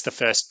felt at least the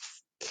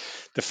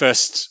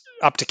first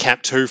up to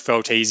Camp 2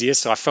 felt easier.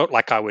 So I felt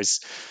like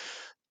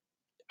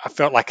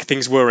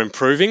things were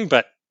improving,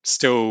 but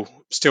still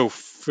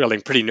feeling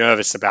pretty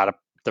nervous about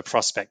the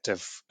prospect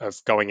of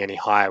going any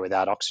higher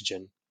without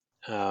oxygen.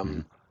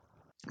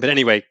 But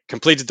anyway,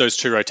 completed those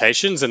 2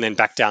 rotations and then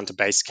back down to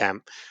base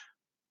camp,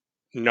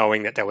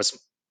 knowing that there was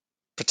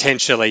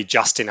potentially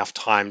just enough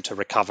time to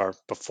recover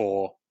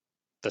before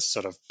the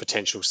sort of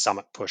potential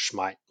summit push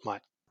might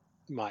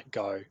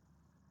go.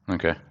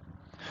 Okay.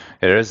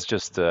 It is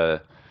just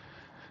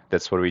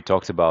that's what we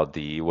talked about,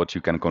 what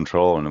you can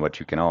control and what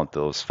you cannot,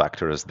 those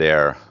factors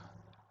there,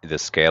 the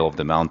scale of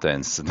the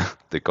mountains,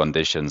 the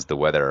conditions, the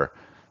weather,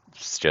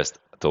 it's just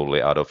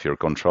totally out of your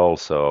control.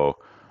 So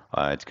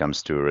it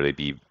comes to really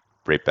be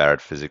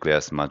prepared physically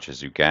as much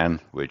as you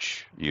can,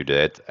 which you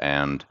did.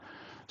 And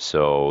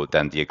so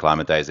then the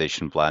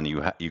acclimatization plan,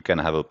 you can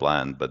have a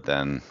plan, but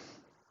then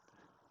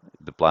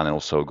the plan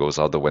also goes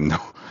out the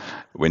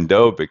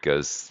window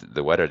because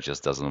the weather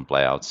just doesn't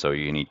play out. So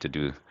you need to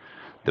do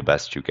the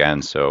best you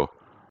can. So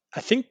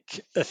I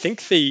think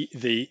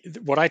the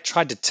what I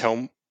tried to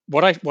tell,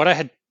 what I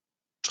had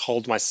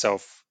told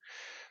myself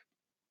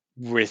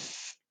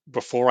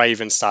before I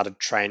even started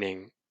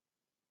training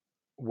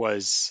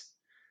was,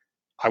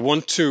 I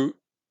want to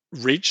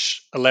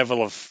reach a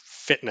level of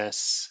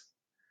fitness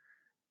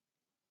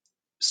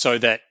so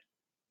that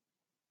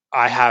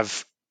I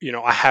have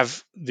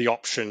the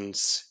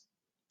options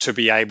to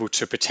be able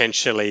to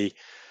potentially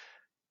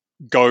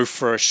go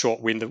for a short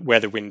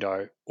weather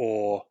window,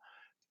 or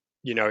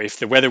if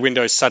the weather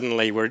window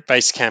suddenly, we're at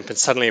base camp and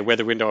suddenly a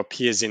weather window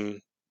appears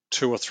in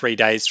 2 or 3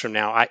 days from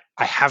now, I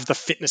have the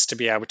fitness to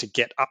be able to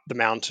get up the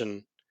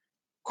mountain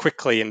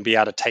quickly and be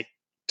able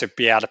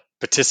to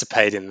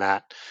participate in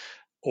that.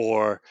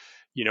 Or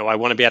I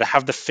want to be able to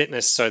have the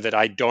fitness so that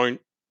I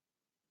don't,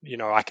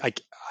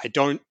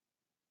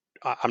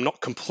 I'm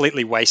not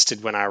completely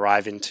wasted when I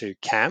arrive into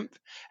camp,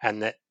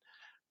 and that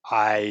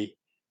I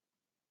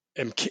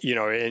am,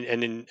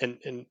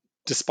 and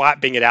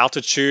despite being at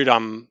altitude,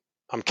 I'm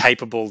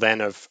capable then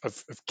of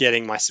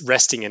getting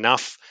resting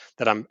enough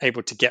that I'm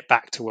able to get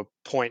back to a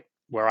point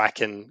where I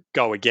can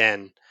go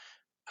again.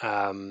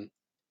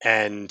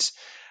 And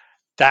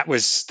that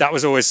was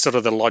always sort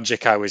of the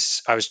logic I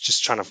was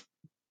just trying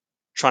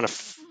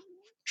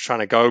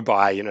to go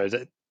by,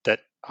 that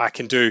I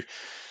can do,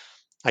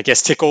 I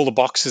guess, tick all the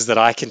boxes that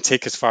I can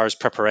tick as far as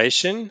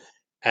preparation,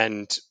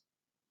 and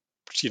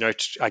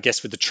I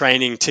guess with the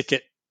training, tick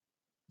it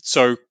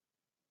so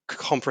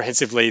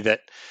comprehensively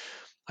that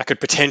I could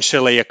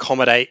potentially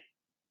accommodate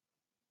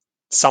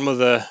some of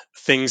the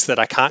things that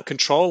I can't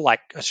control, like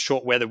a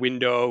short weather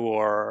window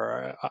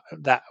or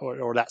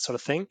that sort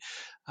of thing,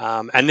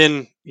 and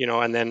then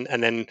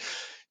and then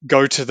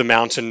go to the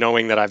mountain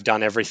knowing that I've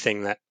done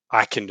everything that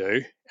I can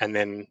do, and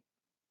then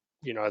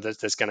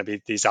there's going to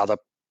be these other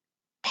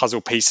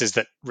puzzle pieces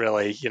that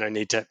really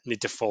need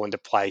to fall into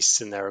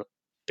place, and they're a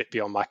bit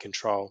beyond my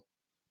control.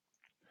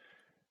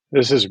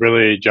 This is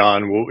really,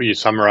 John, you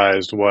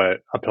summarized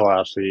what uphill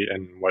athlete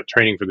and what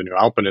training for the new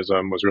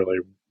alpinism was really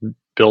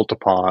built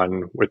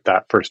upon with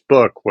that first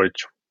book,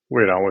 which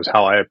was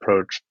how I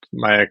approached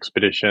my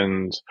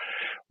expeditions,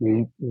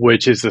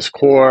 which is this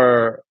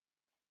core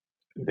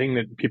thing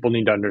that people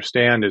need to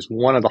understand is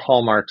one of the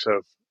hallmarks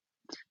of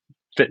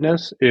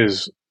fitness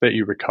is that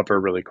you recover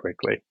really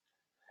quickly.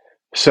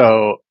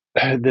 So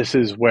this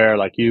is where,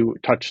 like you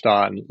touched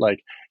on, like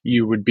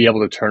you would be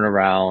able to turn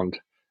around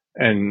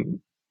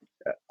and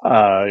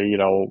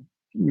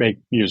make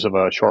use of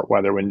a short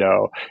weather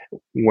window.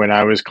 When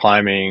I was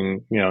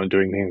climbing,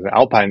 doing things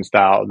alpine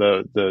style,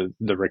 the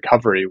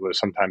recovery was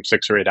sometimes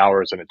 6 or 8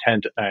 hours in a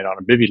tent at night on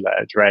a bivy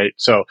ledge, right?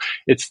 So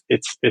it's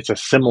a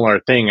similar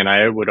thing, and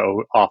I would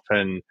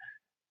often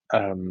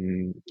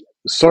um,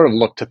 sort of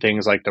look to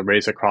things like the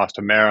Race Across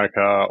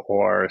America,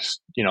 or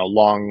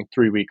long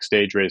 3-week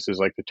stage races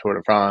like the Tour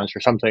de France or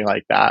something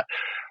like that,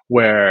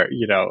 where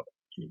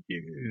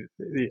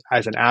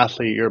as an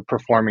athlete, you're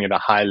performing at a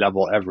high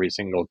level every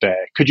single day.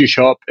 Could you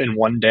show up in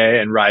one day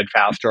and ride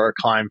faster or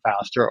climb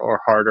faster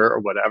or harder or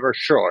whatever?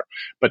 Sure.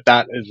 But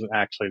that isn't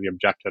actually the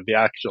objective. The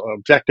actual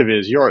objective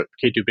is you're at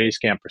K2 base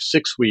camp for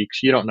 6 weeks.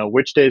 You don't know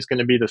which day is going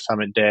to be the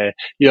summit day.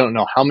 You don't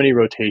know how many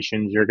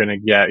rotations you're going to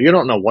get. You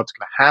don't know what's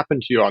going to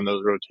happen to you on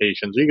those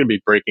rotations. Are you going to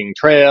be breaking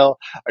trail?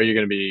 Are you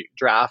going to be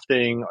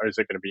drafting? Or is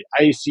it going to be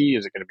icy?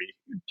 Is it going to be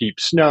deep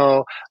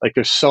snow? Like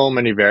there's so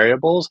many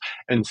variables.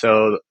 And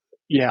so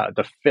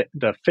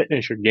the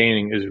fitness you're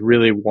gaining is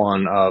really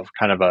one of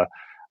kind of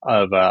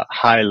a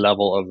high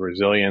level of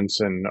resilience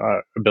and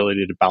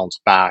ability to bounce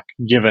back,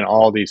 given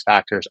all these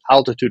factors.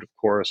 Altitude, of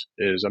course,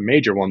 is a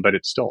major one, but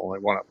it's still only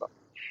one of them.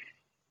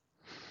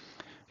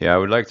 Yeah, I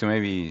would like to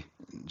maybe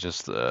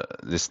just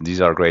these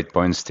are great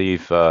points,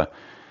 Steve.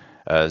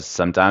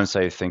 Sometimes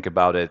I think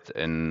about it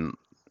in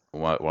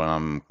when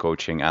I'm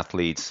coaching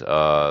athletes,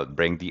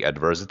 bring the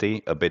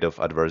adversity, a bit of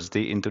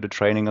adversity into the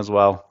training as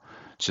well,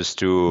 just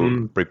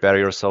to prepare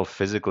yourself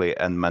physically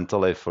and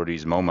mentally for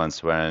these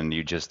moments when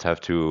you just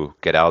have to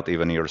get out,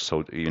 even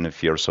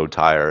if you're so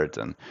tired.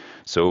 And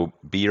so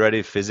be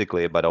ready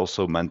physically, but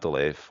also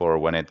mentally for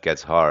when it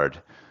gets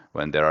hard,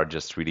 when there are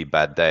just really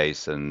bad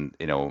days, and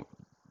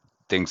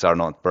things are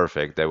not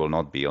perfect. They will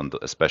not be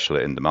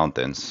especially in the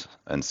mountains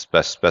and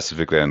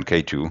specifically on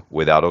K2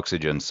 without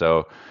oxygen.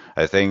 So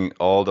I think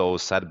all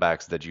those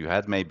setbacks that you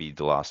had maybe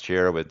the last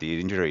year with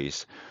the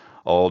injuries,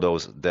 all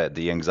those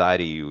the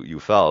anxiety you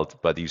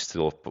felt, but you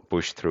still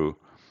pushed through.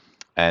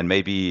 And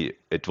maybe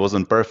it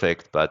wasn't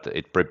perfect, but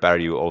it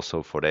prepared you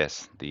also for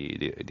this,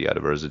 the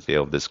adversity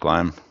of this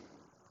climb.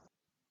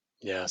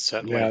 Yeah,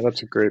 certainly. Yeah,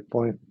 that's a great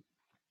point.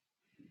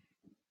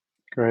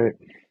 Great.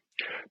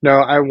 No,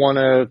 I want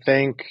to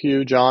thank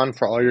you, John,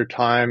 for all your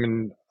time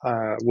and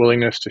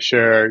willingness to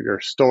share your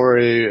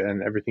story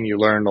and everything you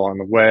learned along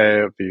the way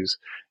of these,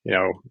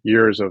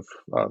 years of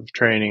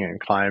training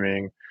and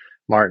climbing.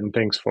 Martin,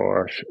 thanks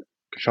for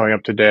showing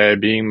up today,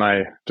 being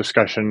my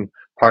discussion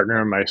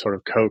partner, my sort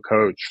of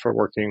co-coach for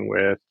working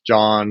with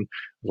John. It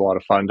was a lot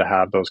of fun to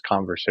have those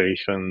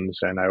conversations,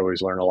 and I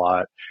always learn a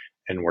lot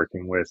in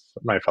working with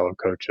my fellow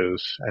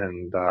coaches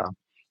and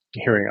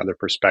hearing other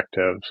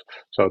perspectives.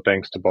 So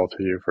thanks to both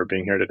of you for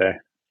being here today.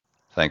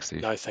 Thanks,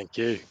 Steve. No, thank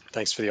you.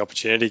 Thanks for the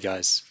opportunity,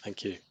 guys.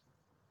 Thank you.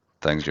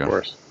 Thanks, Of John.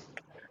 course.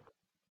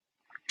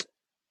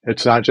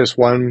 It's not just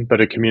one,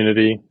 but a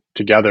community.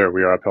 Together,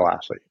 we are Uphill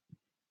Athlete.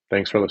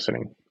 Thanks for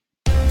listening.